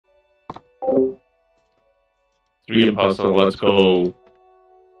3 imposter, let's go.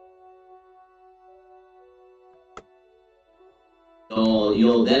 Oh,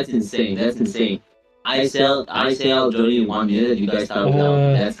 yo, that's insane. That's insane. I say out Johnny in 1 minute. You guys start without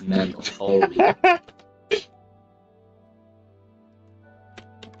me. That's mental. Holy.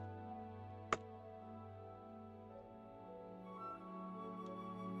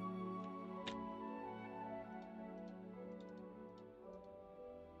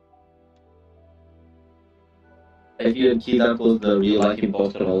 If you key that was the real life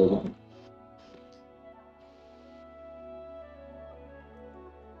imposter all along.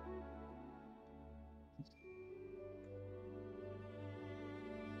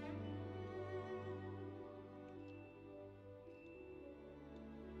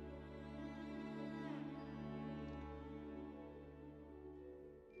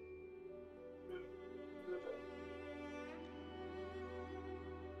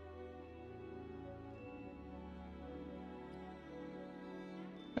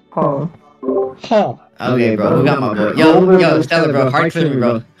 Huh. Okay, bro. Who got my vote? Yo, Stellar, bro. Hard kill me,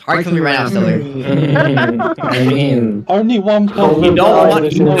 bro. Hard kill me right now, Stellar. I mean, Only one person. You don't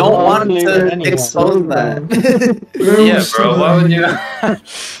want to expose that. yeah, bro. Why would you?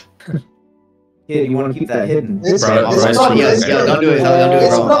 Kid, you want to keep that hidden. Bro, don't do it. Don't do it, bro.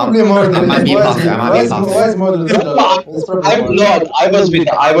 It's probably more than I might be imposter. Why is more than I'm not. I was with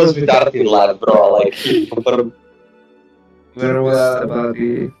Artin lad, bro. Like he confirmed Where was about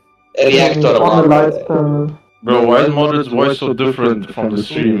the reactor on the lad. lights? Bro, why is Modred's voice so different from the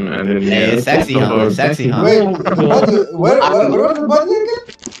stream? And then Hey, it's sexy, huh? It's sexy, huh? Wait, where was the body again?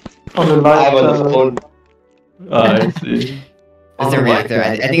 On the I lights. was on the phone. I see. It's a reactor.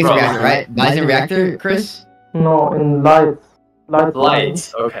 I think it's a reactor, right? Buys in reactor, Chris? No, in lights.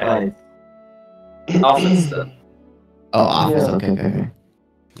 Lights, okay. Office then. Oh, office. Yeah. Okay.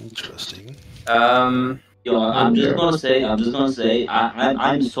 Interesting. Yo, I'm just gonna say, I'm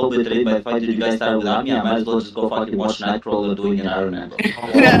so betrayed by the fact that you guys started without me. I might as well just go fucking watch Nightcrawler doing an Iron Man, bro. No,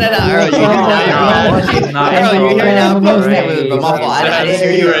 Earl, you're here now. I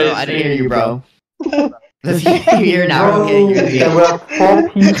didn't hear you, bro. Let's hear you here now. Okay, There were 4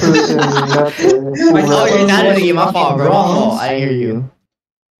 people in that. Oh, you're not in the my fault, bro. I hear you.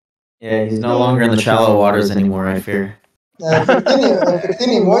 Yeah, he's no longer in the shallow waters anymore, I fear.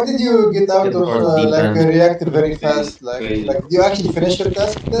 Victini, why did you get out of like a reactor very fast? Like do you actually finish your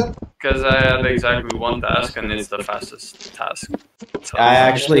task there? Because I had exactly one task and it's the fastest task. So I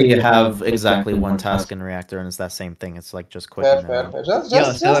actually have exactly one task in reactor, and it's that same thing. It's like just quick. Fair.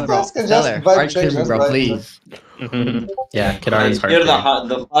 Yo, Stellar, bro. Stellar, hard kill me, bro, please. Yeah, Kidari's hard. Here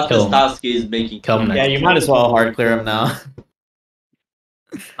the fastest task is making. Kill him next. Yeah, you might as well hard clear him now.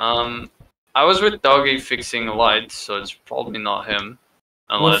 I was with Doggy fixing lights, so it's probably not him.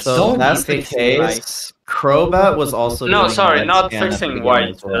 Unless So that's the case. Crobat was also. no, doing sorry, lights not and at the fixing beginning white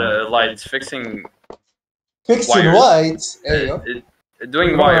as well. lights, fixing Fixing whites. There you go.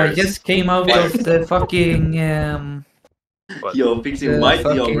 doing Bro, I wires. just came out of the fucking Yo, fixing white,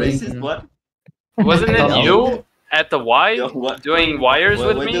 yo, racist, what? Wasn't it you at the Y Yo, what? doing wires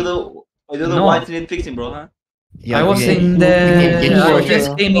with Why me? do the No. whites need fixing, bro, huh? Yeah, I was okay. in the. I just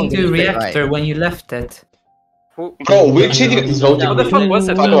Yeah. came into Right. reactor when you left it. Bro, which idiot is voting? What the fuck was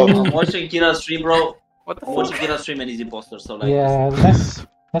it? Fuck though? off. I'm watching Kira's stream, bro. What the I'm watching fuck? Kira's stream and he's imposter, so like. Yeah,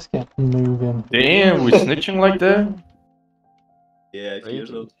 let's get moving. Damn, we snitching like that? Yeah, I feel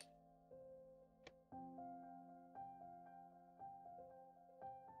so.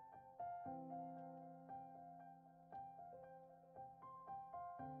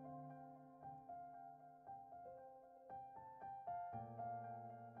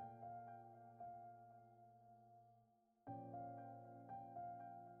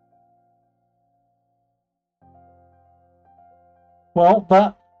 Well,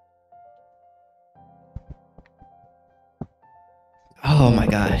 but Oh my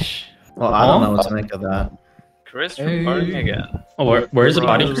gosh. Well, I don't know what to make of that. Chris recording again. oh, where is the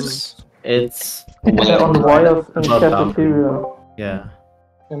body? It's They're on wires in Not down. cafeteria. yeah.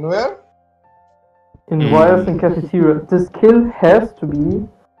 And where? In wires in cafeteria. This kill has to be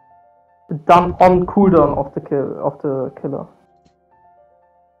done on cooldown of the killer.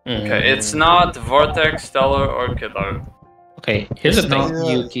 Okay, it's not Vortex, Stellar, or Killer. Okay, here's the It's not thing.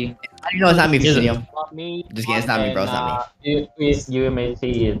 Yuki. How do you know it's not me, Here's a- Medium? Not me. Just kidding, it's not me, bro. It's not me. You may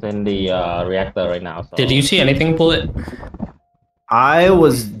see it in the reactor right now. So. Did you see anything, Bullet? I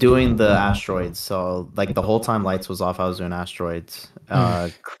was doing the asteroids, so like the whole time lights was off, I was doing asteroids.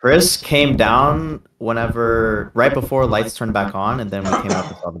 Chris came down right before lights turned back on, and then we came out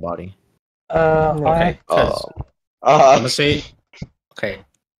and saw the body. Okay. Oh. I'm gonna say. Okay.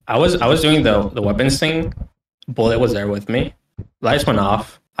 I was doing the weapons thing. Bullet was there with me. Lights went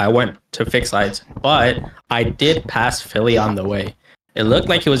off. I went to fix lights, but I did pass Philly on the way. It looked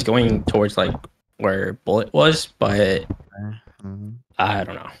like he was going towards like where Bullet was, but I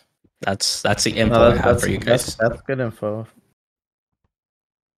don't know. That's the info I have for you guys. That's good info.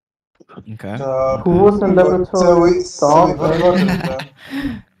 Okay. Who was in laboratory? So we voted.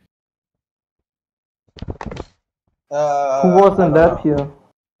 Who was in lab here?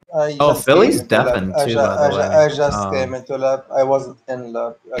 Philly's deafened too, by the way. I just came into lab. I wasn't in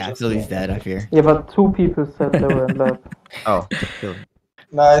lab. Yeah, Philly's dead, I fear. Yeah, but 2 people said they were in lab. Oh, Philly.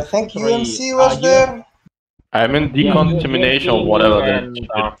 No, I think UMC was there. I'm in decontamination, whatever that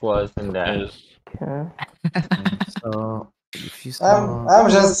Dark was in there. is. Okay. So if you I'm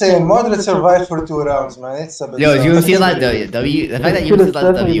just saying, Moderate survived for 2 rounds, man. It's a bit. Yo, UMC alive though. The fact that UMC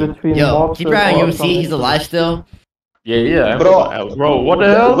alive W. Yo, keep your eye on UMC. He's alive still. Yeah, Bro, what the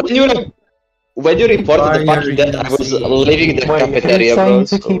hell? When you reported the fact that I was leaving the cafeteria, who's bro. saying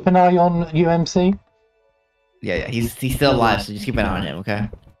to keep an eye on UMC? Yeah, he's still alive, so just keep an eye on him, okay?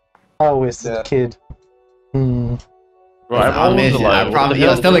 Oh, it's the kid. Bro, I'm I always alive. I promise.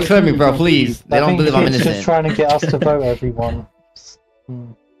 Yo, still explain me, bro, please. They don't believe I'm He's just innocent. trying to get us to vote everyone.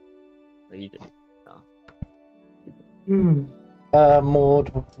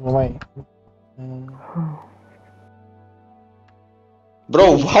 Maud, wait.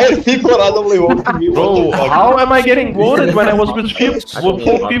 Bro, why are people randomly voting me? Bro, how am I getting voted when I was with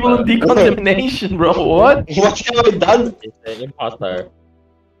 4 people in decontamination, bro? What? What have I done? It's an imposter.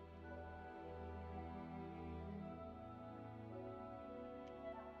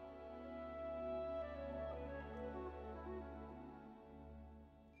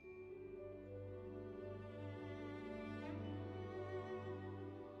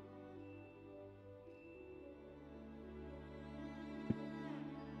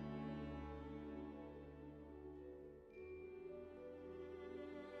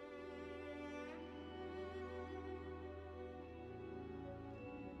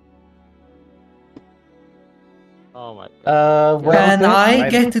 Oh my god. Can I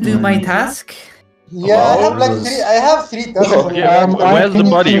get to do my task? Yeah, I have like 3. I have 3 tasks. Where's the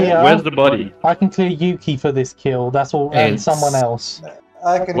body? Where's the body? I can clear Yuki for this kill. That's all, and someone else.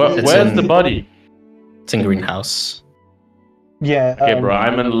 I can. Where's the body? It's in greenhouse. Yeah. Okay, bro,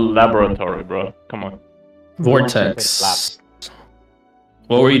 I'm in laboratory, bro. Come on. Vortex.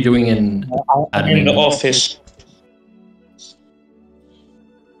 What were you doing in admin? In the office.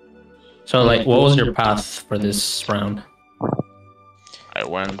 So, like, what was your path for this round? I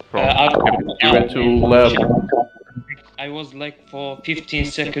went from cafeteria to lab. I was like for 15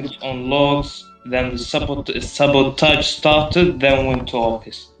 seconds on logs, then the sabotage started, then went to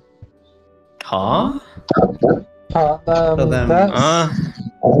office. Huh? I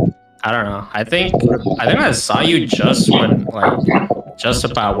don't know. I think I saw you just when just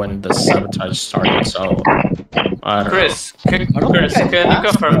about when the sabotage started. So I don't Chris, can you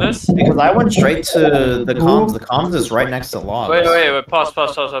confirm this? Because I went straight to the comms. The comms is right next to logs. Wait,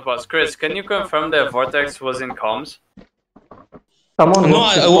 pause. Chris, can you confirm that Vortex was in comms? No,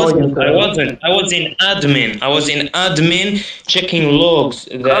 I wasn't. I was in admin. I was in admin checking logs.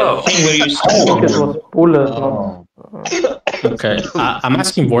 The thing where you Okay, I'm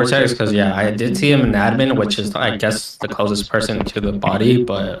asking Vortex because I did see him in admin, which is I guess the closest person to the body,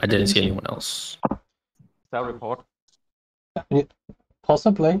 but I didn't see anyone else. Self report.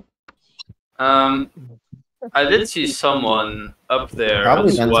 Possibly. I did see someone up there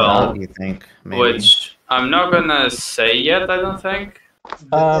Probably as Denzel, well, you think? Maybe. which I'm not gonna say yet. I don't think.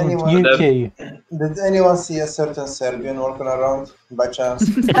 Yuki. Did anyone see a certain Serbian walking around by chance?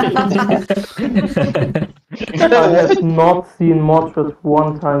 I have not seen Motras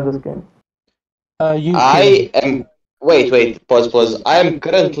one time this game. Yuki. I am. Wait. Pause. I am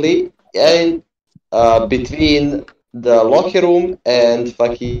currently in between the locker room and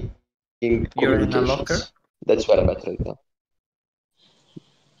fucking. You're in a locker? That's where I'm at right now.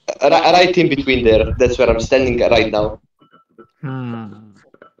 Right in between there. That's where I'm standing right now.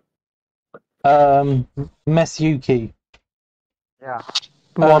 Mess Yuki. Yeah.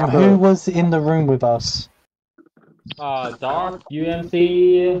 Who was in the room with us? Dark,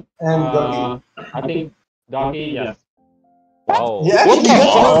 UMC, and Doggy. I think Doggy, yes. Wow. Yeah, What the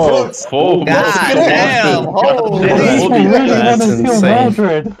fuck? God damn! Holy That's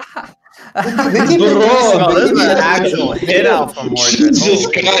insane. Bro, this is an actual hit out from Mordred. Jesus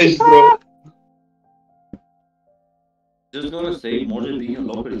Christ, bro. Just gonna say, Mordred being a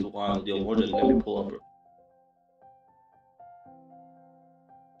local is wild. Yo, Mordred, let me pull up, bro.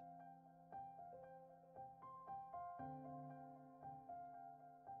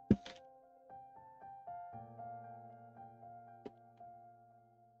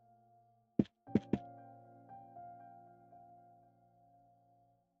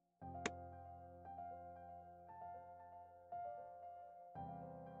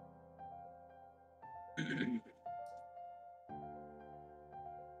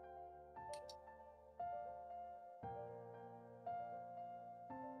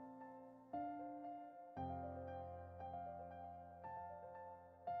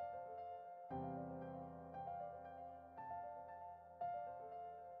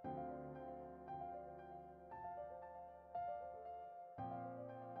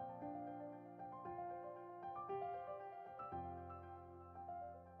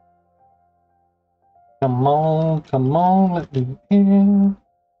 Come on, let me in.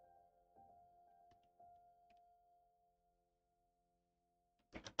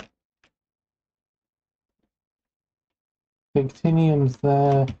 Victinium's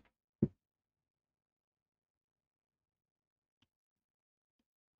there.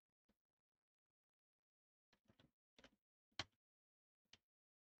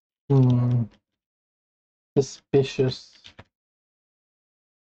 Suspicious.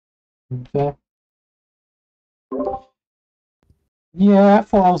 There. Yeah, I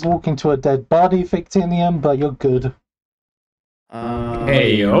thought I was walking to a dead body, Victinium, but you're good.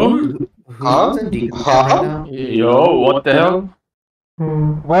 Hey, yo. Huh? Yo, what the hell?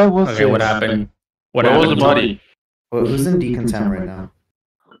 Where was Okay, what happened? Where was the body? Well, who's in decontam right now?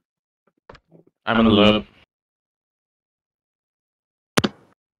 I'm in the lab.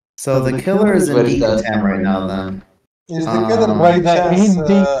 So the killer is in decontam right now then. Is the killer by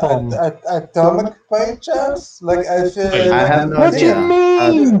chance atomic by chance? Like I feel. I have no idea. What do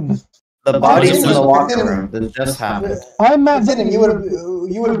you mean? The body's in the locker room. This just happened. I'm at you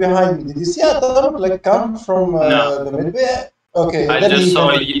were behind me. Did you see atomic like come from the midway? Okay. I then just he saw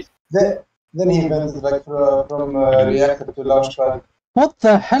went, you. Then he went like from reactor to launch pad. What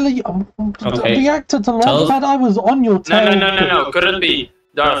the hell are you? Okay. Reactor to launchpad? I was on your tail. No. Couldn't be.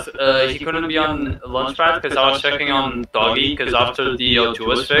 Darth, he couldn't be on launchpad because I was checking on Doggy because after the O2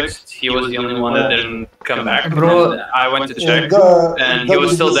 was fixed, he was the only one that didn't come back. Bro, And I went to check and he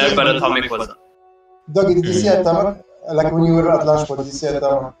was still there, but Atomic wasn't. Doggy, did you see atomic? Like when you were at launch pad, did you see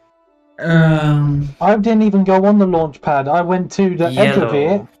atomic? I didn't even go on the launch pad. I went to the edge of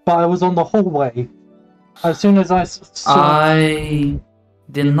it, but I was on the hallway. As soon as I saw... I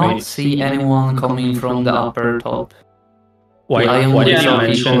did not see anyone coming from the upper top. Why I only did you saw people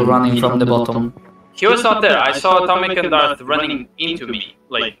mention running from the bottom. He was not there. I saw Atomic and Darth running into me,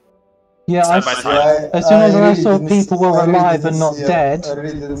 like Yeah, side by side. as soon as I saw people were alive and not dead... I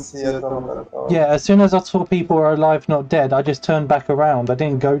really didn't see atomic at all. Yeah, as soon as I saw people were alive, not dead, I just turned back around. I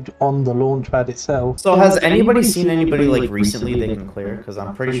didn't go on the launch pad itself. So has anybody seen anybody like recently they can clear? Because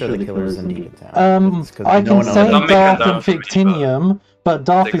I'm pretty sure the killer is in decontam. I can say Atomic and Darth and Darth for me, Victinium, but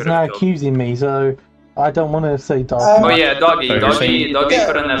Darth they is could've now killed. accusing me, so I don't want to say Darth. Oh yeah, Doggy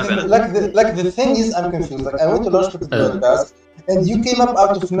couldn't have been. Like the thing is, I'm confused. Like I went to launch pad to do a task, and you came up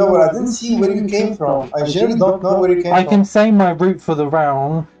out of nowhere. I didn't see where you came from. I generally don't know where you came I from. can say my route for the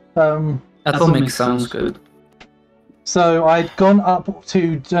round. Atomic sounds good. So I'd gone up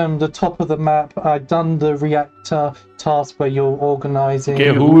to the top of the map. I'd done the reactor task where you're organizing.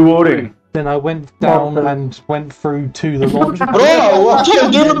 Okay, who we voting? Then I went down and went through to the launch pad. Bro, what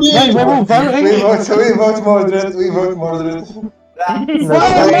you doing? Hey, we're all voting. We vote moderate. We vote moderate.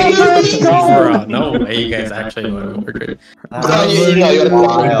 Bro, no way you guys actually voted for Chris. Bro, you know you're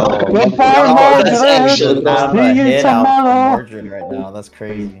wild. Goodbye, That's actually I'm See a you hit out tomorrow. from Mordred right now. That's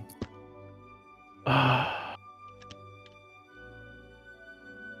crazy.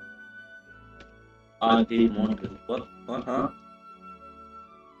 I did want to. What? Huh?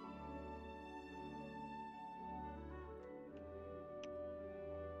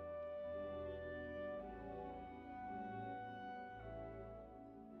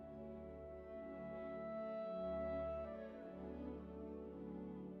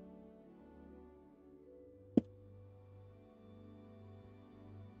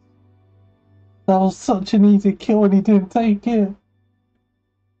 That was such an easy kill and he didn't take it.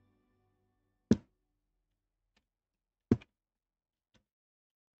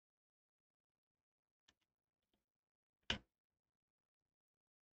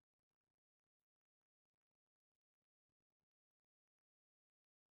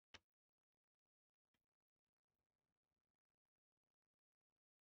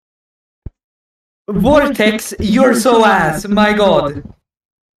 Vortex, you're so ass, my god.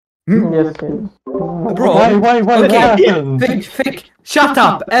 Yes. Bro, Wait, what happened? Fake, shut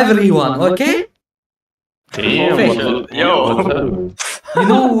up, everyone, okay? Damn, Fake. Yo.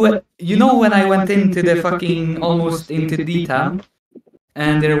 You know when I went into the fucking almost into D-Tam,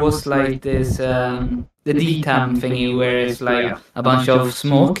 and there was like this the D-Tam thingy where it's like a bunch of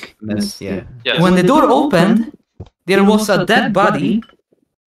smoke. Yeah. Yes. When the door opened, there was a dead body,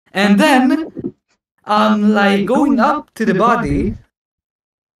 and then I'm like going up to the body.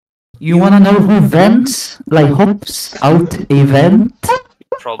 You wanna know who vents? Like hops out a vent?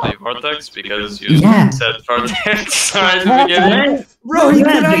 Probably Vortex because you Yeah. said Vortex at the beginning. Bro, he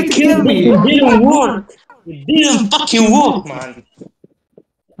tried to kill me. It didn't work. It didn't fucking work, man.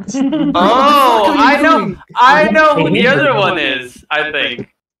 Oh, I know who the other one is, I think.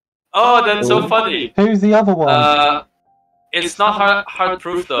 Oh, that's so funny. Who's the other one? It's not hard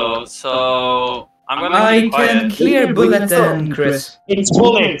proof though, so I'm gonna I keep can quiet. clear Bullet then, Chris. It's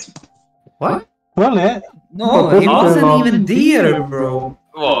Bullet. What? Bullet? No, he wasn't even there, bro.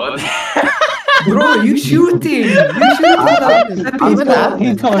 What? Bro, you shooting! You shooting the people!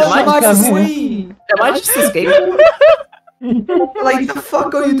 He's got a Am I shotgun just here. swing? Am I just escaping? Like, the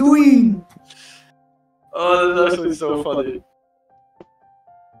fuck are you doing? Oh, that's actually so funny.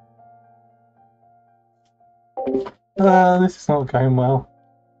 This is not going well.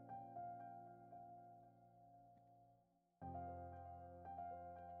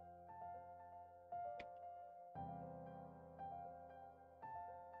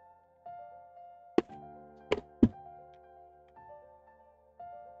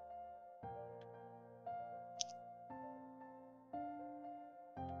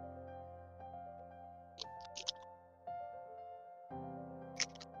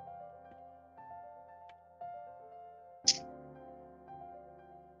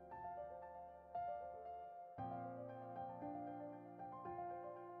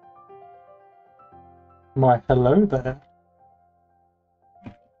 My hello there.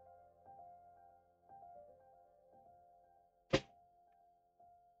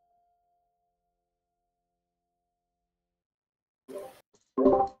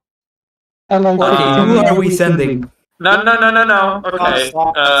 Hello. Okay, who are we sending? No. Okay.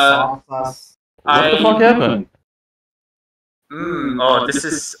 What the fuck happened? Oh, this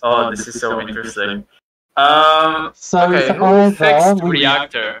is so interesting. So okay, it's who either fixed we-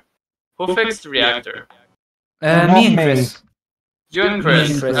 reactor? Who fixed reactor? Me and Chris. You and Me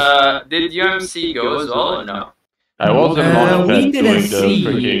Chris. and Chris. Did UMC go as well or no? I wasn't on We that didn't doing the see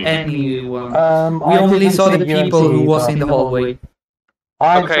freaking. anyone. We I only didn't saw see the people who UMC, was but- in the hallway.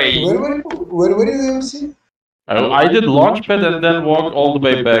 Okay. Where did you see? I did launchpad and then walked all the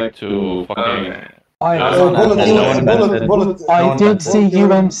way back to fucking. I did see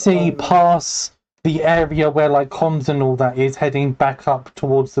UMC pass the area where like comms and all that is, heading back up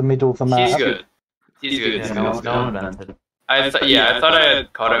towards the middle of the map. He's good. He's good. Yeah, no one vented. I thought I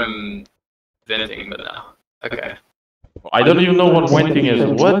had caught him venting, but no. Okay. I don't even know what venting is.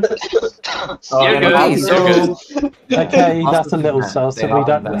 What? You're good. Okay, You're good. Okay, that's a little sus. So we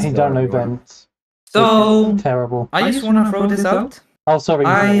don't know vents. So, Terrible. I just wanna throw this out. Oh, sorry.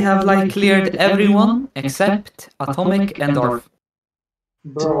 I have like cleared everyone except Atomic and Dorf.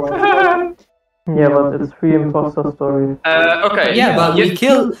 Yeah, but it's free imposter story. Okay. Yeah, but we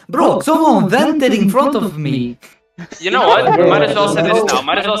killed. Bro, someone vented in front of me. You know what? Might as well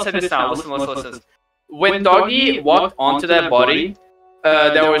say this now. Listen. When Doggy walked onto that body,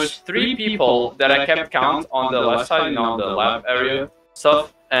 there was 3 people that I kept count on the left side, on the lab area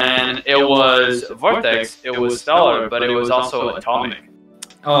stuff, and it was Vortex, it was Stellar, but it was also Atomic.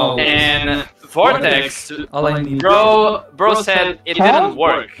 Oh. And Vortex, All I need. bro said it didn't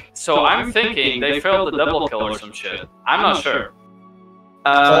work. So I'm thinking they failed the double kill or some shit. I'm not sure.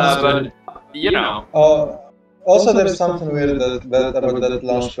 But you know. Also, there's something weird about that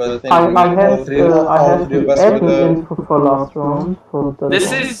launchpad thing. I have all three of us were admin info for last round. For the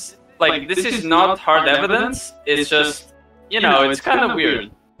This is not hard evidence. It's just, it's kind of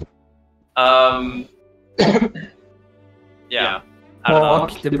weird. Yeah. I don't know.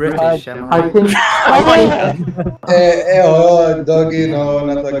 Fuck the British. I think. Doggy, no,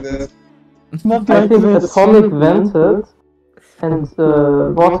 not like this. I think Atomic vented, and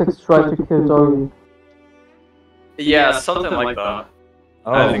Vortex tried to kill Doggy. Yeah, something like that.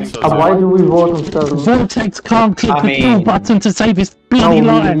 I think so. Why do we vote on 7? Vortex can't click the kill button to save his bloody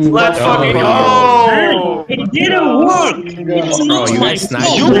life. Let's fucking go! It didn't work! It's not you my guys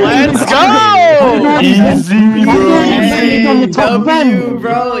fault! Let's go! W,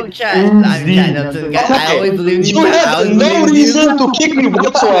 bro. Chat. I always believe You had no reason to kick me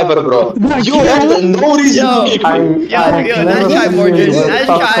whatsoever, bro. You had no reason to kick me. Yo, nice try, Morgan. Nice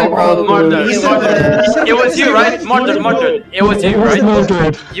try, bro. Murder. It was you, right? Murder. It was you, right?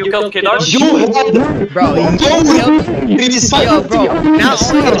 You killed Kidar? You had Bro, no reason. yo, bro. Now,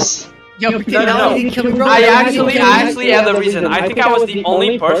 Yes. yo, pretend now you didn't kill me, bro. I actually had a reason. I think I was the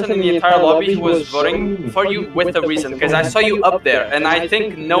only person in the entire lobby who was voting for you with a reason, because I saw you up there, and I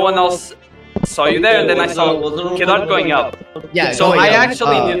think no one else saw you there, and then I saw Kidart going up. Yeah, So going I up.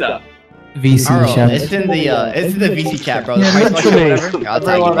 actually knew that. VC Arlo, chat. it's in the VC chat, bro. The Yeah, price watch or literally. whatever. I'll tag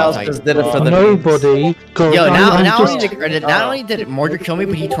you, Everyone bro. else just did it for the Nobody. Got, Yo, now I'm not just- only did Mordred kill me,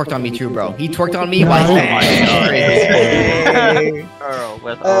 but he twerked on me too, bro. He twerked on me No. while crazy.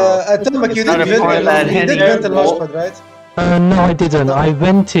 Atomic, you did vent the launch pad, right? No, I didn't. I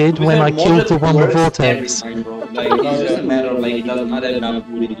vented when I killed the one with Vortex. Like, it's just a matter of, like, it doesn't matter enough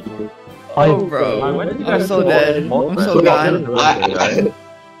who did it for. Oh, bro, I'm so dead. I'm so gone.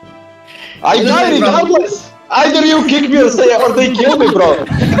 I die regardless. Either you kick me or they kill me, bro.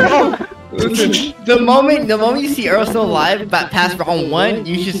 The moment you see Earl still alive, past round 1,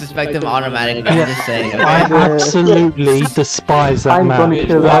 you should suspect him automatically. I'm just saying. Okay? I absolutely despise that map.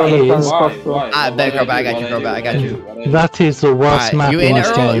 I bet, Girl, I got you, Girl, I got you. That is the worst Alright, map you in in, this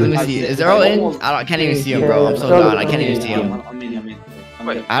Earl? game. Let me see. Is Earl in? I can't even see him, bro. I'm so gone. I can't even see him.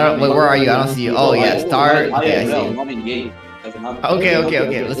 Wait, where are you? I don't see you. Oh, yeah, start. Okay, I see you.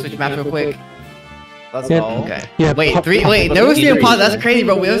 Okay. Let's switch maps real quick. Let's go. Okay. Yeah, Wait, there was 3 imposters. That's crazy,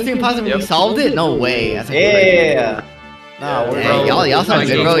 bro. There was 3 imposters when we solved it? No way. That's Yeah. No, Hey, y'all sound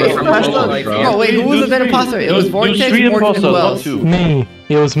good, bro. Bro, wait, who was the third imposter? It was Vortex, Three Mordred, imposters, who not else? two. Me.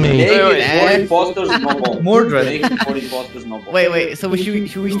 It was me. Wait, so should we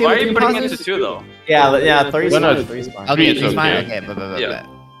stay Why are with you 3 putting it to imposters? 2 though? Yeah, 3's Why not? fine. 3's fine. Okay, Three is 3's fine? okay. Okay,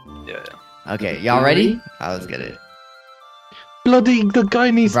 Yeah. Okay, y'all ready? Alright, let's get it. Bloody, the guy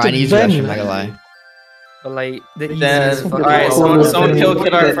needs Brian to needs restroom, vent. not gonna lie. But like the Then, easiest fucking alright, problem someone is- kill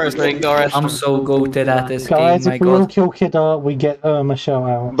Kidar first, so we can go rest. I'm so goated at this Guys, game, my if we all god. kill Kidar, we get a shout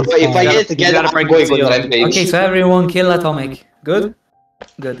out. Bro, if I get together, I'm going on rampage. Okay, so everyone kill Atomic. Good?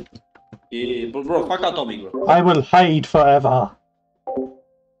 Good. Yeah, bro, fuck Atomic, bro. I will hide forever. All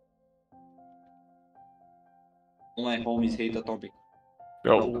my homies hate Atomic.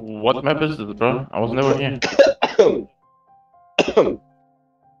 Yo, what map is this, bro? I was never here.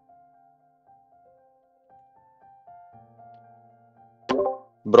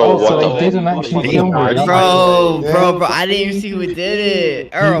 Bro, Also, what it didn't actually kill me. Bro, I didn't even see who did it.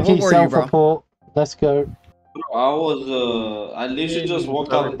 Earl, what were you, bro? Self-report. Let's go. Bro, I literally just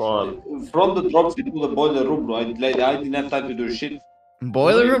walked out from the drops into the boiler room, bro. I didn't have time to do shit.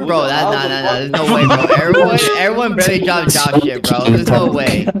 Boiler room, bro. There's no way, bro. Everyone barely dropped job shit, bro. There's no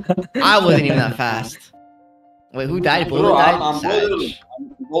way. I wasn't even that fast. Wait, who died? Boiler Bro, died? I'm Savage.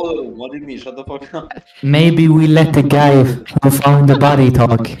 boiler room. What do you mean? Shut the fuck up. Maybe we let the guy who found the body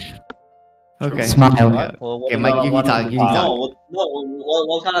talk. Okay. Smile. Okay, Mike, you talk. No,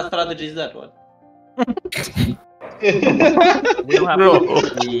 what kind of strategy is that one? We don't have Bro.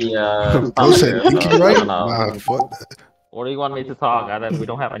 the Bro said thinking right? I don't know. Nah, fuck that. What do you want me to talk? We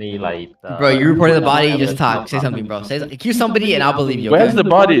don't have any like. Bro, you reported the body, you just talk. Say something, bro. Accuse somebody and I'll believe you. Where's Okay? the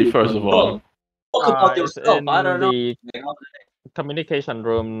body, first of all? Talk about It's yourself. in I don't know. the communication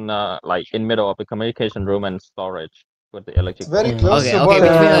room, like in middle of the communication room and storage with the electric. Very close Okay, to okay,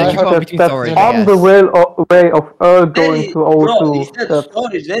 boiler. between storage, I on the guess. way of Earl going to Bro, he O2. said That's,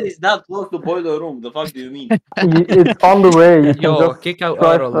 storage. That is not close to boiler room. The fuck do you mean? it's on the way. You can Yo, just kick out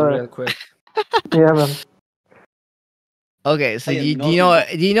drive Earl there. real quick. Yeah, man. Okay, so do you know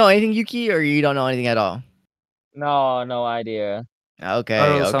anything, Yuki, or you don't know anything at all? No idea. Okay,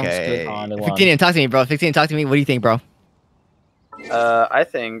 Earl sounds okay. good. Only one. 15, talk to me, bro. 15, talk to me. What do you think, bro? I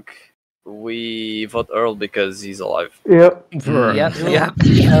think we vote Earl because he's alive. Yep. Yeah.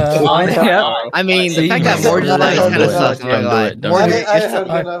 I mean, the fact that Mordred's alive kind of sucks. I'm not gonna lie. Mordred, I heard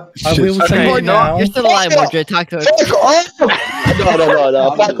you now. I will say Mordred, now. you're still alive, Mordred. Talk to us.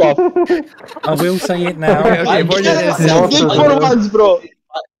 No, fuck off. I will say it now. Okay, Mordred is Dig for once, bro.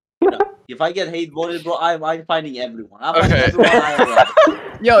 If I get hate voted, bro, I'm finding everyone. I'm Okay. finding everyone.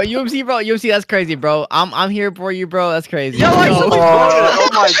 Yo, UMC, bro. UMC, that's crazy, bro. I'm here for you, bro. That's crazy. Yo, I voted. Oh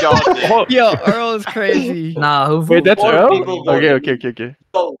my god, dude. Yo, Earl is crazy. Nah, who Wait, that's Four Earl? people voted. Okay.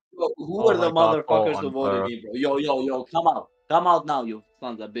 Yo, who are the my God, motherfuckers oh, who voted Earl. me, bro? Yo, come out now, you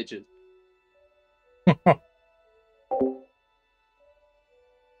sons of bitches.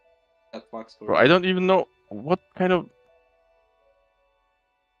 That fucks for Bro, I don't even know what kind of...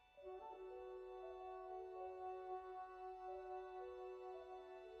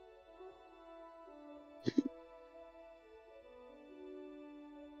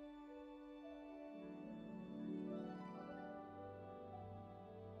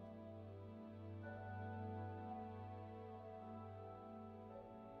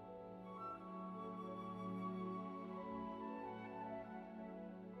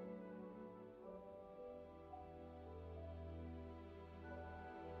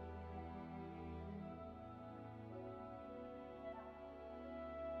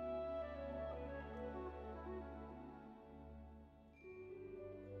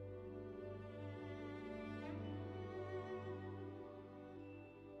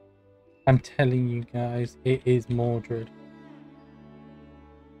 I'm telling you guys, it is Mordred.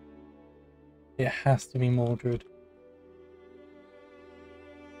 It has to be Mordred.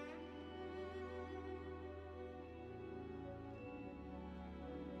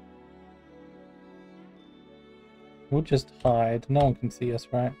 We'll just hide. No one can see us,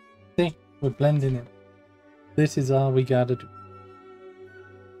 right? See? We're blending in. This is all we gotta do.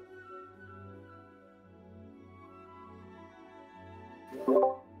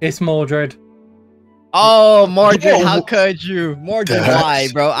 It's Mordred. Oh, Mordred, how could you? Mordred, why,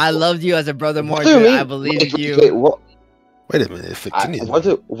 bro? I loved you as a brother, Mordred. I believed you. Wait, what? Wait a minute, 15.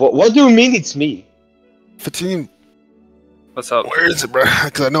 What do you mean it's me? 15. What's up? Where is it, bro?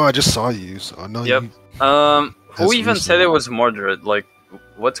 Because I know I just saw you, so I know Yep. you. Who even said it was Mordred? Like,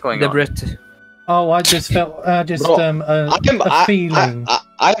 what's going on? Brit. Oh, I just felt a feeling.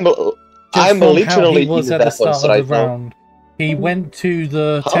 I'm from literally how he was in at the that start place of right the now. round. He went to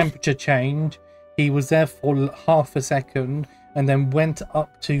the temperature change. He was there for half a second, and then went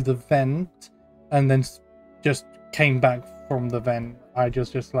up to the vent, and then just came back from the vent. I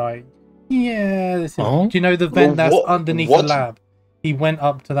just like, yeah, this is. Do you know the vent that's underneath the lab? He went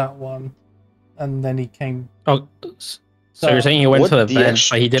up to that one, and then he came. Oh, so you're saying he went to the vent,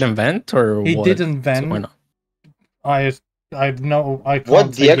 but he didn't vent, or he what? didn't So why vent. not? I know. I can't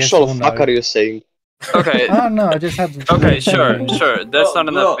What say the actual yes or fuck no. are you saying? Okay. I don't know. I just had. Okay, sure. That's not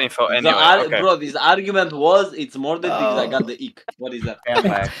enough info anyway. Okay. Bro, this argument was it's Mordred because I got the ick. What is that?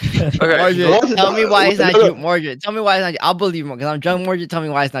 Mordred, tell me why it's not you, Mordred. Tell me why it's not you. I'll believe you because I'm drunk, Mordred. Tell me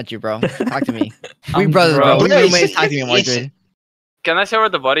why it's not you, bro. Talk to me. We brothers, bro. We roommates. Talk to me, Mordred. Can I say where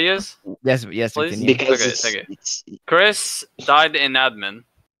the body is? Yes, Please. continue. Okay, thank you. Chris died in admin.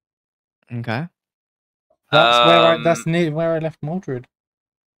 Okay. That's where that's near where I left Mordred.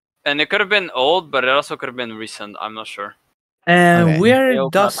 And it could have been old, but it also could have been recent. I'm not sure. Where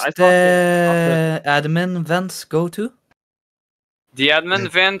does the admin vents go to? The admin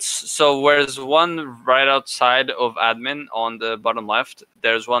vents, so there's one right outside of admin on the bottom left.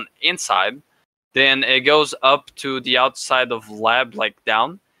 There's one inside. Then it goes up to the outside of lab, like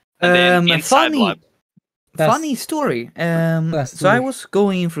down. And then inside lab. Funny story. So I was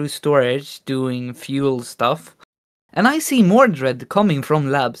going through storage, doing fuel stuff, and I see Mordred coming from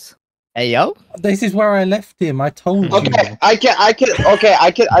labs. Hey yo, this is where I left him. I told you. Okay,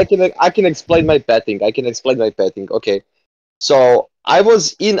 I can explain my petting. Okay, so I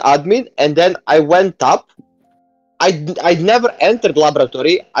was in admin and then I went up. I never entered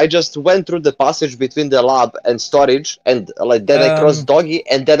laboratory. I just went through the passage between the lab and storage, and like then I crossed doggy,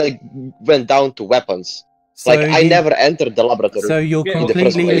 and then I went down to weapons. So I never entered the laboratory. So you're in the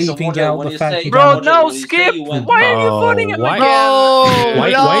first completely place. leaving out the fact you Bro, don't. no, skip! Why are you voting him again? Why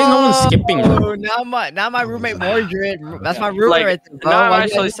is no one skipping, bro? Now my roommate Mordred. That's my roommate right there, bro. Now I'm Why you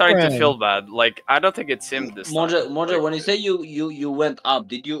actually guys starting to different? feel bad. Like, I don't think it's him this time. Mordred, when you say you went up,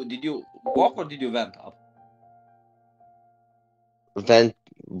 did you walk or did you vent up?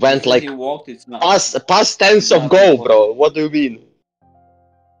 Went like you walked, it's not. past tense of go, bro. What do you mean?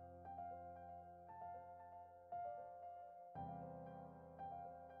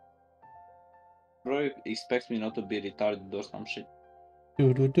 Bro expects me not to be retarded or some shit.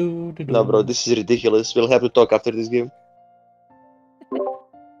 No, bro, this is ridiculous. We'll have to talk after this game. The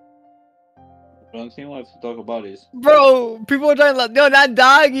only thing we have to talk about is Bro, people are trying to no, not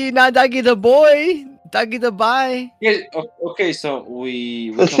Doggy the boy, Doggy the bye. yeah. Okay, so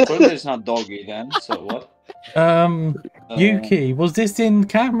we confirmed that it's not doggy then. So what? Yuki, was this in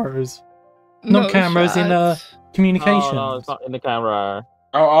cameras? Not cameras, in communications. No, it's not in the camera.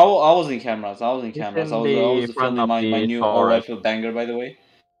 Oh, I was in cameras. I was in filming front of my the new storage. rifle banger, by the way.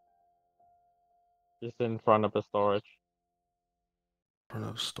 Just in front of the storage. Front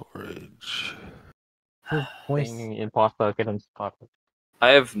of storage. Imposter getting spotted.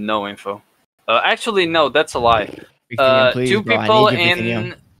 I have no info. Actually, no, that's a lie. Please, two bro, I people need you,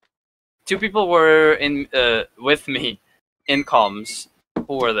 Victinium. two people were in with me in comms.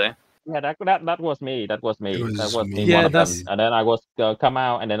 Who were they? Yeah, that was me. That was me. That was me. Yeah, one of them. that's- And then I was come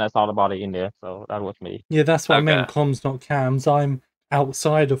out, and then I saw the body in there. So that was me. Yeah, that's what I meant. Okay. Comms, not cams. I'm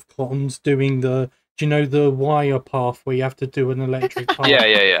outside of comms doing the. Do you know the wire path where you have to do an electric path?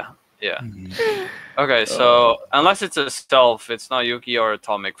 Yeah. Okay, so unless it's a stealth, it's not Yuki or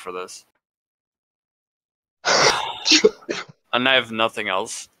Atomic for this. And I have nothing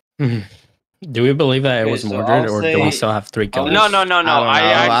else. Do we believe that it Okay, was so Mordred, I'll or do say- we still have 3 kills? No. I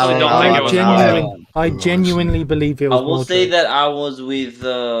actually don't think it was Mordred. I genuinely believe it I was will say Mordred. that I was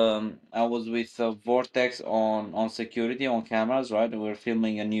with Vortex on security on cameras, right? And we're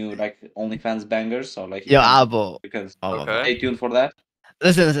filming a new like OnlyFans banger, so like Yo, Abo. you can Okay. stay tuned for that.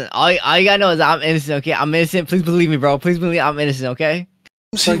 Listen. All you gotta know is I'm innocent. Okay, I'm innocent. Please believe me, bro. Please believe I'm innocent. Okay.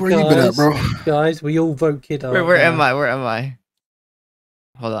 See where you been at, bro. Guys, we all vote Kid Art. Where am I? Where am I?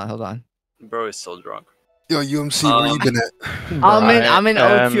 Hold on. Bro is so drunk. Yo, UMC, where you been at? I'm in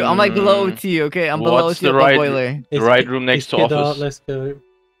O2. I'm like below OT. Okay, I'm below What's OT. the above right, boiler. the right room next to Kid Art, office? let's go.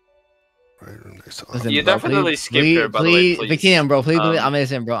 Listen, You bro, definitely skip here, by the way, please. Victinium, bro. Please believe I'm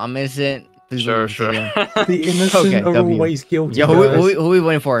innocent, bro. I'm innocent. Please Sure, believe sure. Victinium. The innocent Okay, are W. always guilty. Yo, guys. who we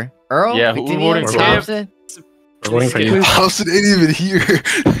voting for? Earl? Yeah, who we voting for? Thompson? We're voting for you. Thompson ain't even here.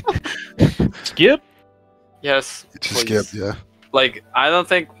 Skip? Yes. Just please. skip, yeah. Like, I don't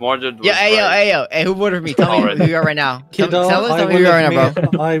think Mordred was Yeah, hey, right. hey, who voted for me? Tell me Already. who you are right now. Kid Tell Art, us who you are right now,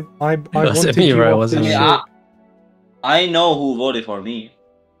 bro. I Wasn't wanted me, you bro, off wasn't this me. shit. I know who voted for me.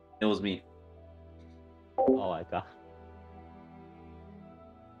 It was me. Oh my god.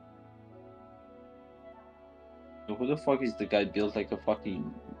 So who the fuck is the guy built like a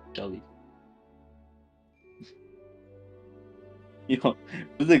fucking jelly? Yo,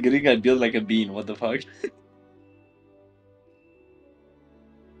 who's the green guy built like a bean? What the fuck?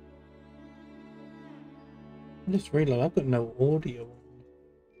 I just realized I've got no audio.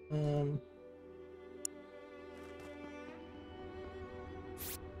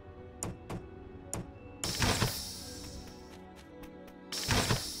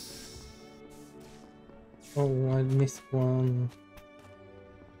 Oh, I missed one.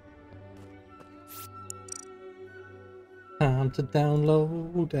 Time to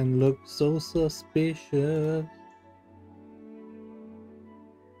download and look so suspicious.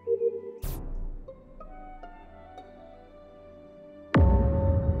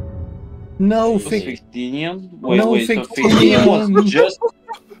 No, Fictinium? No, Wait, so Fictinium was just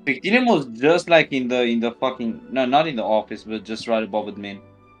Fictinium was just like in the fucking not in the office, but just right above admin.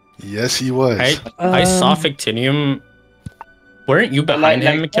 Yes, he was. I saw Fictinium. Weren't you behind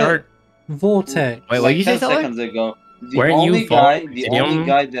him, Kid? Vortex. Wait, what Like you 10 say, Seller? seconds ago. The Weren't only you guy, voting the only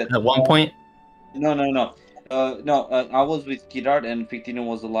guy that at one point? No. I was with Kidart and Fictinium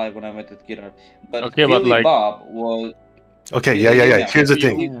was alive when I went with Kidart. But Okay, but Philly like- Bob was. Okay, yeah. Here's the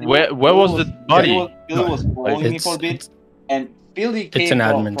thing. Where was the body? Philly was following me for a bit, and Philly came an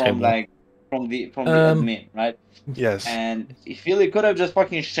from admin table. from the admin, right? Yes. And Philly could have just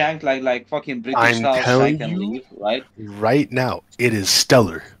fucking shanked like fucking British I'm style telling shank and you, leave, right? right now, it is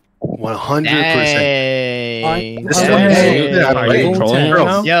stellar. 100%. Hey. This is what Are you trolling right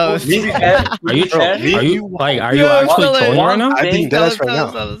now? Yo, Are you Yo, actually Seller. trolling right now? I'm being dead ass right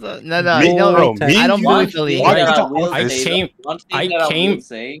now. No, I don't believe Philly. I came.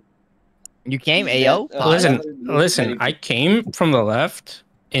 You came, Ayo? Listen. I came from the left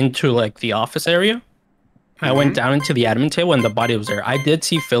into like the office area. I went down into the admin table and the body was there. I did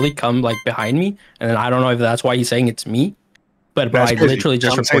see Philly come like behind me, and I don't know if that's why he's saying it's me. But That's I crazy. literally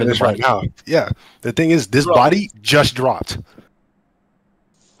just I'm saying reported the this body. right now. Yeah. The thing is, this body just dropped.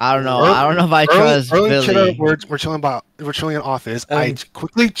 I don't know. I don't know if I trust Early Billy. Kidder, we're chilling in office. I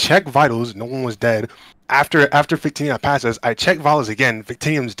quickly checked vitals. No one was dead. After Fictinium passes, I check vitals again.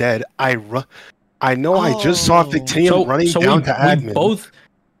 Fictinium's dead. I know I just saw Fictinium running down to admin.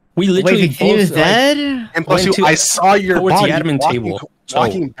 We literally Wait, Fictinium's both dead? And plus, I saw your towards body the admin walking, table.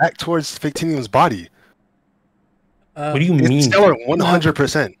 walking back towards Fictinium's body. What do you It's mean? stellar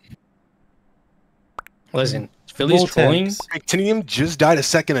 100%. Listen, Philly's trolling. Fictinium just died a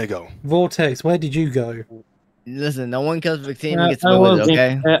second ago. Vortex, where did you go? Listen, no one kills Victinium gets I away with was it,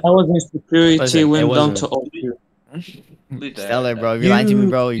 okay? I was in security, Listen, went it down wasn't- to OQ. Stellar, bro. If you're lying to me,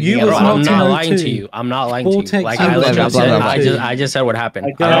 bro, you get was robbed. I'm not not in lying to 02. you. I'm not lying to you. Vortex, Like you I was literally not said, in I 02. just said what happened.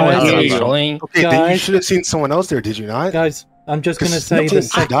 I Guys, don't know if Guys, I'm trolling. Okay, then you Guys. should have seen someone else there, did you not? Guys, I'm just gonna 'Cause say the Fictinium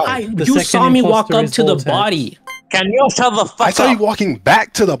second. died. The You second saw me walk imposter up is to the Vortex. body. Can you shut the fuck I saw up? you walking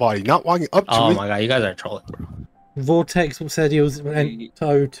back to the body, not walking up to Oh it. my god, you guys are trolling, bro. Vortex said he was went to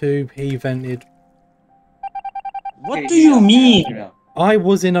O2. He vented. What do you mean? I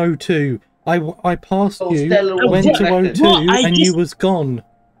was in O2. I passed So you, Stellar was went to connected. O2, Well, I and you just- was gone.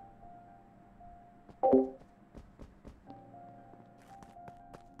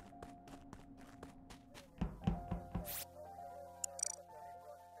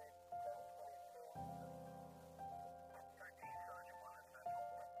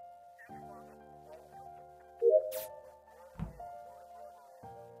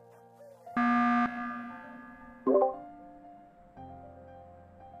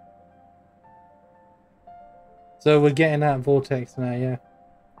 So we're getting at Vortex now, yeah.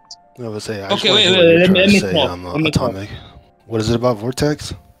 I would say, I Okay, just wanna wait, hear wait, what you're let trying me to say, talk, let me talk. Atomic. What is it about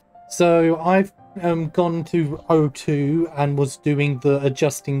Vortex? So I've gone to O2 and was doing the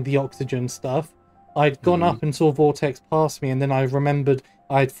adjusting the oxygen stuff. I'd gone up and saw Vortex pass me, and then I remembered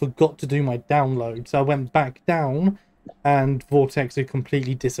I'd forgot to do my download. So I went back down, and Vortex had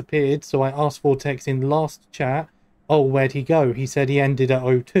completely disappeared. So I asked Vortex in last chat, oh, where'd he go? He said he ended at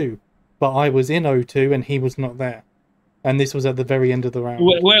O2. But I was in O2, and he was not there. And this was at the very end of the round.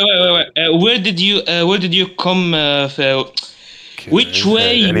 Wait. Where did you come? Which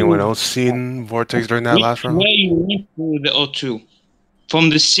way? Anyone else seen Vortex during that last round? Which way you went to the O2? From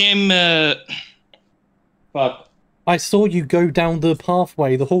the same. Fuck. I saw you go down the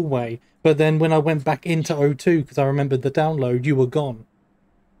pathway, the hallway, but then when I went back into O2, because I remembered the download, you were gone.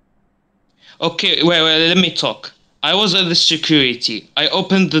 Okay, wait, let me talk. I was at the security. I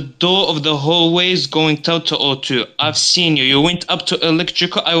opened the door of the hallways going down to O2. I've seen you. You went up to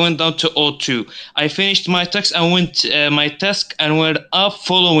electrical. I went down to O2. I finished my task. I went my task and went up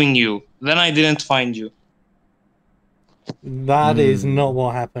following you. Then I didn't find you. That is not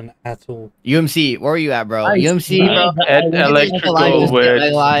what happened at all. UMC, where were you at, bro? UMC, bro. At electrical with.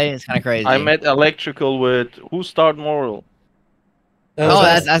 It's kind of crazy. I'm at electrical with. Who started moral? Oh,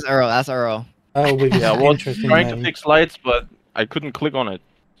 that's Earl. That's Earl. Oh, we yeah, I was trying to fix lights, but I couldn't click on it.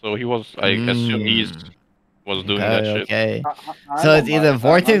 So he was. I assume he was doing that shit. Okay. So it's either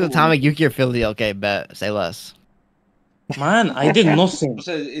Vortex, Atomic, Yuki, or Philly. Okay, bet. Say less. Man, I did nothing.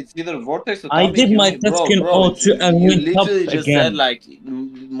 So it's either Vortex or I Atomic. did my task in O2 and went up literally just again. said like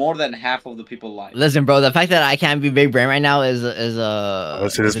more than half of the people lied. Listen, bro. The fact that I can't be big brain right now is a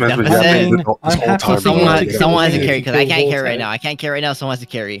deficit. Someone has to carry because I can't carry right now. I can't carry right now. Someone has to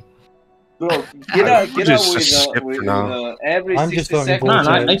carry. Bro, get out with every I'm 60 just seconds. Man,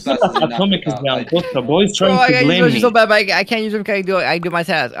 I said that Atomic is the imposter. Boys trying Bro, I to can't blame use me. so bad, but I can't use them. I do my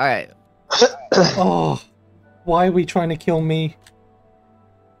task. All right. Oh, why are we trying to kill me?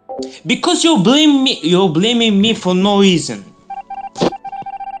 Because you blame me. You're blaming me for no reason.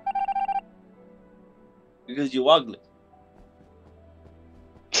 Because you ugly.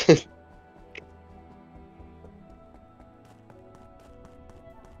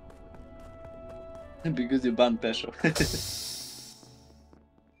 Because you banned Pesho.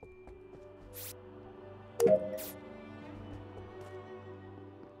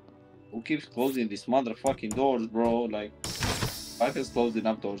 Who keeps closing these motherfucking doors, bro? Like, life is closed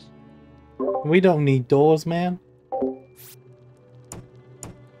enough doors. We don't need doors, man.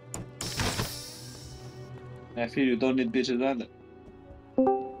 I feel you don't need bitches either.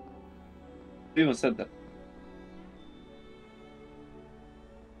 Who even said that?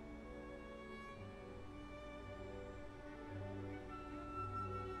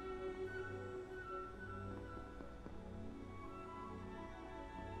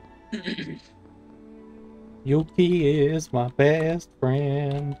 Yuki is my best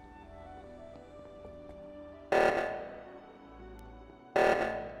friend.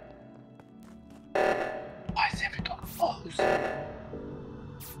 Why is everyone closed?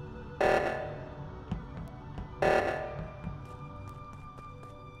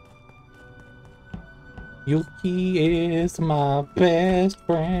 Yuki is my best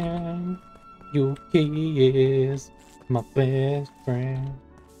friend. Yuki is my best friend.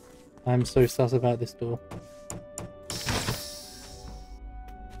 I'm so sus about this door.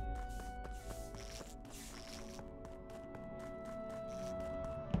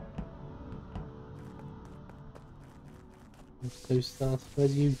 I'm so sus.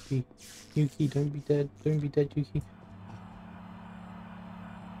 Where's Yuki? Yuki, don't be dead. Don't be dead, Yuki.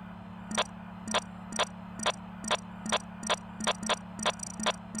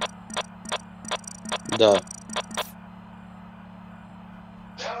 Duh.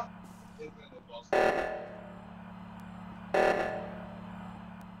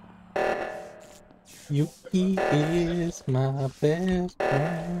 Yuki is my best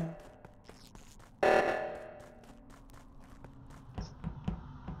friend.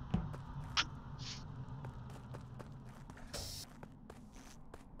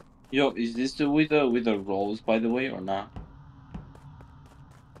 Yo, is this the with the rolls, by the way, or not?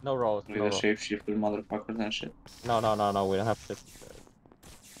 No rolls. With No the rolls. shapeshifter motherfuckers and shit. No. We don't have shift.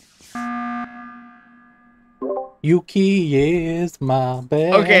 Yuki is my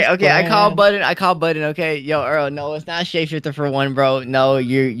best Okay, I friend. call button. Okay, yo, Earl, no, it's not shapeshifter for one, bro. No,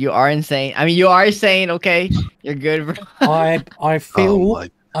 you are insane. I mean, you are insane. Okay, you're good, bro. I feel.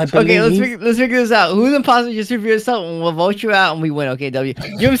 I believe. Okay, let's figure this out. Who's imposter? Just review yourself, and we'll vote you out, and we win. Okay, W.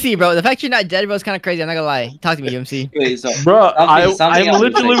 UMC, bro. The fact you're not dead, bro, is kind of crazy. I'm not gonna lie. Talk to me, UMC. Wait, so Bro, something I'm else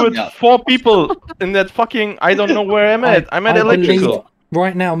literally is with taking 4 people in that fucking. I don't know where I'm at. I'm at electrical. believe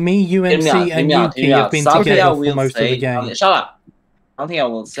right now, me, UMC, and Yuki have been Something I together will for most of the say, game. shut up. Something I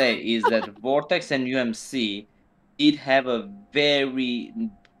will say is that Vortex and UMC did have a very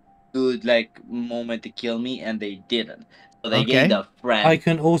good like moment to kill me, and they didn't. So they Okay. gained a friend. I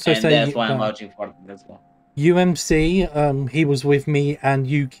can also and say that's why I'm that vouching for them. Let's go. UMC, he was with me and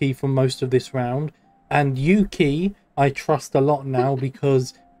Yuki for most of this round. And Yuki, I trust a lot now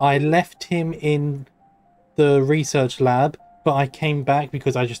because I left him in the research lab, but I came back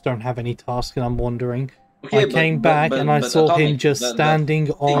because I just don't have any tasks and I'm wandering. Okay, I came back and I saw him just standing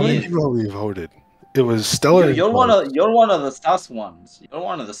How on. many people we voted? It was Stellar. and You're Clark. one of the sus ones. You're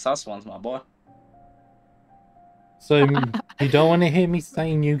one of the sus ones, my boy. So you don't want to hear me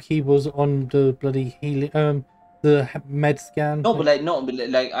saying Yuki was on the bloody the med scan? No, but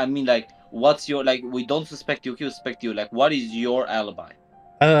like I mean, like, what's your like? We don't suspect you. We suspect you. Like, what is your alibi?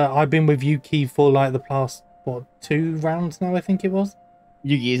 I've been with Yuki for like the past what 2 rounds now. I think it was.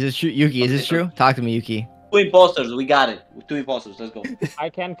 Yuki, is this true? Yuki, is this true? Talk to me, Yuki. 2 imposters. We got it. 2 imposters. Let's go. I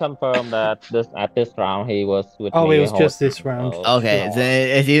can confirm that at this round he was with Oh, me. it was whole just this time, round. so- Okay, so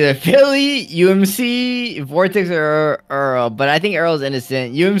it's either Philly, UMC, Vortex, or Earl. But I think Earl's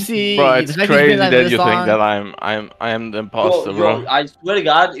innocent. UMC, Bro, the it's fact he's crazy been that this you long- think that I am the imposter, bro. I swear to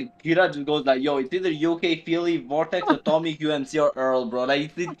God, if Kira just goes like, yo, it's either UK, Philly, Vortex, Atomic, UMC, or Earl, bro.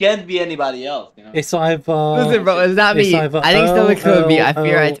 Like, it can't be anybody else, you know? It's either. Listen, bro, it's not me. either I think Earl, Stoics killed me. I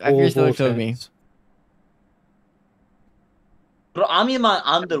fear or Stoics killed me. Vortex. Bro, I'm in my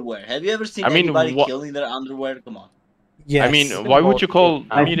underwear. Have you ever seen I mean, anybody wha- killing their underwear? Come on. Yes. I mean, why would you call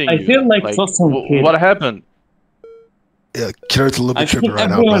meeting I you? feel like Sosan killed. What happened? Yeah, Killer's a little I bit tripping think right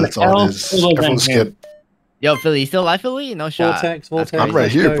now, everyone but that's all it else is. other than Everyone him. skip. Yo, Philly, you still alive, Philly? No shot. Vortex, That's Vortex. I'm right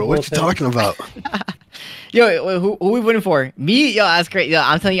let's here, go, bro. What you Vortex. talking about? Yo, wait, who we voting for? Me? Yo, that's great. Yo,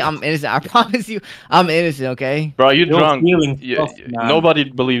 I'm telling you, I'm innocent. I promise you, I'm innocent. Okay. Bro, you You're drunk. feeling Yeah, tough, man. nobody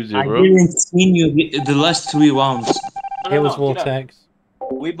believes you, I bro. didn't see you the last 3 rounds. It was Kira, Vortex.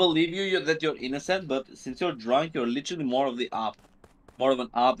 we believe that you're innocent, but since you're drunk, you're literally more of the op. More of an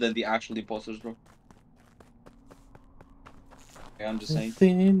op than the actual imposters, bro. Okay, I'm just saying.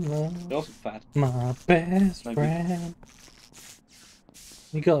 You're also fat. My best Maybe. friend.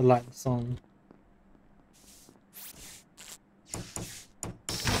 You gotta like the song.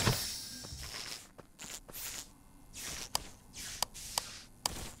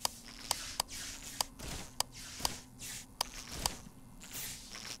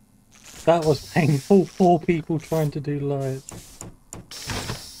 That was painful. 4 people trying to do lights.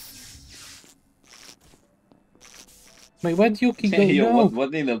 Wait, where'd Yuki go? Yo, No.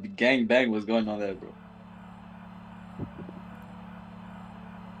 what in the gang bang was going on there, bro?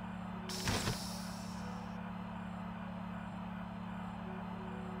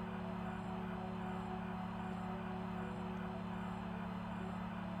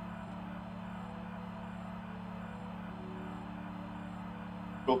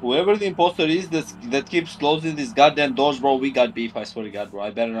 Bro, whoever the imposter is that keeps closing these goddamn doors, bro, we got beef, I swear to God, bro. I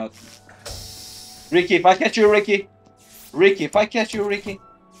better not. Ricky, if I catch you, Ricky. Ricky, if I catch you, Ricky.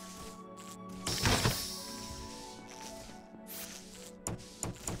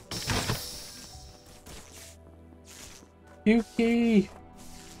 Yuki.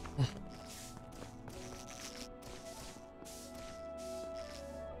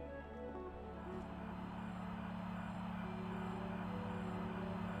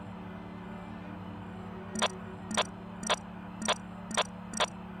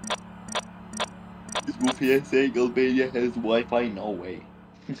 This goofy ass saying Albania has Wi-Fi? No way.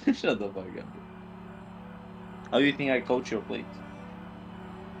 Shut the fuck up. How do you think I coach your plates?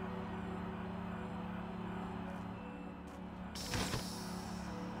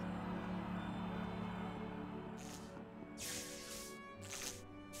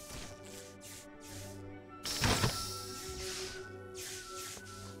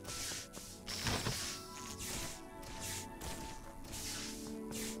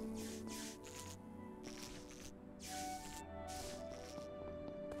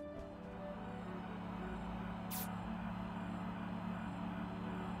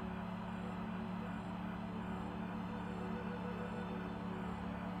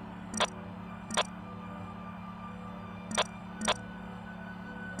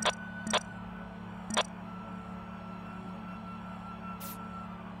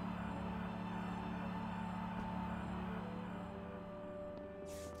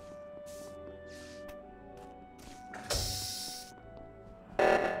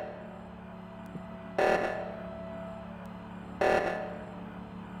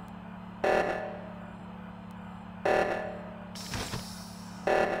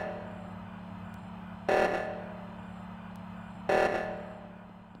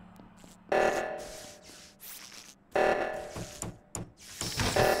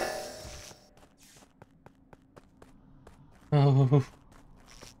 Oh.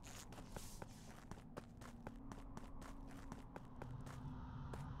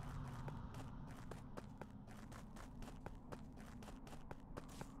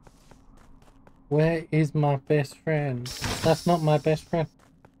 Where is my best friend? That's not my best friend.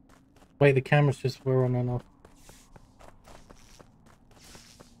 Wait, the cameras just were on and off.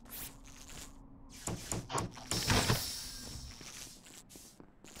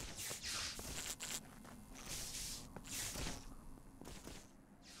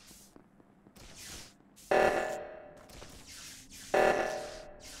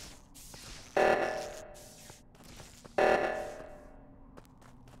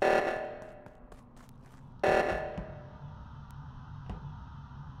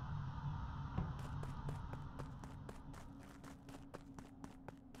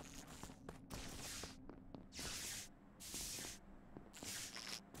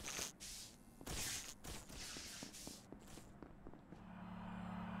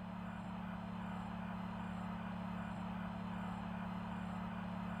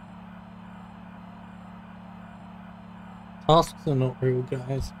 Tasks are not real,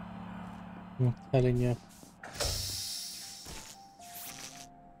 guys. I'm telling you.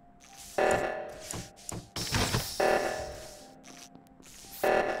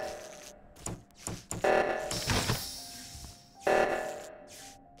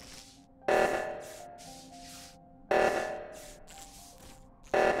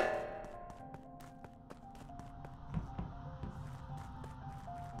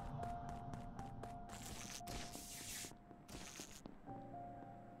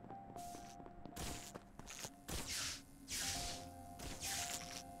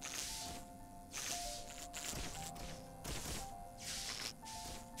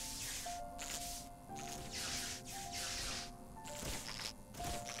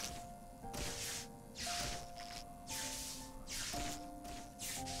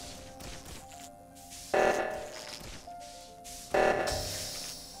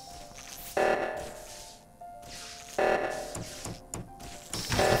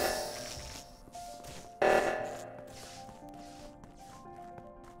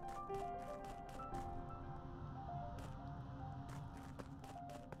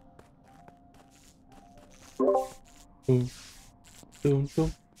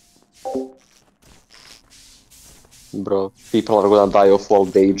 Bro, people are gonna die of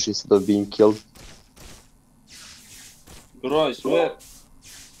old age instead of being killed. Bro, I swear.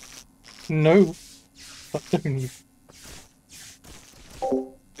 No. Fuck don't you.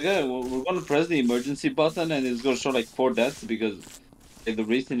 Yeah, we're gonna press the emergency button and it's gonna show like 4 deaths because like, the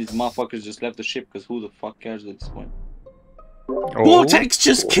reason these motherfuckers just left the ship because who the fuck cares at this point? Vortex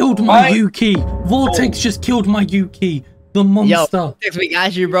just killed my Yuki! Vortex just killed my Yuki! The monster! Yo, Vortex, we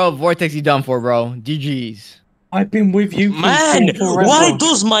got you, bro. Vortex, you done for, bro. GG's. I've been with you, Man, why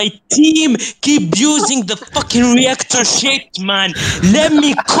does my team keep using the fucking reactor shit, man? Let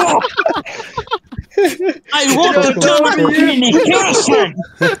me cook! I want to do communication!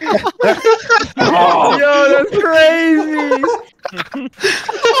 Yo, that's crazy!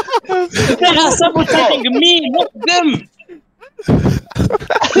 They are sabotaging me, not them! Who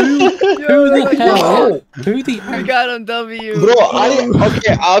the hell? Who the We got him, W. Bro,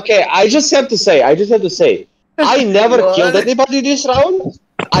 okay, I just have to say, I never killed anybody this round.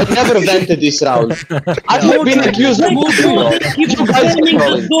 I never vented this round. I have been accused of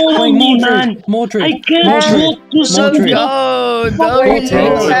Mordred, I can't walk to something. Vortex,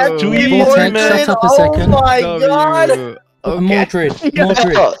 shut up a second. Oh my god! Mordred,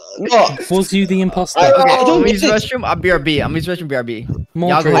 was you the imposter? don't I'm get his restroom. I'm BRB. I'm his restroom. BRB. Y'all go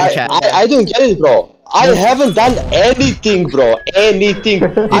Mordred. ahead and chat. I don't get it, bro. I haven't done anything, bro. Anything.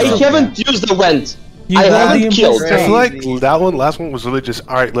 I haven't used the vent. I haven't killed. I feel like that last one was really just,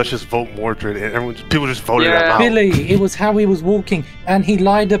 alright, let's just vote Mordred, and people just voted him out. Billy, it was how he was walking, and he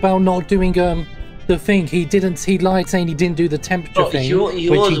lied about not doing the thing. He lied saying he didn't do the temperature thing, which he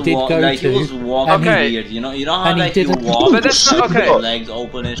did go to. He was walking weird, you know how like you walk but that's not okay. legs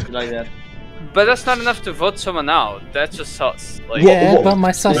open and shit like that. But that's not enough to vote someone out. That's just sus. Like, Yeah, but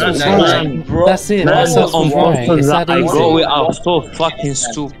my sus was right. That's it. My sus was right. It's that easy. Bro, we are so fucking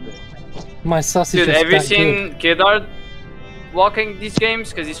stupid. My sus is dude, just have you that seen Kedar walking these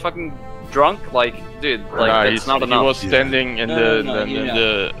games? Because he's fucking drunk. Like, dude, like that's not enough. He was standing in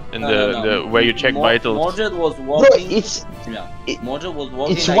the where you check vitals. Mordred was walking. Bro, it's Mordred was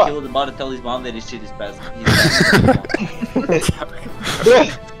walking it's like what- he was about to tell his mom that his shit is bad.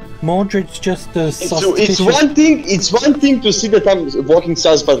 Mordred's just a sus. It's one thing to see that I'm walking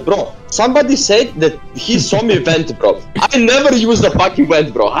sus, but bro, somebody said that he saw me vent, bro. I never used the fucking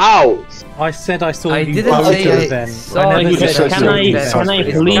vent, bro. How? I said I saw you didn't go say to I the vent. saw I never you. said Can I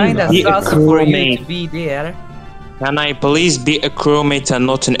please Kinda be a sus for you to crewmate? be there. Can I please be a crewmate and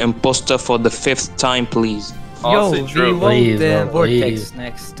not an imposter for the 5th time, please? Yo, we vote Please, bro, Vortex please.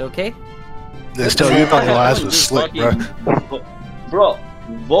 next, okay? Still, you thought your ass was slick, bro. Bro,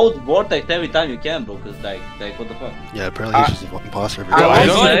 vote Vortex every time you can, bro. Cause like what the fuck? Yeah, apparently he's just a fucking imposter. I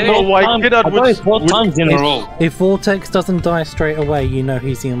don't know why Kidad would. 4 times in a row. If Vortex doesn't die straight away, you know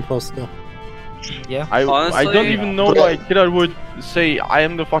he's the imposter. Yeah. I Honestly, don't even know why Kidad would say I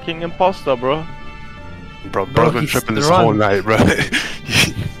am the fucking imposter, bro. Bro's been tripping this whole night, bro.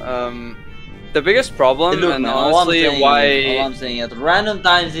 The biggest problem, Look, and man, honestly, all why I'm saying at random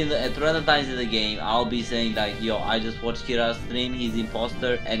times in the game, I'll be saying like, yo, I just watched Kira's stream, he's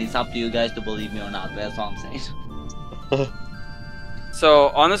imposter, and it's up to you guys to believe me or not. That's what I'm saying. So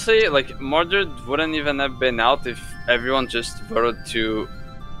honestly, like Mordred wouldn't even have been out if everyone just voted to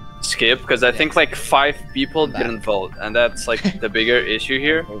skip, because I think like 5 people didn't vote, and that's like the bigger issue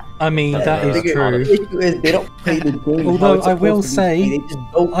here. I mean, that is true. The issue is they don't play the game. Although how I will it's supposed to be say, played. They just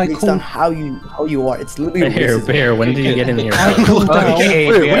vote based on how you are. It's literally racism. Bear, when did you get in here? I pulled out. I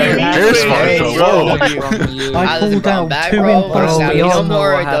pulled out 2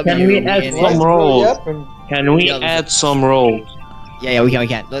 imposters. Can we add some roles? Can we add some roles? Yeah, we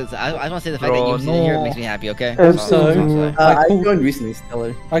can. Look, I just want to say the fact that you in here makes me happy, okay? Also, I joined recently,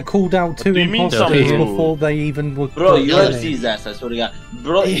 Stellar. I called out 2 imposters before they even were. Bro, you have seen that, I swear to God.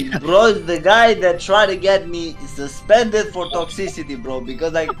 Bro is the guy that tried to get me suspended for toxicity, bro,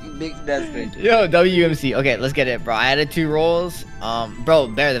 because I make that straight. Yo, WMC. Okay, let's get it, bro. I added 2 roles. Bro,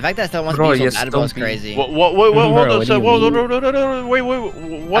 Bear, the fact that I still want to be so bad about is crazy. What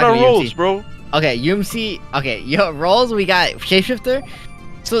are roles, bro? Okay, UMC. Okay, yo, roles. We got shapeshifter.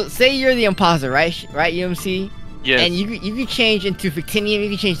 So say you're the imposter, right? Right, UMC. Yes. And you can change into Victinium. You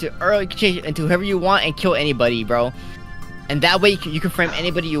can change to Earl. You can change into whoever you want and kill anybody, bro. And that way you can frame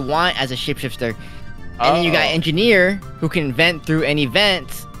anybody you want as a shapeshifter. And then you got engineer who can vent through any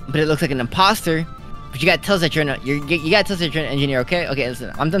vents, but it looks like an imposter. But you gotta tell us that you're you gotta tell us that you're an engineer, okay? Okay,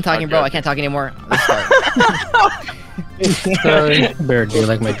 listen. I'm done talking, bro. I can't talk anymore. Let's start. Sorry. Bear, do you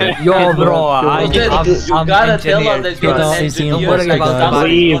like my dick? Yo, bro, I'm gotta tell us that you're an engineer.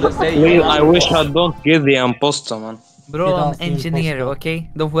 Please, I wish I don't get the imposter, man. Bro, I'm engineer, okay?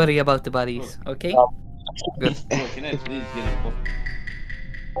 Don't worry about the bodies, okay? Good.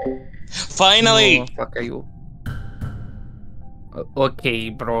 Finally! No, fuck are you? Okay,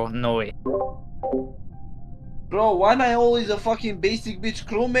 bro, no way. Bro, why not always a fucking basic bitch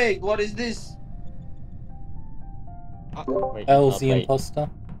crewmate? What is this? L's the imposter.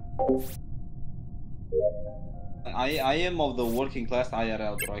 I am of the working class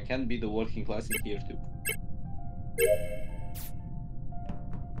IRL, bro. I can't be the working class in here too.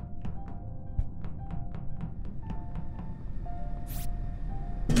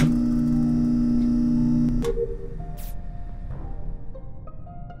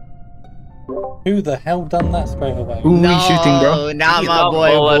 Who the hell done that straight away? Who are you shooting, bro? Not my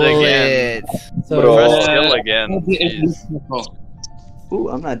boy Bullet. First kill again. Ooh,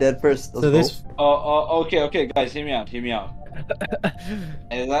 I'm not dead first. So this. Okay, guys, hear me out.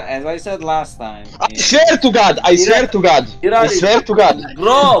 As I said last time. I swear to God. I swear to God.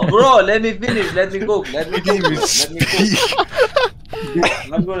 Bro, let me finish. Let me cook. I'm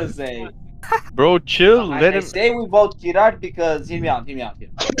not gonna say. Bro, chill. I say we vote Kirat because hear me out.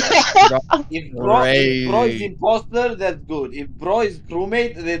 If bro is imposter, that's good. If bro is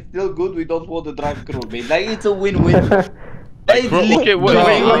crewmate, that's still good. We don't want to drive crewmate. Like it's a win-win. Okay, wait.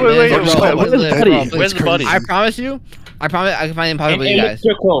 Where's the body? I promise I can find the imposter with you guys.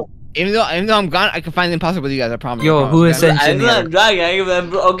 Even though I'm gone, I can find the imposter with you guys. I promise. Yo, who is engineer?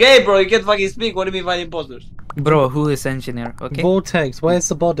 Okay, bro, you can fucking speak. What do you mean find imposters? Bro, who is engineer? Okay. Vortex, where's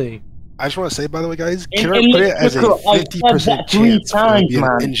the body? I just want to say, by the way, guys, Kira put it as a 50% chance to be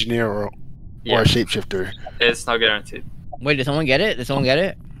an engineer or a shapeshifter. It's not guaranteed. Wait, did someone get it?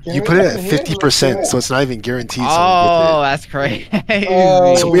 You put it at 50%, so it's not even guaranteed. Oh, that's crazy.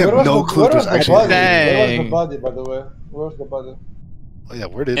 So we have no clue if it's actually. Where's the body, by the way? Where's the body? Oh yeah,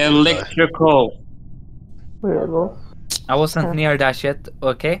 where did electrical? I wasn't near that shit,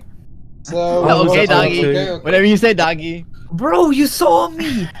 okay? So, okay, doggy. Okay. Whatever you say, doggy. Bro, you saw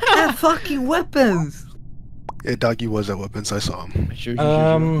me! I have fucking weapons! Yeah, doggy was at weapons. I saw him. Sure.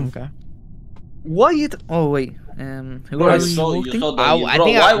 Okay. What you? Oh wait. Who are you voting? I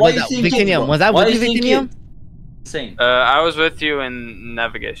think was that Victinium. Was that with you, Victinium? Same. I was with you in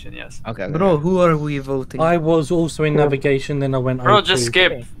navigation. Yes. Okay. Bro, who are we voting? I was also in navigation. Then I went. Bro, just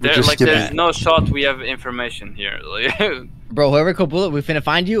skip. There's no shot. We have information here. Bro, whoever killed Bullet, we finna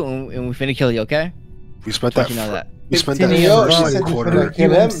find you and we finna kill you. Okay? We spent that. You know that. We spent that.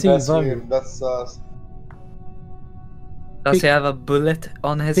 That's Does he have a bullet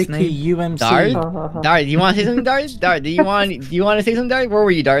on his name? UMC. Darth, do you want to say something, Darth? Darth, do you want to say something, Darth? Where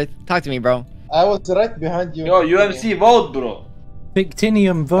were you, Darth? Talk to me, bro. I was right behind you. Yo, UMC, vote, bro.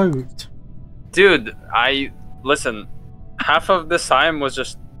 Victinium, vote. Dude, listen. Half of this time was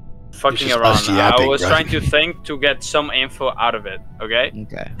just fucking just around. us yapping, I was bro. trying to think to get some info out of it. Okay.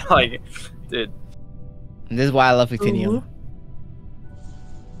 Okay. Like, dude. This is why I love Victinium.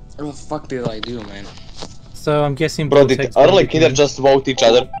 What the fuck did I do, man? So I'm guessing. Bro, did Earl and Kinder just vote each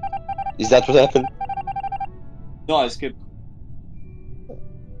other? Is that what happened? No, I skipped.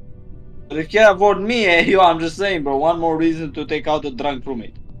 But if you can't vote me, yo, I'm just saying, bro. One more reason to take out the drunk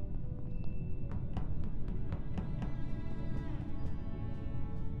roommate.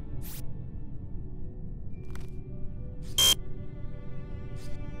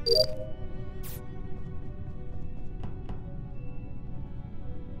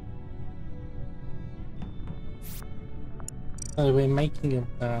 Oh, we're making a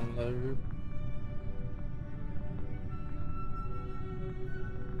download.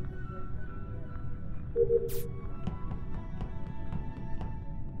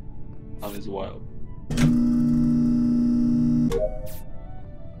 That is wild.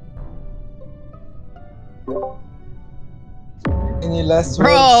 Any last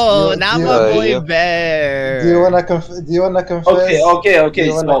Bro, words? now my boy Bear. Do you wanna confess? Okay. Do you wanna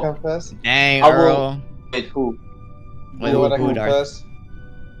So, confess? Dang, I will- Earl. wait, who? Do you wanna who, Darth? confess?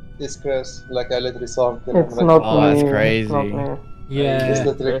 It's Chris. Like I literally saw him. It's not Oh, me. that's It's crazy. not me. Yeah. It's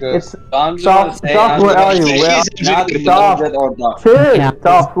literally Chris. It's I'm just gonna say, Duff, where are you? Chill,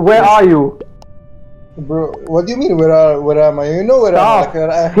 Duff, where are you? Bro, what do you mean? Where am I? You know where Duff, I'm.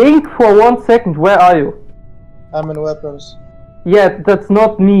 Like, think for 1 second. Where are you? I'm in weapons. Yeah, that's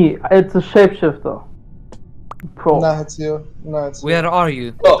not me. It's a shapeshifter. Bro. Nah, it's you. No, it's Where are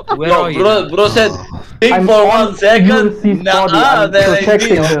you? Yo, Where are you? bro said, think I'm for on 1 second. UNC's body. Nah, I'm then it's protecting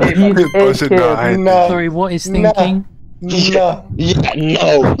me. him. Okay, He's Bro said, nah, I AFK. ain't Nah. Sorry, what is Nah. thinking? Nah.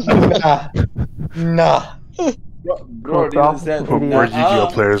 Yeah, no. Nah. Bro, Duff you said, is an We're idiot. Yu-Gi-Oh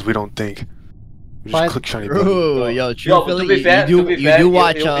players. We don't think. We just click shiny button. True, yo, true Yo, Philly. to be fair, you do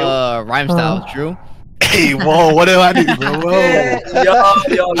watch Rhyme Style, true? Hey, whoa, what did I do, bro? Whoa. I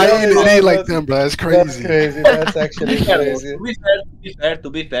ain't an idiot like them, bro. That's crazy. That's crazy. That's actually crazy. To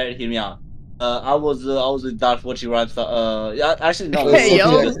be fair, hear me out. I was with Darth watching Rhyme Style. Yeah, actually no. Hey,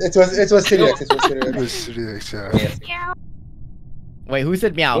 yo. It was serious. It was serious. It was serious, yeah. Wait, who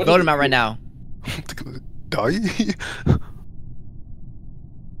said meow? Go to him out right now. Die?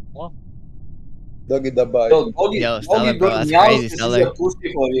 Doggy the bye. Yo, Stellar, bro, that's Meows, crazy, this is Stellar. a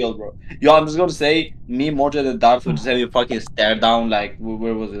pussy for real, bro. Yo, I'm just gonna say, me, Moja, and Darth would just have you fucking stare down, like,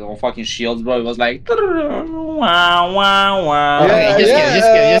 where was it? On fucking shields, bro. It was like, wow, wow, wow. Okay,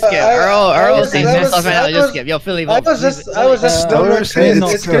 just skip. Earl saying some stuff right now. Just skip. Yo, Philly, vote. I was just no, it's we're Chris.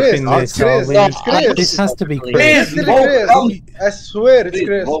 not It's Chris. skipping It's this, are Chris. we? It's Chris. This has to be Please, Chris. It's vote, Chris. I swear it's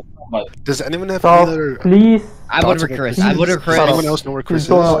Chris. Does anyone have Duff, any other? please. I voted for Chris. I voted for Chris. Does anyone else know where Chris is?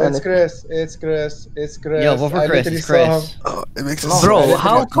 No, it's Chris. It's Chris. It's Chris. Yo, vote for I Chris. literally It's saw Chris. him. Oh, it makes it Bro, so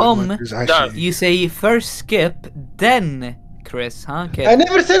how come actually. you say first skip, then Chris, huh? Kid. I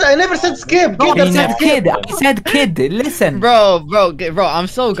never said skip. No, Kid, I said kid. I said kid. Listen. Bro, I'm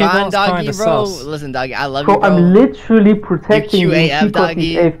so Kid, gone, that's doggy, kinda bro. sus. Listen, doggy, I love Bro, you, bro. I'm literally protecting You you QAF, because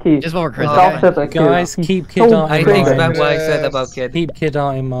he's doggy. AFK. Just vote for Chris, Duff okay? said I killed Guys, him. keep He's Kid so Art I in take crazy. back mind. what I said about kid. Keep Kid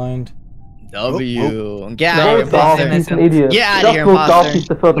Art in mind. W. Get No, out of here, Duff, imposter. he's an idiot. Get out of Just here, vote Duff, imposter. he's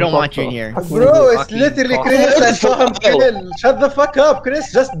the third We don't want you in imposter. here. Bro, it's Fucking literally fuck. Chris. I saw him kill. Shut the fuck up,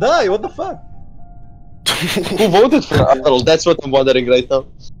 Chris. Just die. What the fuck? Who voted for Earl? That's what I'm wondering right now.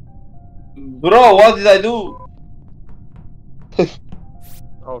 Bro, what did I do?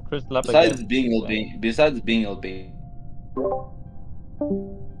 Oh, Chris left Besides again. being Albanian, being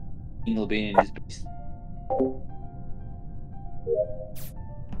Albanian is beast.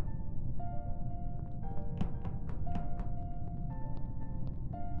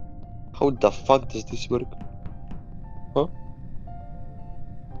 How the fuck does this work? Huh?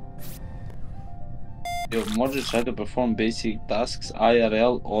 Yo, Moja try to perform basic tasks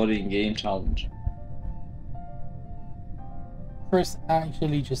IRL or in-game challenge. Chris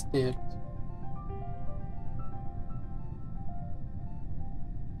actually just did.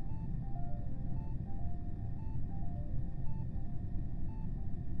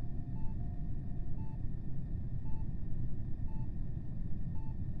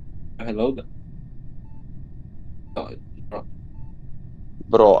 Hello there. Oh, bro.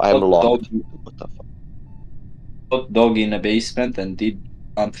 Bro, I'm Hot locked. dog- What the fuck? Hot dog in a basement and did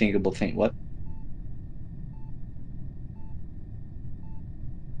unthinkable thing. What?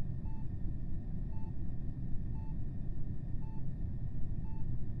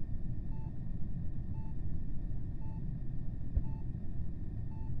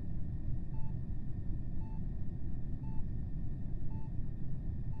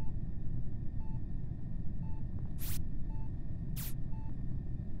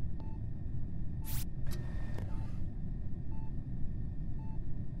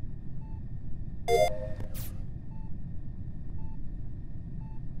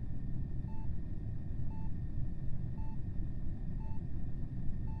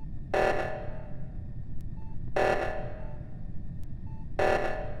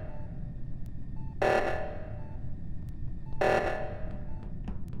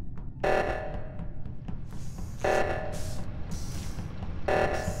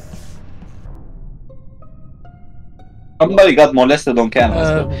 Somebody got molested on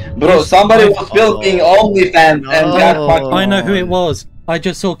camera. Bro, somebody was filming OnlyFans and got fucking... I know who it was. I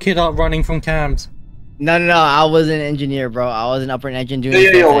just saw Kid Art running from cams. No, I was an engineer, bro. I was an upper engine doing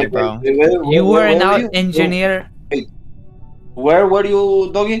wait, bro. You were an engineer. Wait. Where were you,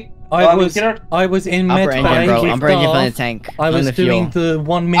 Doggy? I was in med upper engine, bro. bay. Upper engine from the tank. I was the doing fuel. the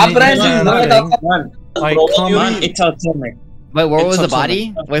 1 minute. Upper engine, I come. It's automatic. Wait, where was the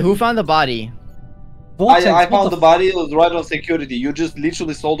body? Wait, who found the body? I found the body. It was right on security. You just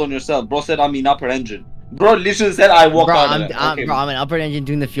literally sold on yourself. Bro said I'm in upper engine. Bro literally said I walked out of it. Bro, I'm an upper engine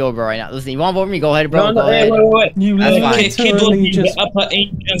doing the fuel, bro, right now. Listen, you want to vote for me? Go ahead, bro. No, go ahead. wait. That's fine. Kid was in the upper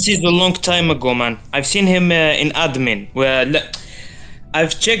engine since a long time ago, man. I've seen him in admin.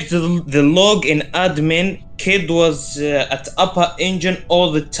 I've checked the log in admin. Kid was at upper engine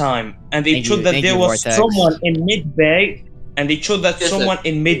all the time, and they showed that there was someone in mid bay. And they showed that someone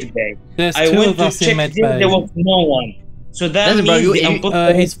in mid bay. I went to check there was no one. So that means the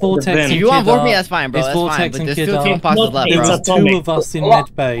imposter it's Vortex. If you want to vote for me, that's fine, bro. That's fine. But there's still 2 imposters left, bro. There's 2 of us in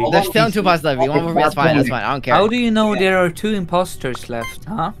med bay. There's still 2 imposters left. If you want to vote for me, that's fine. That's fine. I don't care. How do you know there are 2 imposters left,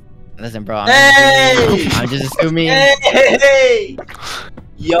 huh? Listen, bro. I'm just assuming. Hey!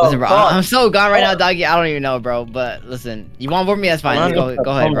 Yo, listen, bro. I'm so gone right now, doggy. I don't even know, bro. But listen, you want to vote for me? That's fine. Go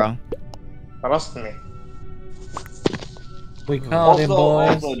ahead, bro. Trust me. We caught him,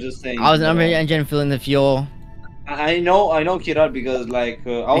 boys. Also just saying, I was an upper engine filling the fuel. I know Kirat because like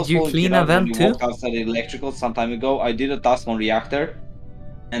I was Did you clean a vent too? Walked outside electrical some time ago. I did a task on reactor,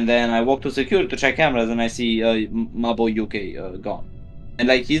 and then I walked to security to check cameras, and I see my boy UK gone. And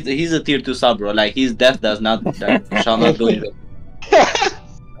like he's a tier 2 sub, bro. Like his death does not shall not do it.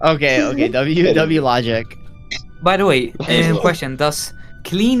 Okay. W logic. By the way, question: does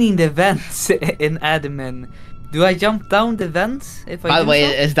cleaning the vents in admin? Do I jump down the vents if I By the way, so?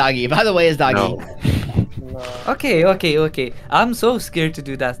 it's doggy. No. Okay. I'm so scared to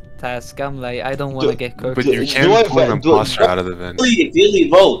do that task. I'm like, I don't want to get cooked. But you can't pull an imposter out of the vent. Philly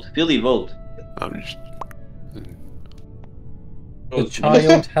vote. I'm just... The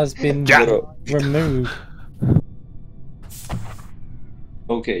child has been removed.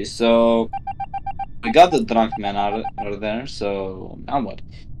 Okay, so we got the drunk man out of there. So now what?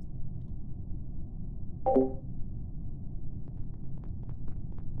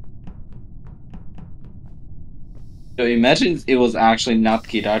 So imagine it was actually not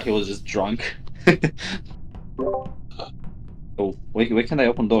Kid Art, he was just drunk. Oh, wait, can I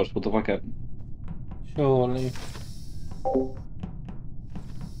open doors? What the fuck happened? Surely.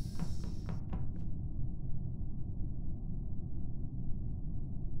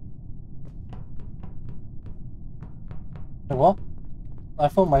 What? I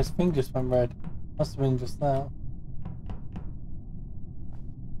thought my screen just went red. Must have been just now.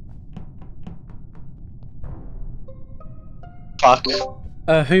 Fuck.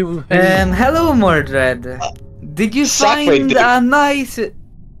 Who? Hello, Mordred. Did you find a nice,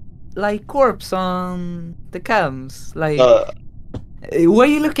 like, corpse on the cams? Like, where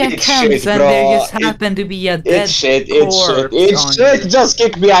you look at cams and there just happened to be a dead corpse. It's shit. Just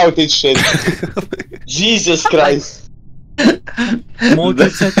kick me out. It's shit. Jesus Christ.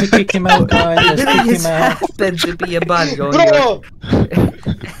 Mordred said to kick him out, guys. Let's kick him out. Happened to be a body on Bro!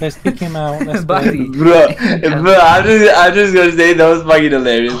 Let's kick him out. Let's body. Bro, I'm just gonna say that was fucking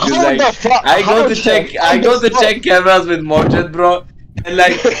hilarious. Cause like, I go to check cameras with Mordred, bro, and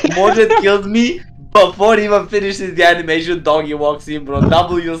like Mordred killed me before he even finishes the animation. Doggy walks in, bro.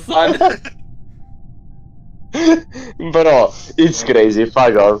 W son. Bro, it's crazy.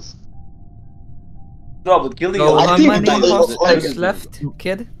 Fuck off. Bro, but killing how many imposters left,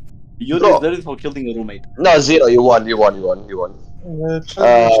 kid? You deserve it for killing a roommate. No, 0. You won.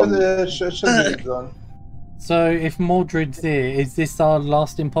 So if Mordred's here, is this our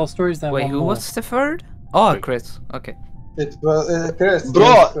last imposter? Is there Wait, one who more? was the third? Oh, Chris. Okay. It was Chris.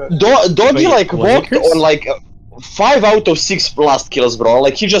 Bro, Doggy like walked on like 5 out of 6 last kills, bro.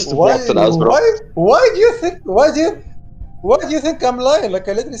 Like he just walked on us, bro. Why do you think I'm lying? Like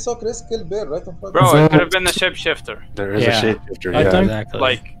I literally saw Chris kill Bear right in front. Bro, it could have been the shapeshifter. There is a shapeshifter. I don't- Exactly.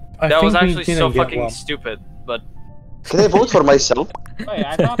 Like I that was think we actually didn't so get fucking one. stupid. But Can I vote for myself? Wait,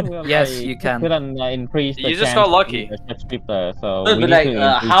 I thought we Yes, you can. Increase the You just chance got to lucky. be a shapeshifter, so But we like, need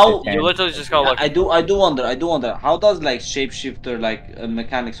to increase how- the chance. you literally just got lucky. I do wonder. How does like shapeshifter like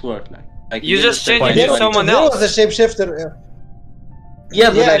mechanics work? Like You just change like, it to someone There else. was a shapeshifter. Yeah,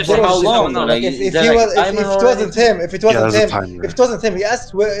 but like for how long? Like, Like, if is he there like was, a timer if it or wasn't anything? him, if it wasn't there's a him, timer. if it wasn't him, he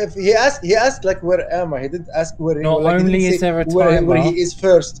asked where. If he asked like where am I? He didn't ask where. Not Like, he only didn't is say there a where timer. he is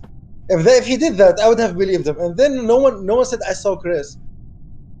first. If he did that, I would have believed him. And then no one said I saw Chris.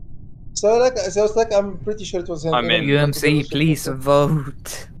 So it's like I'm pretty sure it was him. I mean, UMC, please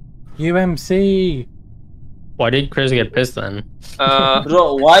vote. UMC. Why did Chris get pissed then?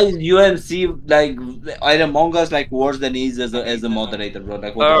 Bro, why is UMC like in Among Us like worse than he is as a moderator, bro?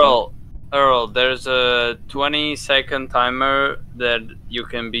 Like what the fuck? Earl, there's a 20-second timer that you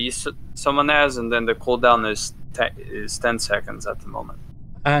can be someone as, and then the cooldown is 10 seconds at the moment.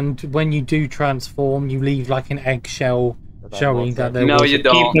 And when you do transform, you leave like an eggshell showing that there No, was you a-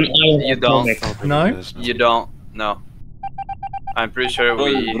 don't. You don't. No? You don't. No. I'm pretty sure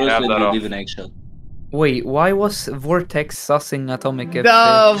we Bruce have let that you off. leave an eggshell. Wait, why was Vortex sussing Atomic?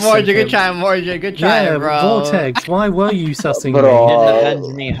 No, Morgan, good try, Morgan, good try, Yeah, bro. Vortex, why were you sussing Bro. me? Didn't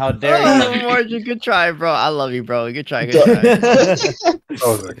avenge me, how dare you? Oh, Morgan, good try, bro. I love you, bro. Good try, good try.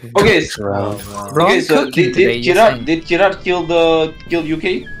 Okay, Bro, okay. I'm So cooking today, you did Kirat kill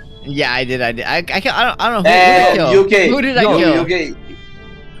UK? Yeah, I did. I don't know And who UK. did I kill? UK.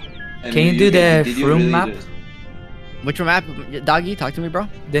 Can you do the Did you Shroom really map? do it? Which one map? Doggy, talk to me, bro.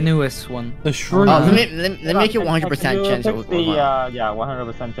 The newest one. The Shroom. Oh, let me make it 100% chance. Yeah,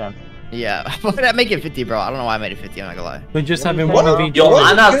 100% chance. Yeah, why did I make it 50, bro? I don't know why I made it 50. I'm not gonna lie. We're just having one of each. Yo,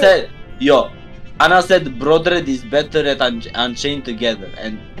 Anna said Brodred is better at Unchained together,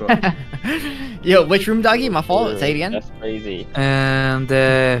 and bro. Yo, which room, Doggy? My fault. Say it again. That's crazy. And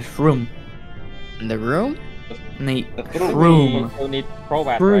the room. In the room? Nee, room. room. You need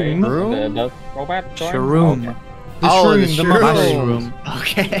Probat, Room? right? Room? The Probat join? Shroom. Okay. The Oh, the shroom, the shroom. mushroom.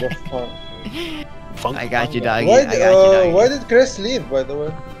 Okay. I got you, Doggy. Why, I got you, Doggy. why did Chris leave, by the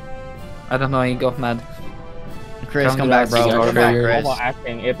way? I don't know, he got mad. Chris, come back, bro. Congrats, Come back, Chris. Chris. Someone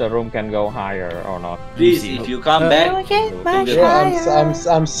asking if the room can go higher or not. Please, if you come back, I'm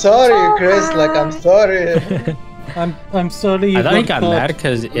sorry, Chris. Like, I'm sorry. I'm sorry. I thought he got caught. mad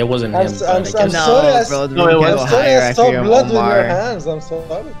because it wasn't I'm him. sorry. No, I bro, no, the room can I'm go sorry. higher I if saw you're blood with Omar. your hands. I'm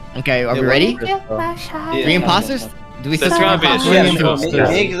sorry. Okay, are we ready? Yeah. Three imposters? Do we There's still gonna be a Yeah, shit sure.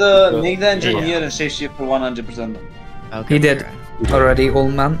 show. Make the engineer and shapeshift for 100%. Okay. He did already,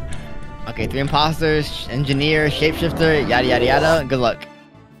 old man. Okay, three imposters, engineer, shapeshifter, yada yada yada. Good luck.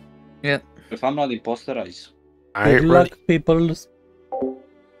 Yeah. If I'm not imposter, I. Good luck, people.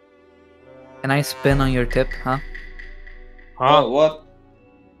 Can I spin on your tip, huh? What?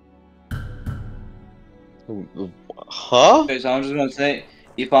 Huh? Okay, so I'm just gonna say,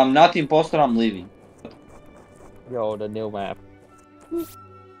 if I'm not imposter, I'm leaving. Yo, the new map.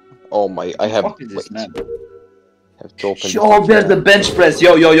 Oh my, I have. What is this map? Have to open. Yo, there's the bench press.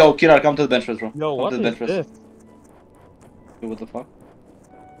 Yo, Kirar, come to the bench press, bro. Yo, Come what to the is bench press. this? What the fuck?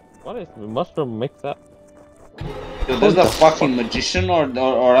 What is mushroom mix up? Yo, there's a fucking magician, or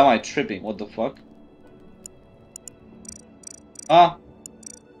am I tripping? What the fuck? Ah.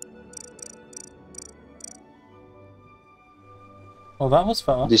 Oh, that was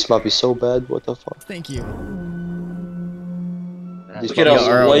fast. This map is so bad. What the fuck? Thank you. This Yo, map is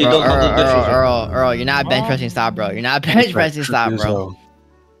Earl, so you bad. don't have the bench press, bro. Earl, you're not bench pressing. Stop, bro. You're not bench pressing. Stop, bro.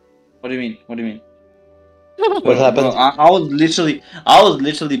 What do you mean? What do you mean? What happened? Bro, I was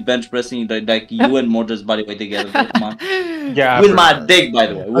literally bench pressing like you and Mordred's body weight together, bro. Come on. Yeah. With my dick, by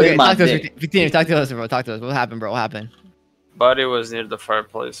the way. With Okay, my talk to us. dick. 15, talk to us, bro. Talk to us. What happened, bro? What happened? Buddy was near the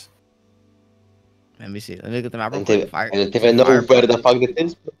fireplace. Let me see. Let me look at the map real I quick. don't even know where the fuck it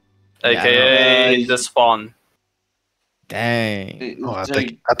is. AKA the spawn. Dang. Oh,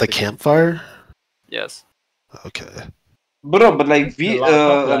 at the campfire? Yes. Okay. Bro, but like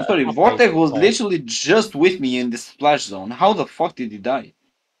I'm sorry, Okay, Vortex was okay. literally just with me in the splash zone. How the fuck did he die?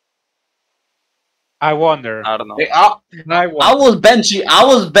 I wonder. I don't know. Hey, I was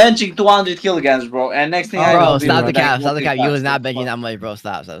benching 200 kilograms, bro, and next thing I know, Bro, stop the like, cap. Stop the cap. You was not fuck? benching that much, bro.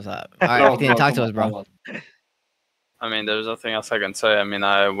 Stop. Alright, 15, talk to us, bro. I mean, there's nothing else I can say. I mean,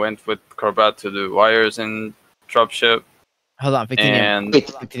 I went with Corbat to do wires in dropship. Hold on, 15. And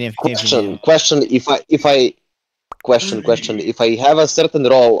Wait, question. If I if I have a certain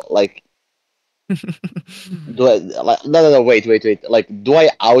role, like, do I like? No. Wait. Like, do I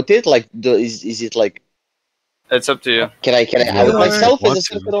out it? Like, is it like? It's up to you. Can I out myself as a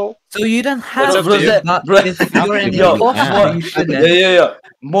certain role? So you don't have up to you. Yeah.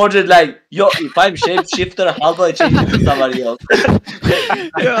 Mordred, like, yo, if I'm shapeshifter, how do I change it to somebody else?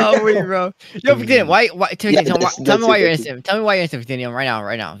 Yo, wait, bro. Yo, 15, why, tell me why you're it. instant. Tell me why you're instant, 15, right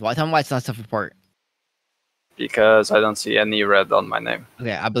now. Tell me why it's not self-report. Because I don't see any red on my name.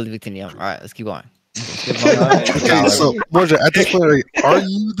 Okay, I believe 15. Alright, let's keep going. Okay, so Moja, at this point, like, are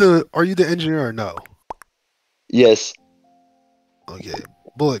you the engineer or no? Yes. Okay.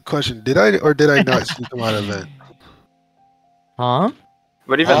 Bullet question: did I or did I not see come out of vent? Huh?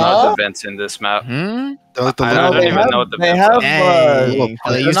 What even are the vents in this map? Hmm? The I little don't even vent. know what the They vents have are. Dang, Philly,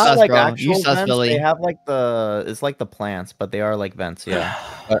 they're you not sus, like bro. You actual sus, vents. Philly. They have like it's like the plants, but they are like vents, yeah.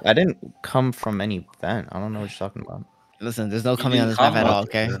 But I didn't come from any vent. I don't know what you're talking about. Listen, there's no coming on this map at all,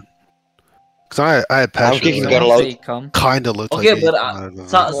 okay? Cause I had passion. kicking girl out. Kind of looked Okay, like but me coming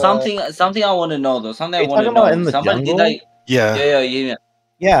out of something I want to know though. Something I Are you want to talking about know. in the Somebody did jungle? like Yeah. yeah.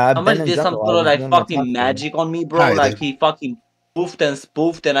 Yeah, I've Somebody been in did some jungle. I sort of was like doing my fucking testing. magic on me, bro. Hi, Like then. he fucking poofed and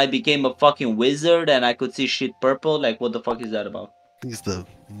spoofed, and I became a fucking wizard, and I could see shit purple. Like, what the fuck is that about? He's the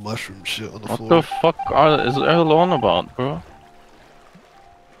mushroom shit on the What floor. the fuck is Earl on about, bro?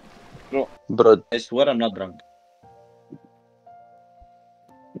 Bro. I swear I'm not drunk.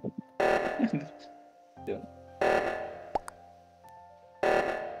 Yeah.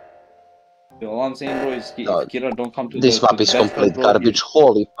 Yo, all I'm saying, bro, is if Kira don't come to This map is complete garbage.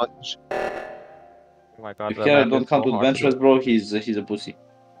 Holy fuck. Oh my god, If the Kira map don't is come so to the hard to Ventress, do. bro, he's a pussy.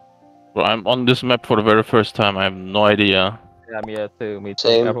 Bro, I'm on this map for the very first time. I have no idea. Yeah, me too. Me too.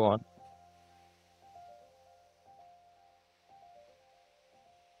 Same. Everyone.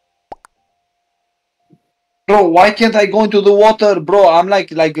 Bro, why can't I go into the water, bro? I'm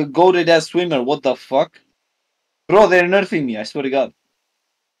like a goated ass swimmer. What the fuck? Bro, they're nerfing me. I swear to God.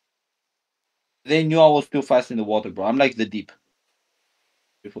 They knew I was too fast in the water, bro. I'm like the deep.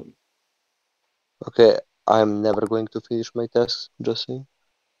 Okay, I'm never going to finish my task. Just saying.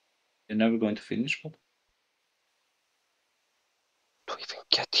 You're never going to finish, bro. To even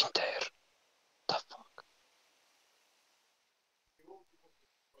get in there. The fuck.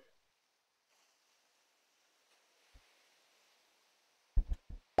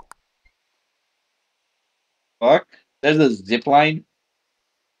 Fuck. There's a zip line.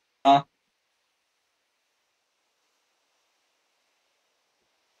 Huh?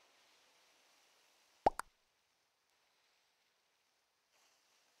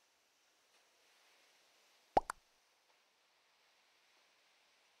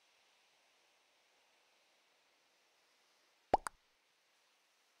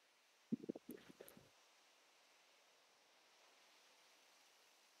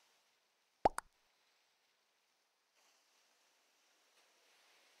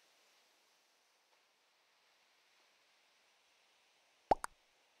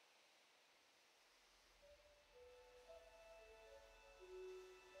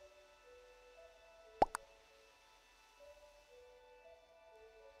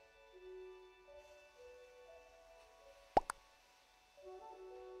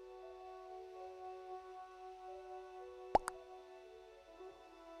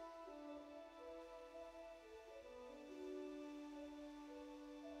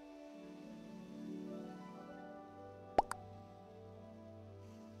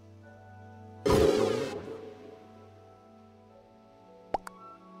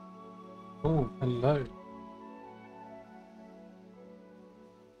 Oh, hello.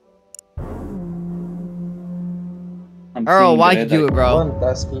 Earl, why'd you do it, bro? One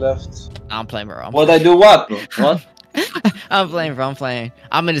task left. I'm playing, bro. What I do what, bro? What? I'm playing, bro. I'm playing.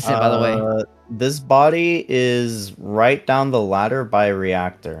 I'm innocent, by the way. This body is right down the ladder by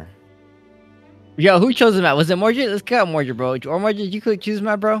reactor. Yo, who chose the map? Was it Mordred? Let's get out Mordred, bro. Or Mordred, did you click choose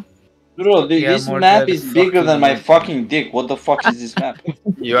map, bro? Bro, this map is bigger than my fucking dick. What the fuck is this map?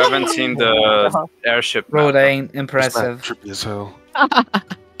 You haven't seen the airship Bro, map. that ain't impressive. Trippy as hell.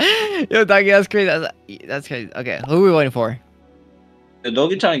 Yo, doggy, that's crazy. That's crazy. Okay, who are we waiting for? The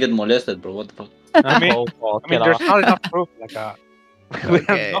doggy trying to get molested, bro. What the fuck? I mean, there's not enough proof. Like, we have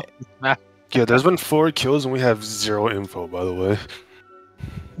Okay. Yeah, there's been 4 kills and we have 0 info, by the way.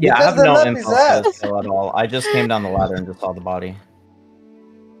 Yeah, I Because have the no map info is for ass. this kill at all. I just came down the ladder and just saw the body.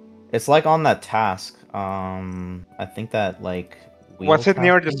 It's like on that task. I think that like. What's it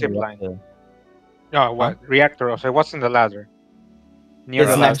near the wheel zip tasking, line? you have to- No, what reactor? So what's in the ladder? Near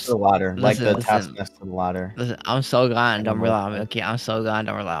It's the next to ladder. the ladder, like the Listen, task listen. next to the ladder. Listen, I'm so gone. Don't Oh, rely on me. Okay, I'm so gone.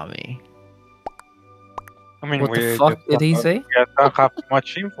 Don't rely on me. I mean, What we the fuck just did he say? We don't have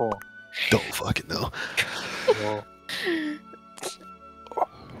much info. Don't fucking know.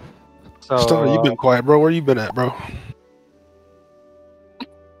 So, Star, you been quiet, bro. Where you been at, bro?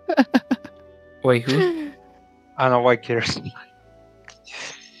 Wait, who? I don't know why cares.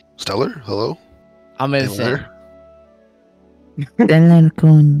 Stellar, hello. I'm innocent.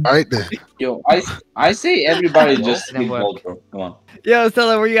 Alright then. Yo, I say everybody just skip gold, bro. Come on. Yo,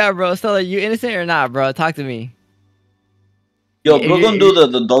 Stella, where you at, bro? Stella, you innocent or not, bro? Talk to me. Yo, go and do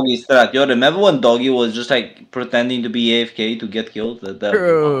the doggy strat. Yo, remember when doggy was just like pretending to be AFK to get killed?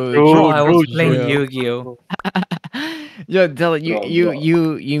 Bro, I was playing Yu-Gi-Oh. Yo, tell you Bro, you bro.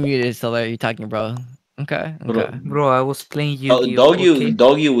 you muted, so you talking, bro. Okay, okay. Bro, I was playing Yu-Gi-Oh. Okay.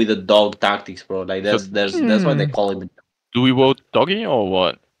 Doggy with the dog tactics, bro. Like that's why they call him. Do we vote doggy or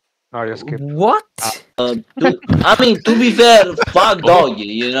what? No, just skip. What? I mean, to be fair, fuck doggy,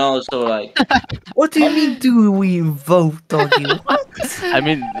 you know. So like, What do you mean? Do we vote doggy? What? I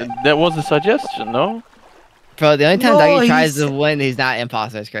mean, that was a suggestion, no? Bro, the only time No, Doggy tries he's- to win, he's not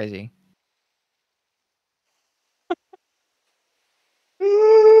imposter. It's crazy.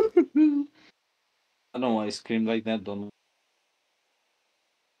 I don't know why I scream like that. Don't know.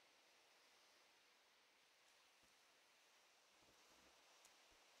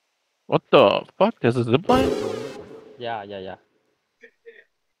 What the fuck? There's a zipline? Yeah, yeah, yeah.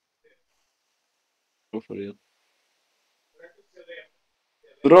 Go for it.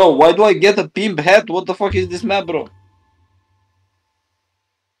 Bro, why do I get a pimp hat? What the fuck is this map, bro?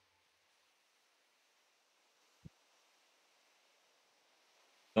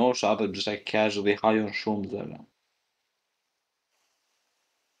 No, shut up. Just like casually high on shrooms there now.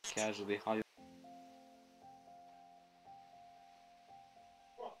 Casually high.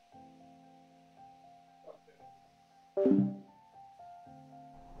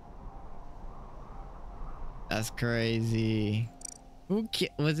 That's crazy.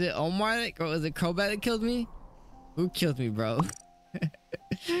 Was it Omar or was it Crobat that killed me? Who killed me, bro?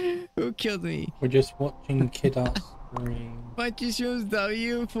 Who killed me? We're just watching Kid Art stream. Punchy streams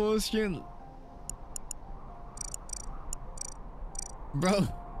W full stream. Bro,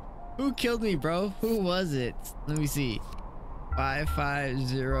 who killed me, bro? Who was it? Let me see.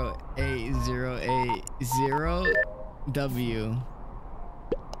 5508080 W.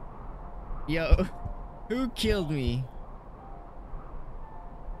 Yo, who killed me?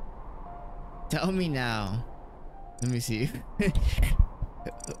 Tell me now. Let me see.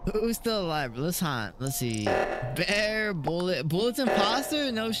 Who's still alive? Let's hunt. Let's see. Bear, Bullet's imposter?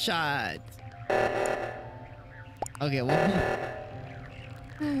 No shot. Okay, well.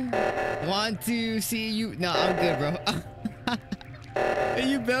 Want to see you? No, I'm good, bro. Are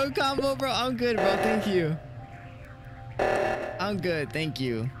you build combo, bro? I'm good, bro. Thank you. I'm good. Thank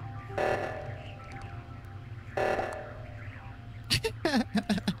you.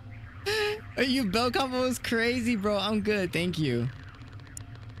 You bell combo was crazy, bro. I'm good, thank you.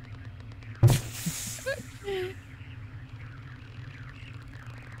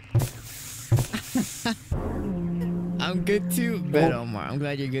 I'm good too, Bet Omar. I'm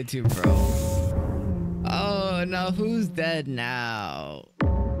glad you're good too, bro. Oh, now who's dead now?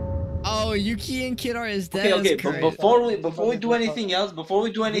 Oh, Yuki and Kidar is dead. Okay, That's but crazy. before we do anything else, before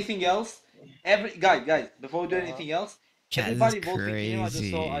we do anything else, guys, before we do anything else, Chaz everybody is vote Victinium.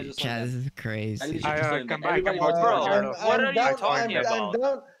 crazy. Chaz is crazy. Come back. Everybody Bro, vote. What are you down, talking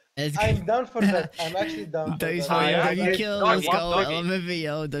about? I'm down for that. I'm actually down for Doggy's that. fine. Doggy kill. Let's go. Element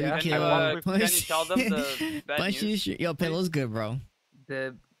video. Doggy Can kill. you tell them the bad Punch news? Yo, Pillow's good, bro.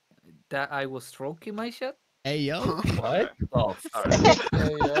 That I was stroking my shit. Hey, yo. What? Oh,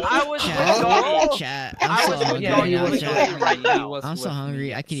 I was Chat. I I'm was so with hungry Doggy right now. right now. I'm so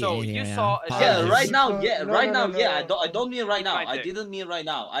hungry. I could eat So anything you right saw now. Yeah, Pause. right now, yeah. No. I don't mean right now. Fine, I Dick. didn't mean right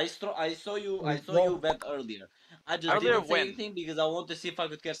now. I saw you bet earlier. I just Earlier didn't say when? anything because I want to see if I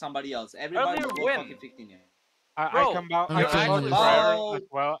could catch somebody else. Everybody Earlier vote when? fucking Victinium. I Bro, come out. I'm I feeling was this.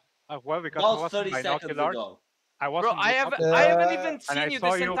 there as well because I About was 30 by seconds binoculars. ago. I was. Bro, I haven't even and I seen you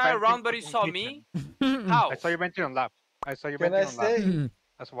saw this you entire venting round, but you from saw kitchen. me. How? I saw you venting on left. I saw you Can venting I on left say?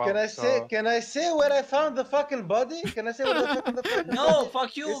 as well. Can I say? Can I say where I found the fucking body? Can I say where I found the fucking No, body?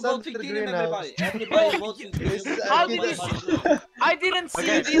 fuck you. It's Vote under the Victinium, greenhouse. everybody. Everybody votes Victinium. How did you see? I didn't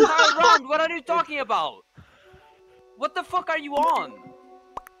see you the entire round. What are you talking about? What the fuck are you on?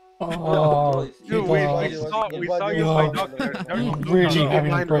 Oh, Dude, we saw you by binoculars. I'm really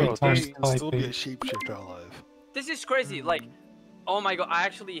having a great time Still be a typing. shapeshifter alive. This is crazy. Like, oh my god, I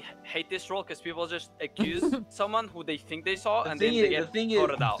actually hate this role because people just accuse someone who they think they saw and then they get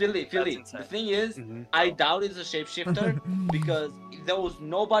voted out. Philly, That's insane. the thing is, I doubt it's a shapeshifter because there was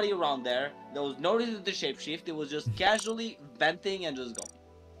nobody around there. There was no reason to shapeshift. It was just casually venting and just go.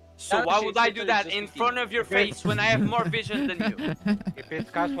 So why would I do that in front of your face when I have more vision than you? If it's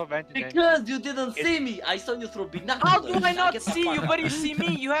casual venting, Because you didn't see me. I saw you through binoculars. How do I not Get the see fuck you, out. but you see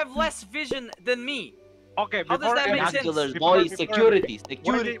me? You have less vision than me. Okay, How does that make sense? Binoculars, boy, security.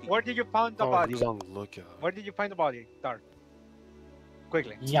 Where did you find the body? Who's on the lookout? Where did you find the body? Dark.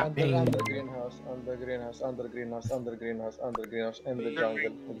 Quickly. Under greenhouse, under greenhouse, under greenhouse, under greenhouse, in the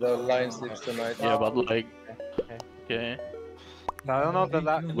jungle. The lion sleeps tonight. Yeah, but like, okay. I don't know the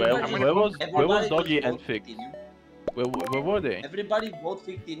last. Where was Doggy and Fig? Where were they? Everybody vote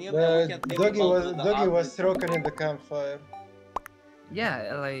Fictinium and we can think Doggy about was the Doggy was argument. stroking in the campfire.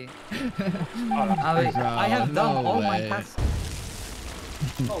 Yeah, like Bro, I have done no all my way. tasks.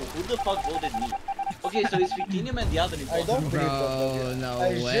 Oh, who the fuck voted me? Okay, so it's Fictinium and the other imposter. I don't believe that. Bro, no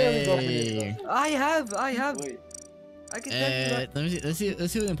I genuinely don't believe way. that. I have. Wait. I can tell you that. Let's see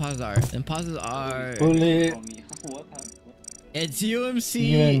who the imposters are. The imposters are. Bullet. What? It's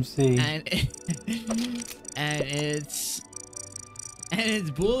UMC. UMC. And it's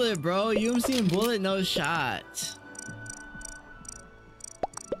Bullet, bro. UMC and Bullet, no shot.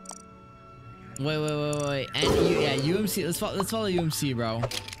 Wait. And UMC. Let's follow UMC, bro.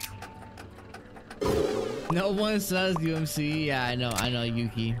 No one says UMC. Yeah, I know,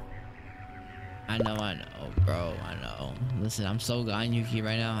 Yuki. I know, bro. I know. Listen, I'm so good on Yuki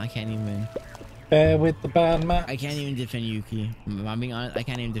right now. I can't even. Bear with the bad man. I can't even defend Yuki. I'm being honest. I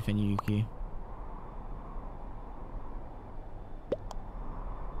can't even defend Yuki.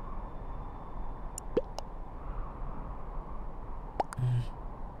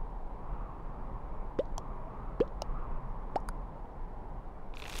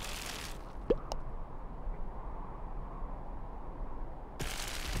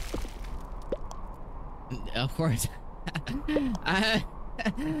 Of course. I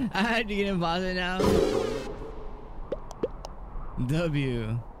had to get imposter now.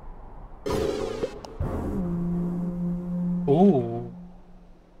 W. Ooh.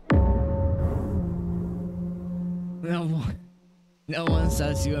 No one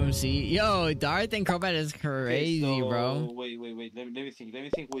says UMC. Yo, Darth and Crobat is crazy, Okay, so, bro. Wait. Let me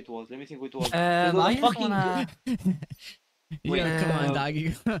think who it was. I just wanna. Yo, come on,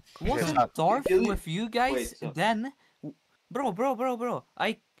 doggy. Was it Darth with you guys? Then, bro.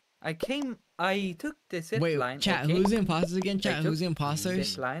 I took the zip line. Chat, okay? who's the imposters again? Chat, who's the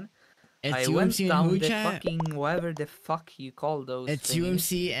imposters? Zip line. It's I UMC went and down who, the chat? fucking whatever the fuck you call those. It's thingies.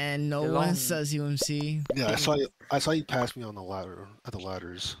 UMC and no one says UMC. Yeah, I saw you pass me on the ladder at the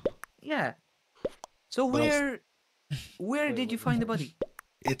ladders. Yeah. So where did you find the body?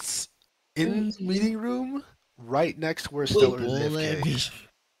 It's in the meeting room, right next to where Stellar is AFK.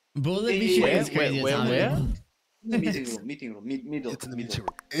 Bullet is crazy. Where? Meeting room, middle. It's in the meeting room.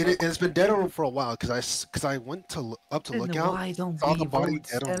 It's been dead on for a while because I went up to Then lookout, why don't saw we the body vote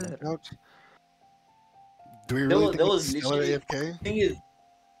dead on Stellar? lookout. Do we really think it's Stellar AFK? Thing is,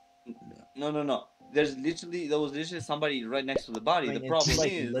 no. There was literally somebody right next to the body. I mean, the problem it's,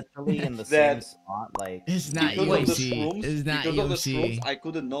 is literally in the that same spot. Like it's not because of the UMC. shrooms, It's not because of the UMC. shrooms, I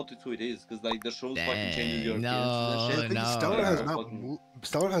couldn't notice who it is because like the shrooms fucking changes your appearance and shit.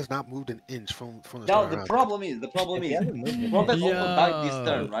 Stellar has not moved an inch from the Now start. the problem is Robert also died this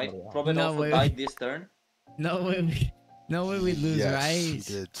turn, right? Robert also died this turn. No way we lose, Yes, right? he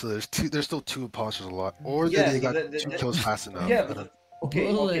did. So there's still two imposters a lot, or Yes, they got two kills fast enough. Yeah, but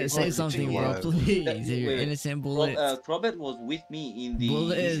Bullet, say something, bro, please. If you're innocent, Bullet. Robert was with me in the.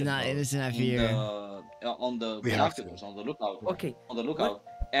 Bullet is not innocent, I fear. On the We have binoculars, on the lookout. Okay. On the lookout,